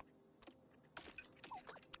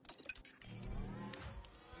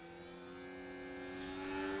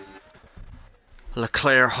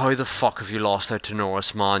 Leclerc, how the fuck have you lost out to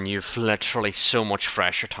Norris, man? You've literally so much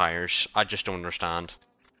fresher tyres. I just don't understand.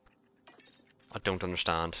 I don't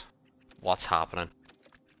understand. What's happening?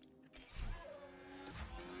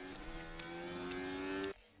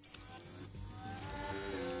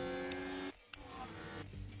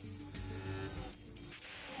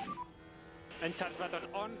 And charge button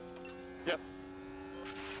on. Yep.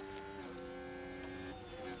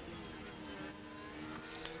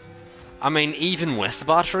 I mean, even with the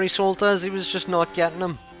battery Soltas, he was just not getting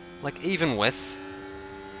them. Like, even with...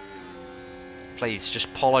 Please,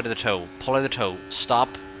 just pull out of the toe. Pull out of the toe. Stop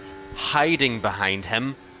hiding behind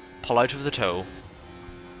him. Pull out of the toe.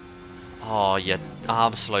 Oh, you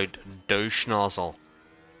absolute douche nozzle.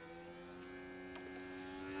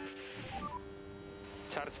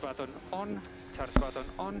 Charge button on. Charge button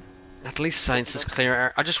on. At least Sainz is clear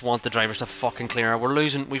air. I just want the drivers to fucking clear air. We're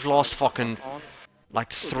losing. We've lost fucking On.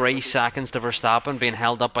 like 3 seconds to Verstappen being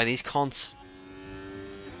held up by these cunts.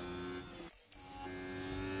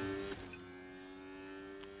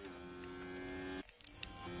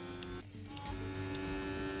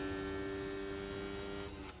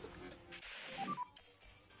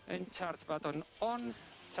 And charge button on.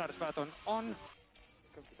 Charge button on.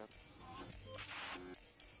 Copy that.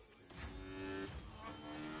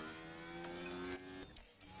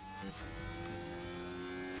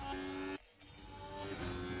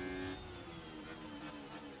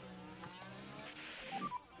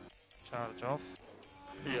 Charge off.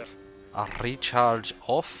 Yeah. A recharge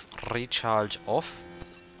off. Recharge off.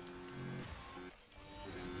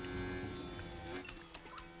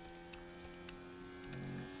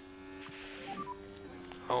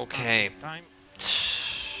 Okay. Time.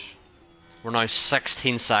 We're now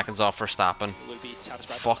 16 seconds off Verstappen. will be charged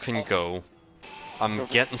button Fucking off. go. I'm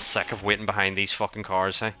getting sick of waiting behind these fucking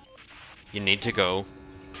cars, hey. You need to go.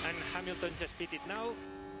 And Hamilton just pitted now.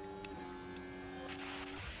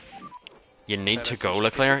 You need to go,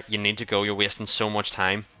 Leclerc. You need to go. You're wasting so much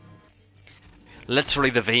time. Literally,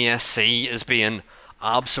 the VSC is being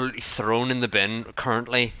absolutely thrown in the bin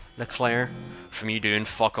currently, Leclerc, from you doing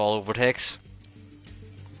fuck all overtakes.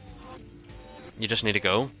 You just need to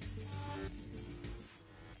go.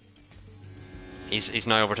 He's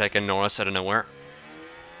now overtaken Norris out of nowhere.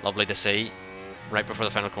 Lovely to see. Right before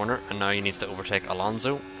the final corner, and now he needs to overtake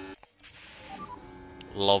Alonso.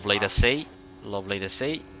 Lovely to see. Lovely to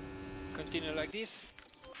see. Continue like this.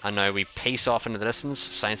 And now we pace off into the distance.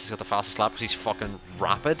 Sainz has got the fastest lap because he's fucking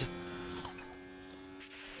rapid.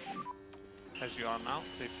 As you are now,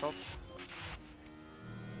 tip top.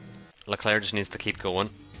 Leclerc just needs to keep going.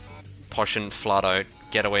 Pushing flat out.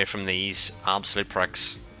 Get away from these absolute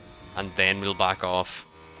pricks. And then we'll back off.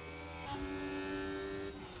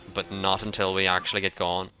 But not until we actually get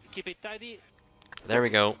going. Keep it tidy. There we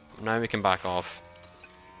go. Now we can back off.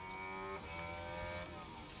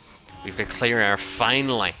 We've got clear air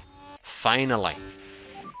finally. Finally.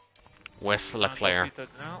 With Leclerc.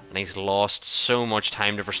 Now. And he's lost so much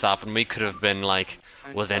time to Verstappen. We could have been like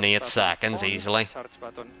And within charge 8 button seconds on. easily. Charge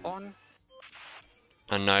button on.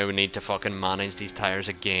 And now we need to fucking manage these tyres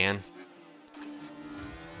again.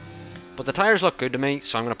 But the tyres look good to me,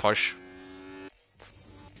 so I'm going to push.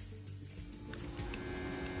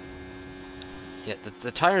 Yeah,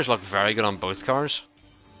 the tyres look very good on both cars.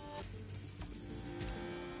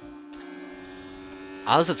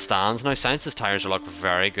 As it stands now, Sainz's tyres look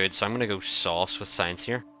very good, so I'm going to go sauce with Sainz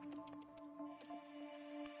here.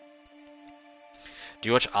 Do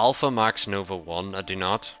you watch Alpha Max Nova 1? I do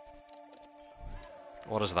not.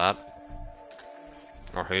 What is that?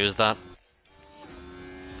 Or who is that?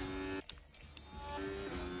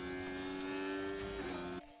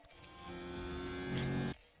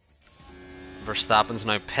 Verstappen's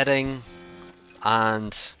now pitting,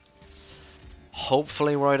 and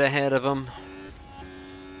hopefully we're out ahead of him.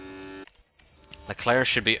 Leclerc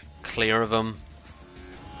should be clear of him.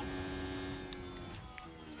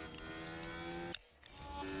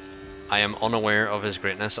 I am unaware of his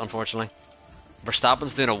greatness, unfortunately.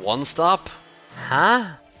 Verstappen's doing a one-stop?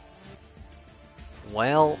 Huh?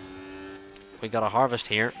 Well, we got a harvest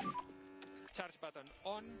here Charge button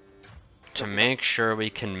on. to make sure we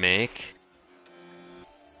can make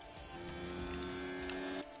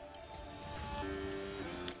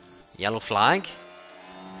yellow flag.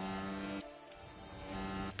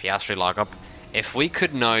 Piastri lockup. If we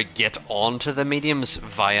could now get onto the mediums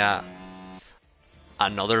via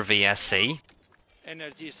another VSC,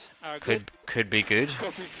 Energies are good. could be good.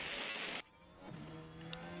 Copy.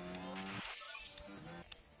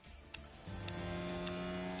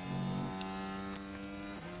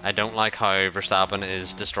 I don't like how Verstappen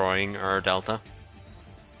is destroying our Delta.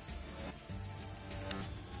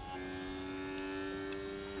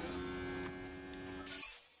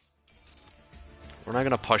 We're now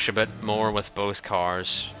going to push a bit more with both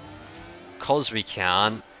cars, cause we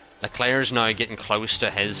can. Leclerc's now getting close to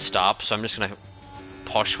his stop, so I'm just going to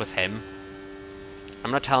push with him.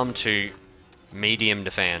 I'm going to tell him to medium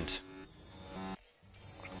defend,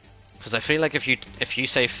 because I feel like if you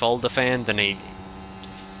say full defend, then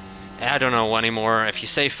I don't know anymore. If you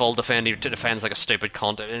say full defend, he defends like a stupid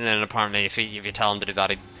cunt, and then apparently if you tell him to do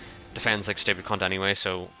that, he defends like a stupid cunt anyway.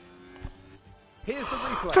 So Here's the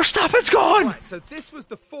replay. Verstappen's gone. Right, so this was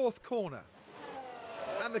the fourth corner.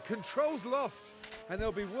 And the control's lost. And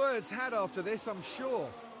there'll be words had after this, I'm sure.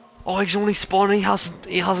 Oh, he's only spun. He hasn't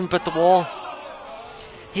bit the wall.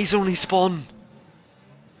 He's only spun.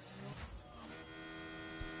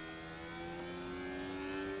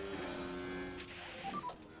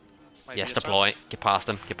 Maybe Yes, a deploy. chance. Get past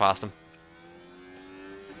him. Get past him.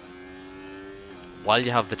 While you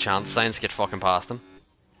have the chance, Sainz, get fucking past him.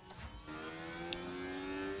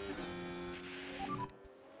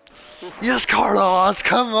 Yes, Carlos,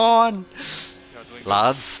 come on! You're doing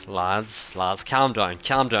Lads, calm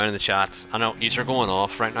down in the chat. I know, yous are going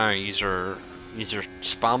off right now, yous are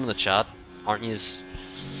spamming the chat, aren't yous?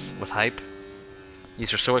 With hype.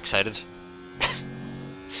 Yous are so excited.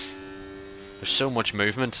 There's so much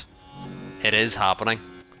movement. It is happening.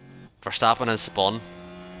 Verstappen has spun.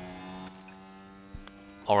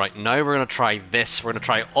 Alright, now we're gonna try this. We're gonna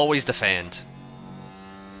try always defend.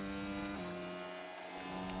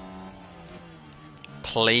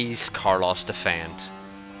 Please, Carlos, defend.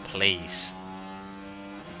 Please.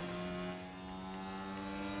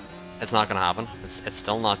 It's not gonna happen. It's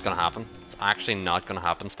still not gonna happen. It's actually not gonna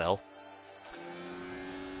happen still.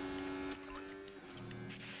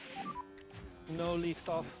 No lift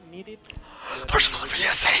off needed. There's another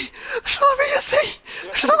VSC! There's another VSC!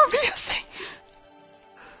 There's another VSC!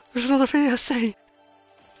 There's another VSC!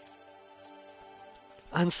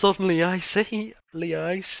 And suddenly I see,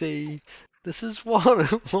 this is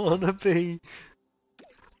what I wanna be.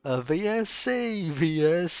 A VSC.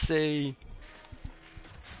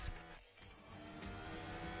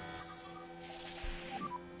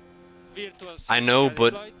 Virtual I know, safety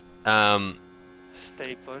but deployed.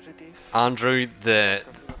 Stay positive. Andrew, the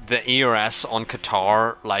ERS on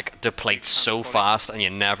Qatar like depletes so fast and you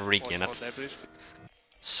never regain it. for debris.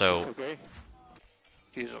 So Okay.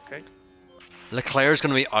 He's okay. Leclerc's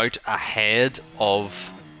gonna be out ahead of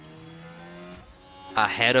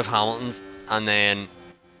Hamilton, and then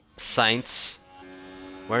Sainz.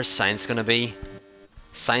 Where's Sainz gonna be?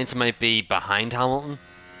 Sainz might be behind Hamilton.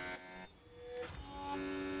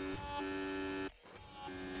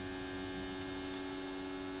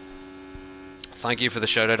 Thank you for the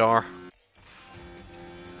shout out, R.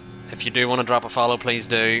 If you do want to drop a follow, please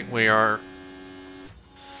do. We are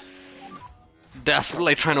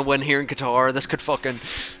desperately trying to win here in Qatar. This could fucking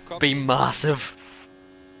be massive.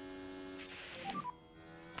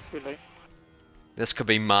 Relay. This could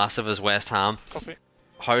be massive as West Ham. Copy.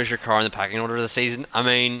 How's your car in the pecking order this season? I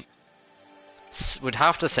mean, would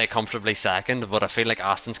have to say comfortably second, but I feel like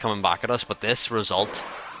Aston's coming back at us. But this result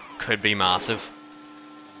could be massive.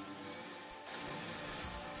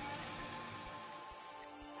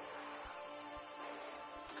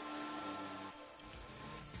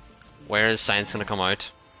 Where is Sainz going to come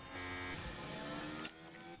out?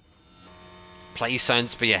 Please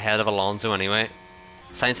Sainz be ahead of Alonso anyway.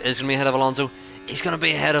 Sainz is going to be ahead of Alonso. He's going to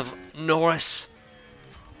be ahead of Norris.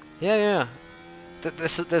 Yeah.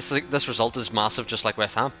 This result is massive, just like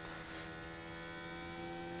West Ham.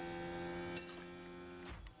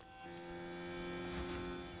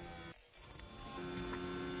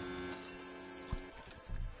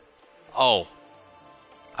 Oh,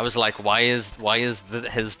 I was like, why is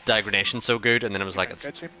his degradation so good? And then it was like,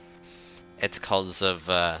 Catch him. it's cause of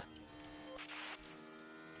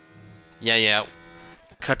yeah.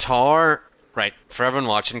 Qatar, right? For everyone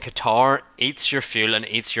watching, Qatar eats your fuel and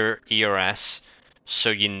eats your ERS, so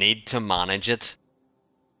you need to manage it.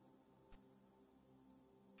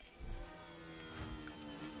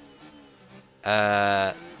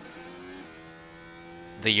 The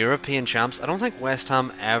European champs. I don't think West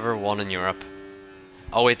Ham ever won in Europe.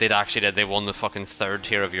 Oh wait, they actually did. They won the fucking third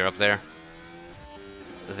tier of Europe there.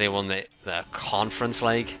 They won the Conference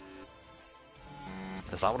League.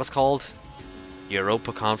 Is that what it's called?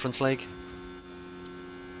 Europa Conference League?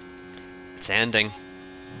 It's ending.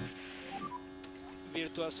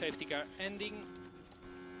 Virtual safety car ending.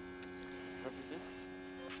 Copy this.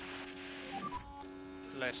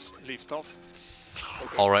 Let's lift off.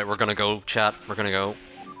 Okay. Alright, we're gonna go, chat. We're gonna go.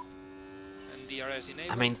 And DRS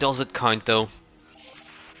enabled. I mean, does it count though?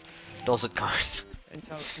 Does it count? And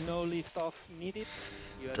so no lift off needed.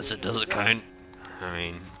 You are Does doing it your job. count? I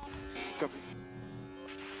mean... Copy.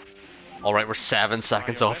 Alright, we're 7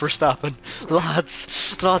 seconds off Verstappen.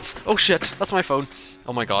 Lads! Oh shit, that's my phone.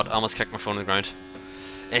 Oh my god, I almost kicked my phone on the ground.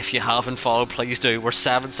 If you haven't followed, please do. We're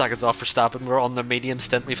 7 seconds off Verstappen. We're on the medium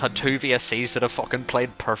stint. We've had 2 VSCs that have fucking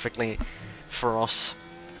played perfectly for us.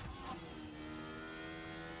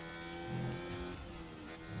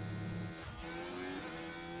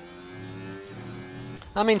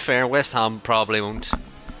 I mean, fair, West Ham probably won't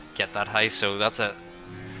get that high, so that's a...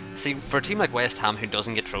 See, for a team like West Ham who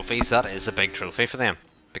doesn't get trophies, that is a big trophy for them.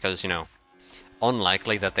 Because, you know,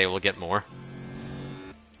 unlikely that they will get more.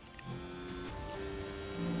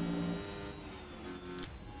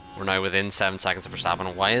 We're now within 7 seconds of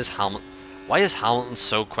Verstappen. Why is Hamilton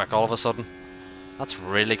so quick all of a sudden? That's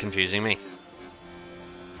really confusing me.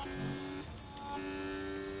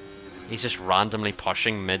 He's just randomly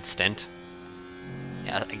pushing mid-stint.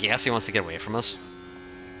 Yeah, I guess he wants to get away from us.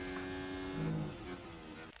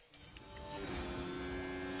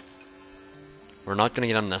 We're not going to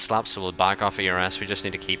get him this lap, so we'll back off ERS. We just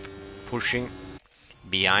need to keep pushing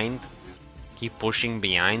behind. Keep pushing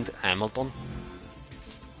behind Hamilton.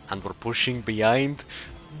 And we're pushing behind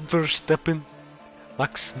Verstappen.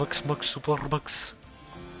 Max, super Max.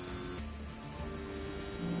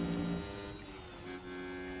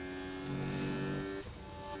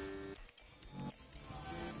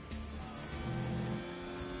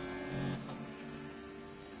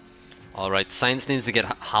 Alright, Sainz needs to get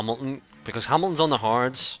Hamilton, because Hamilton's on the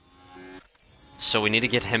hards. So we need to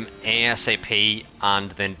get him ASAP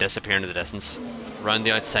and then disappear into the distance. Round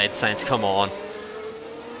the outside, Sainz, come on.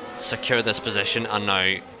 Secure this position and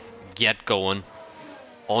now get going.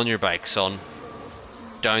 On your bike, son.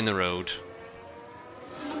 Down the road.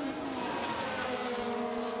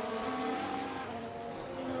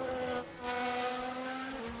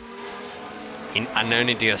 I now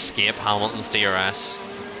need to escape Hamilton's DRS.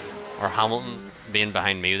 Or Hamilton being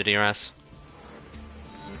behind me with the DRS.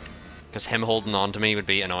 Because him holding on to me would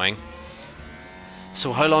be annoying.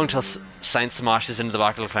 So how long till Sainz smashes into the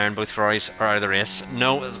back of Leclerc and both Ferraris are out of the race?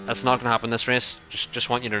 No, it's not going to happen this race. Just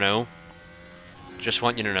want you to know. Just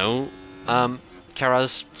want you to know,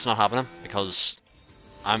 Karaz, it's not happening because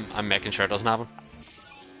I'm making sure it doesn't happen.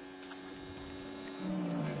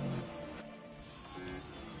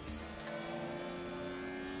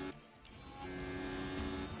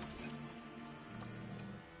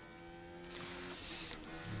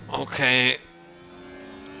 Okay.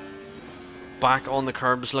 Back on the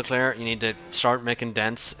curbs, Leclerc. You need to start making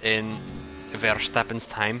dents in Verstappen's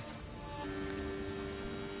time.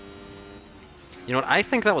 You know what, I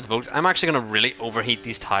think that with both, I'm actually going to really overheat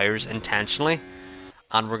these tyres intentionally.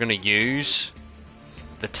 And we're going to use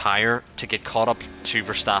the tyre to get caught up to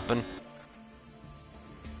Verstappen.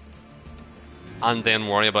 And then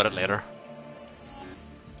worry about it later.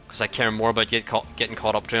 Because I care more about getting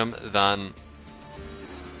caught up to him than...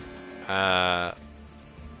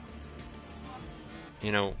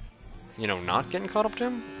 you know, not getting caught up to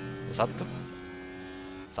him? Is that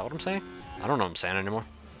what I'm saying? I don't know what I'm saying anymore.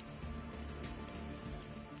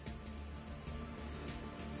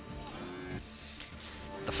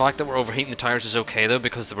 The fact that we're overheating the tyres is okay though,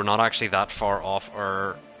 because we're not actually that far off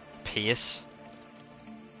our pace.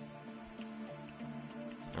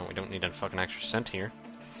 No, we don't need a fucking extra cent here.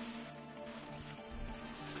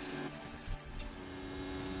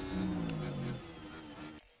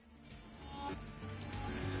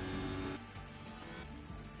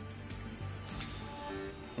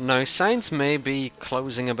 Now, Sainz may be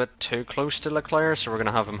closing a bit too close to Leclerc, so we're going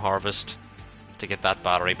to have him harvest to get that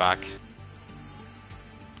battery back.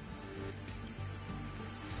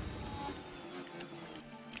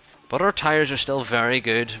 But our tyres are still very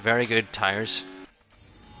good tyres.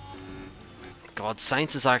 God,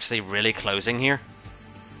 Sainz is actually really closing here.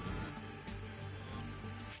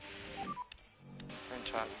 And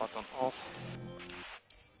charge button off.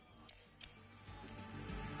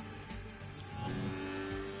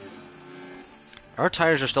 Our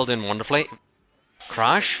tyres are still doing wonderfully.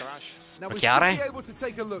 Crash? Crash. Now we Ricciardo? should be able to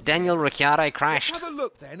take a look. Daniel Ricciardo Let's crashed have a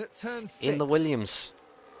look then at turn 6. in the Williams.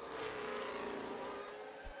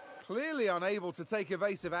 Clearly unable to take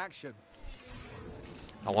evasive action.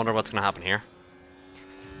 I wonder what's going to happen here.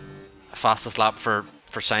 Fastest lap for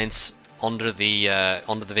Sainz under the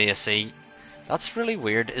VSC. That's really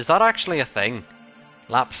weird. Is that actually a thing?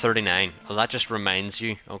 Lap 39. Oh, that just reminds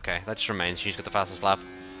you. Okay, that just reminds you he's got the fastest lap.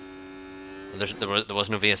 There was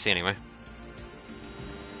no VSC anyway.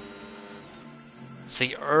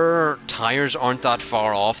 See, our tyres aren't that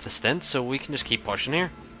far off the stint, so we can just keep pushing here.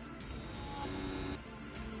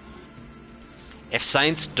 If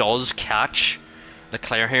Sainz does catch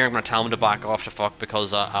Leclerc here, I'm going to tell him to back off the fuck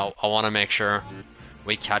because I want to make sure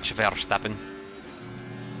we catch Verstappen.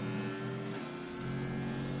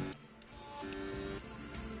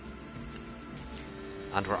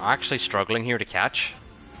 And we're actually struggling here to catch.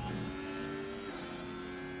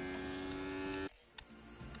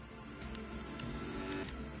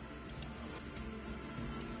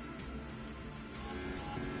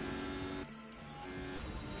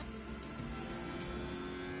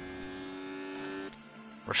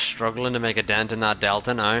 We're struggling to make a dent in that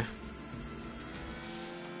delta now.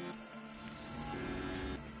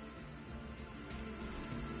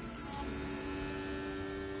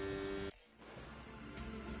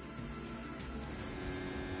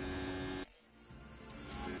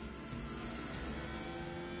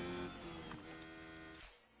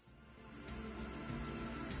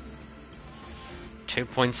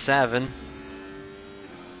 .7.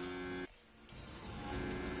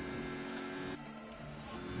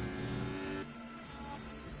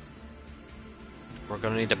 We're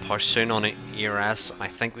gonna need to push soon on ERS. I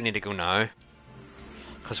think we need to go now.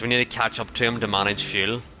 Because we need to catch up to him to manage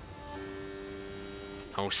fuel.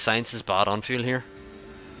 Oh, Sainz is bad on fuel here.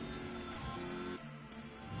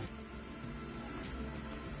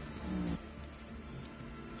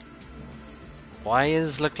 Why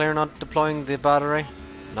is Leclerc not deploying the battery?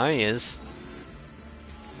 Now he is.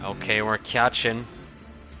 Okay, we're catching.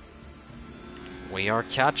 We are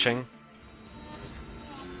catching.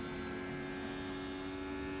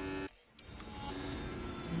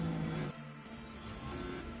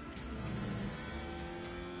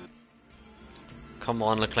 Come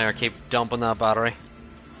on, Leclerc, keep dumping that battery.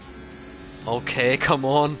 Okay, come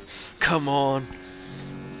on. Come on.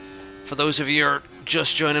 For those of you who are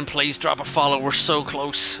just joining, please drop a follow. We're so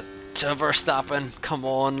close to Verstappen. Come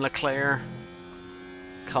on, Leclerc.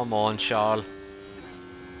 Come on, Charles.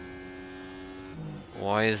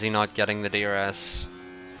 Why is he not getting the DRS?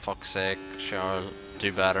 Fuck's sake, Charles.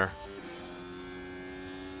 Do better.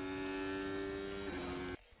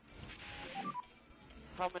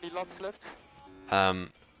 How many laps left?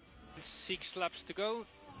 6 laps to go.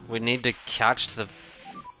 We need to catch the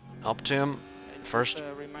up to him And first. just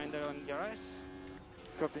a reminder on your eyes.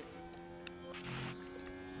 Copy.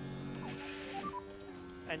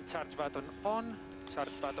 And charge button on. Charge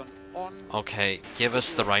button on. Okay, give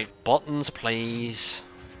us the right buttons, please.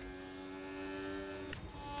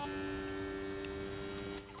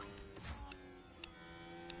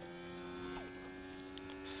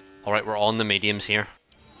 Alright, we're on the mediums here.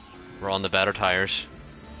 We're on the better tyres.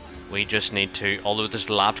 We just need to, although there's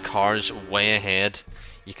lapped cars way ahead,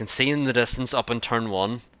 you can see in the distance up in turn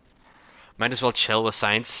 1. Might as well chill with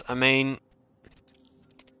Sainz. I mean,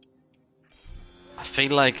 I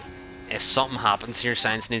feel like if something happens here,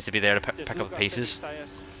 Sainz needs to be there to Just pick look up after pieces. these tires.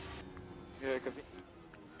 Yeah, copy.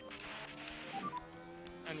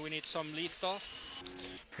 And we need some lift off.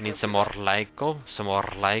 We need some more Lyco, some more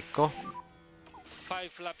Lyco.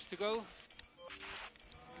 5 laps to go.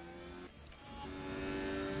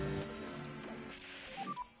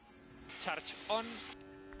 Charge on.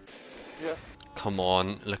 Yeah. Come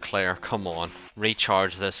on, Leclerc, come on.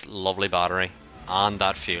 Recharge this lovely battery and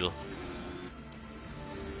that fuel.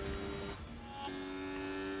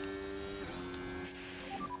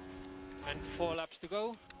 And 4 laps to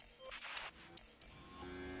go.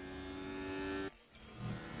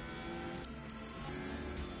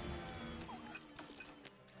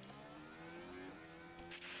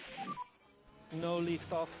 No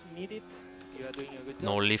lift off needed. You are doing a good job.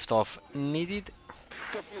 No lift off needed.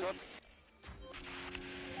 Copy that.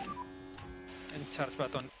 And charge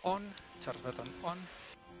button on. Charge button on.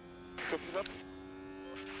 Copy that.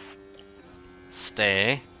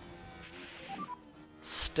 Stay.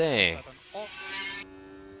 day. Button off.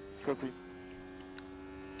 Copy.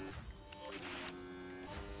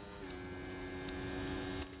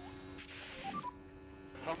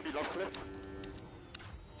 How many laps left?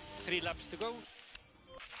 3 laps to go.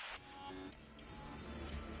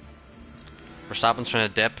 Verstappen's trying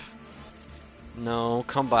to dip. No,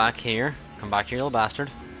 come back here. Come back here, you little bastard.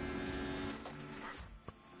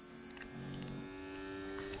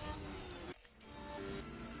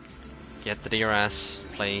 Get the DRS,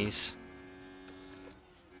 please.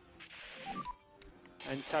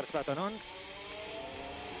 And charge button on.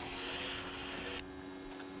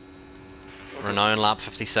 We're now on lap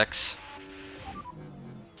 56.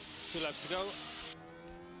 2 laps to go.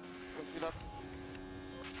 Copy that.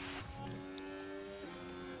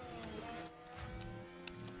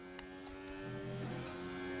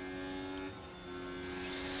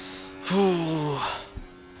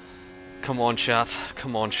 Come on, chat.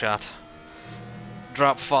 Come on, chat.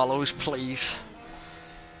 Drop follows, please.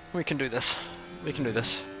 We can do this. We can do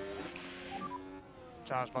this.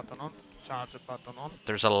 Charge button on. Charge button on.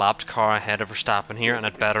 There's a lapped car ahead of Verstappen here, and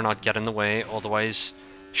it better not get in the way, otherwise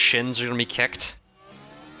shins are going to be kicked.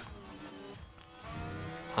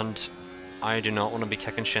 And I do not want to be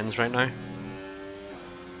kicking shins right now.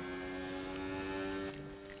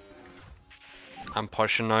 I'm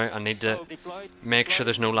pushing now. I need to Deployed. make sure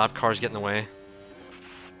there's no lapped cars getting in the way.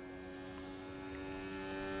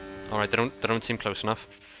 Alright, they don't seem close enough.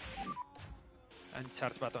 And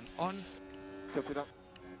charge button on. Copy that.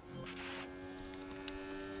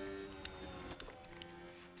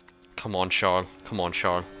 Come on, Charles. Come on,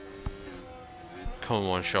 Charles. Come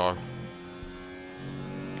on, Charles.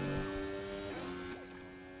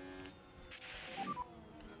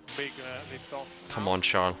 Big lift off. Come on,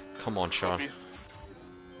 Charles. Come on, Charles. Copy.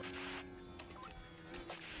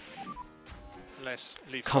 Less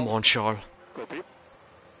lift Come off. on, Charles. Copy.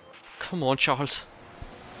 Come on, Charles.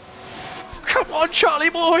 Come on, Charlie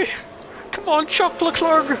boy! Come on, Chuck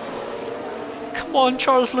Leclerc! Come on,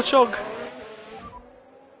 Charles LeChug!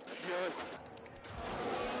 Yes.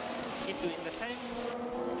 Keep doing the same.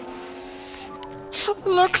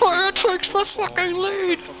 Leclerc takes the fucking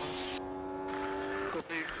lead!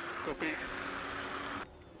 Copy. Copy.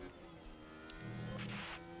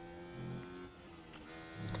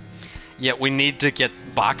 Yeah, we need to get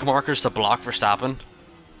back markers to block Verstappen.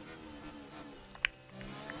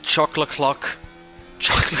 Chuck Leclerc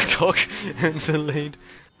in the lead.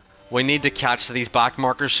 We need to catch these back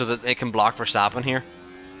markers so that they can block Verstappen here.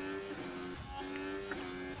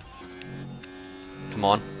 Come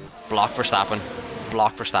on. Block Verstappen.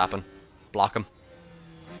 Block Verstappen. Block him.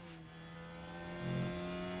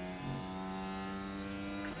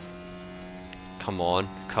 Come on.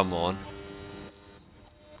 Come on.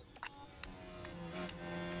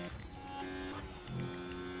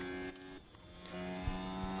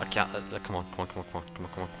 I can't. Come on, come on, come on, come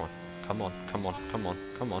on, come on, come on, come on, come on,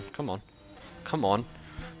 come on, come on, come on,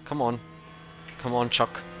 come on, come on, come on,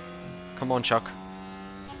 Chuck, come on, Chuck,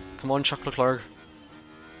 come on, Chuck Leclerc.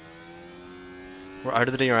 We're out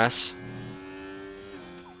of the DRS.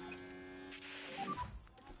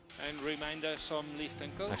 And reminder, some lift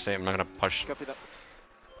and go. Actually, I'm not gonna push. Copy that.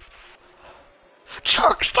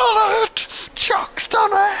 Chuck's done it! Chuck's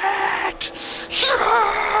done it!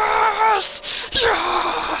 Yes!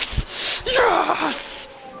 Yes! Yes!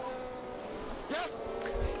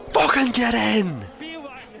 Fucking get in!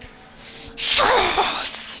 P1.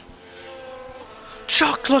 Yes!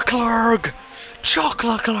 Chuck Leclerc! Chuck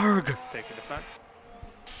Leclerc! Taking the flag.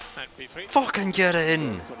 And P3. Fucking get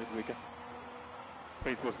in! Solid weekend.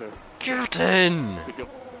 Pace was there. Get in! Good job.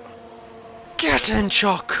 Get in,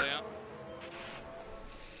 Chuck! Yeah.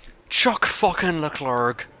 Chuck fucking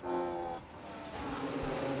Leclerc!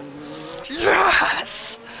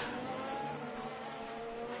 Yes!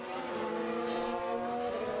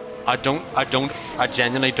 I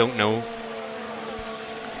genuinely don't know.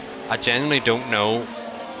 I genuinely don't know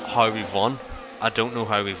how we've won. I don't know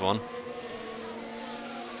how we've won.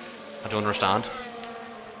 I don't understand.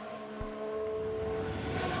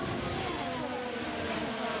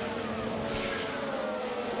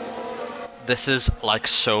 This is like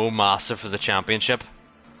so massive for the championship.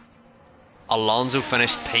 Alonso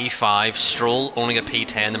finished P5, Stroll only got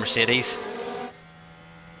P10, the Mercedes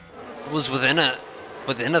was within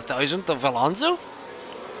a thousandth of Alonso?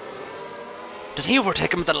 Did he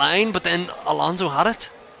overtake him at the line, but then Alonso had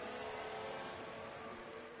it?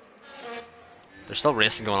 There's still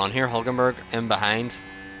racing going on here. Hulkenberg in behind.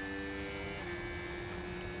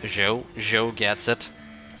 Zhou gets it.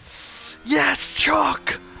 Yes,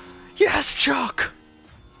 Chuck! Yes, Chuck!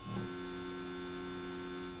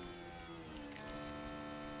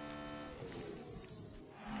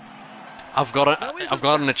 Now, isn't I've got an that the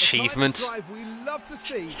kind of achievement. drive we love to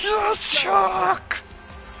see. Yes, Charles Leclerc. Chuck!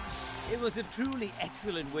 It was a truly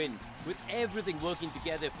excellent win, with everything working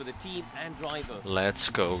together for the team and driver. Let's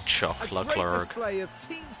go, Chuck A great Leclerc. display of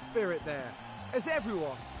team spirit there, as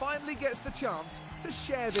everyone finally gets the chance to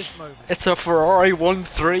share this moment. It's a Ferrari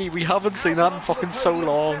 1-3. We haven't seen that in Out onto the fucking so podium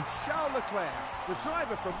long. steps Charles Leclerc, the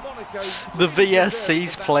driver from Monaco. The really deserved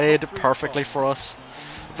VSC's that played top three perfectly spot. for us.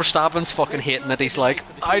 Verstappen's fucking hating it. He's like,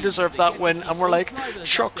 I deserve that win. And we're like,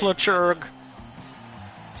 Chuck Leclerc.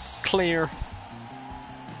 Clear.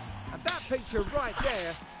 And that picture right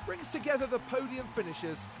there brings together the podium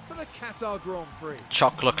finishers for the Qatar Grand Prix.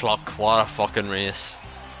 Chuck Leclerc, what a fucking race.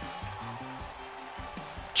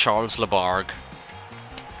 Charles Lebargue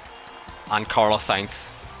and Carlo Sainz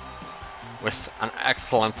with an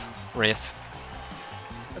excellent race.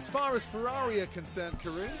 As far as Ferrari are concerned,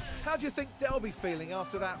 Karun, how do you think they'll be feeling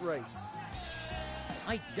after that race?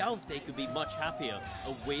 I doubt they could be much happier.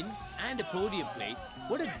 A win and a podium place.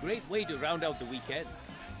 What a great way to round out the weekend.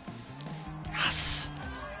 Yes.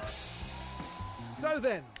 So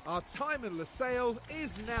then, our time in Losail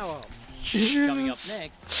is now up. Coming up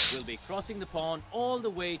next, we'll be crossing the pond all the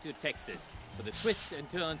way to Texas for the twists and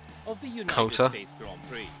turns of the United Kota. States Grand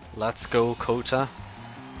Prix. Let's go, Kota.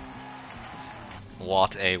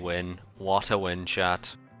 What a win. What a win,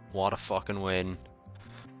 chat. What a fucking win.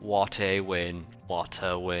 What a win. What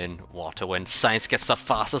a win. What a win. Sainz gets the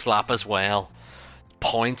fastest lap as well.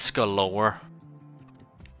 Points galore.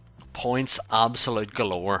 Points absolute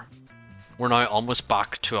galore. We're now almost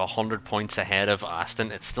back to 100 points ahead of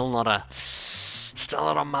Aston. It's still not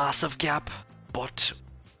a massive gap, but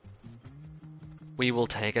we will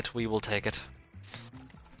take it. We will take it.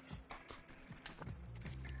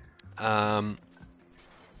 That'll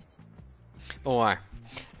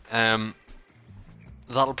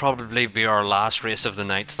probably be our last race of the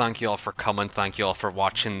night. Thank you all for coming. Thank you all for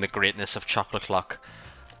watching the greatness of Chocolate Clock.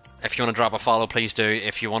 If you want to drop a follow, please do.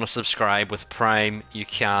 If you want to subscribe with Prime, you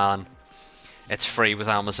can. It's free with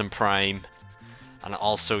Amazon Prime. And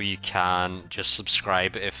also you can just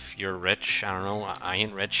subscribe if you're rich. I don't know. I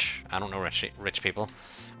ain't rich. I don't know rich people.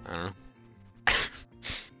 I don't know.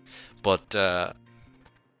 But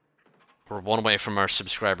we're one away from our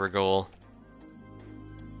subscriber goal.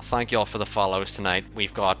 Thank you all for the follows tonight.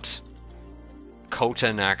 We've got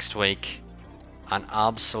Kota next week. An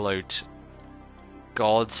absolute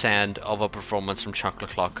godsend of a performance from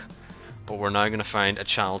Chocolate Clock. But we're now going to find a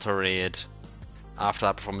channel to raid after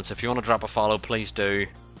that performance. If you want to drop a follow, please do.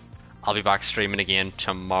 I'll be back streaming again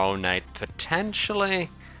tomorrow night, potentially.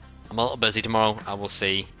 I'm a little busy tomorrow, I will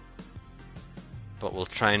see. But we'll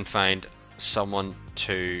try and find someone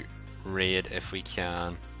to raid if we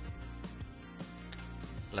can.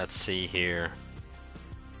 Let's see here.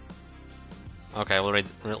 Okay, we'll raid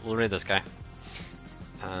this guy.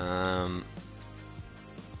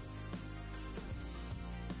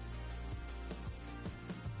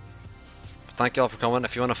 Thank you all for coming.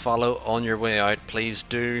 If you want to follow on your way out, please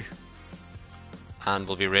do. And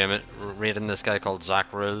we'll be raiding this guy called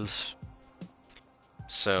Zach Rules.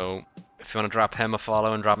 So if you want to drop him a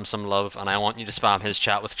follow and drop him some love, and I want you to spam his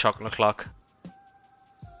chat with Chocolate Clock,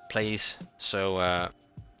 please. So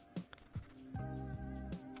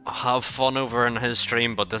I'll have fun over in his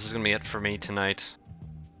stream, but this is gonna be it for me tonight.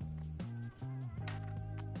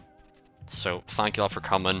 So thank you all for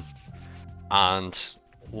coming, and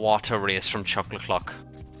what a race from Chocolate Clock.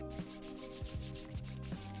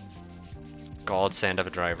 Godsend of a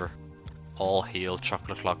driver. All hail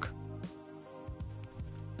Chocolate Clock.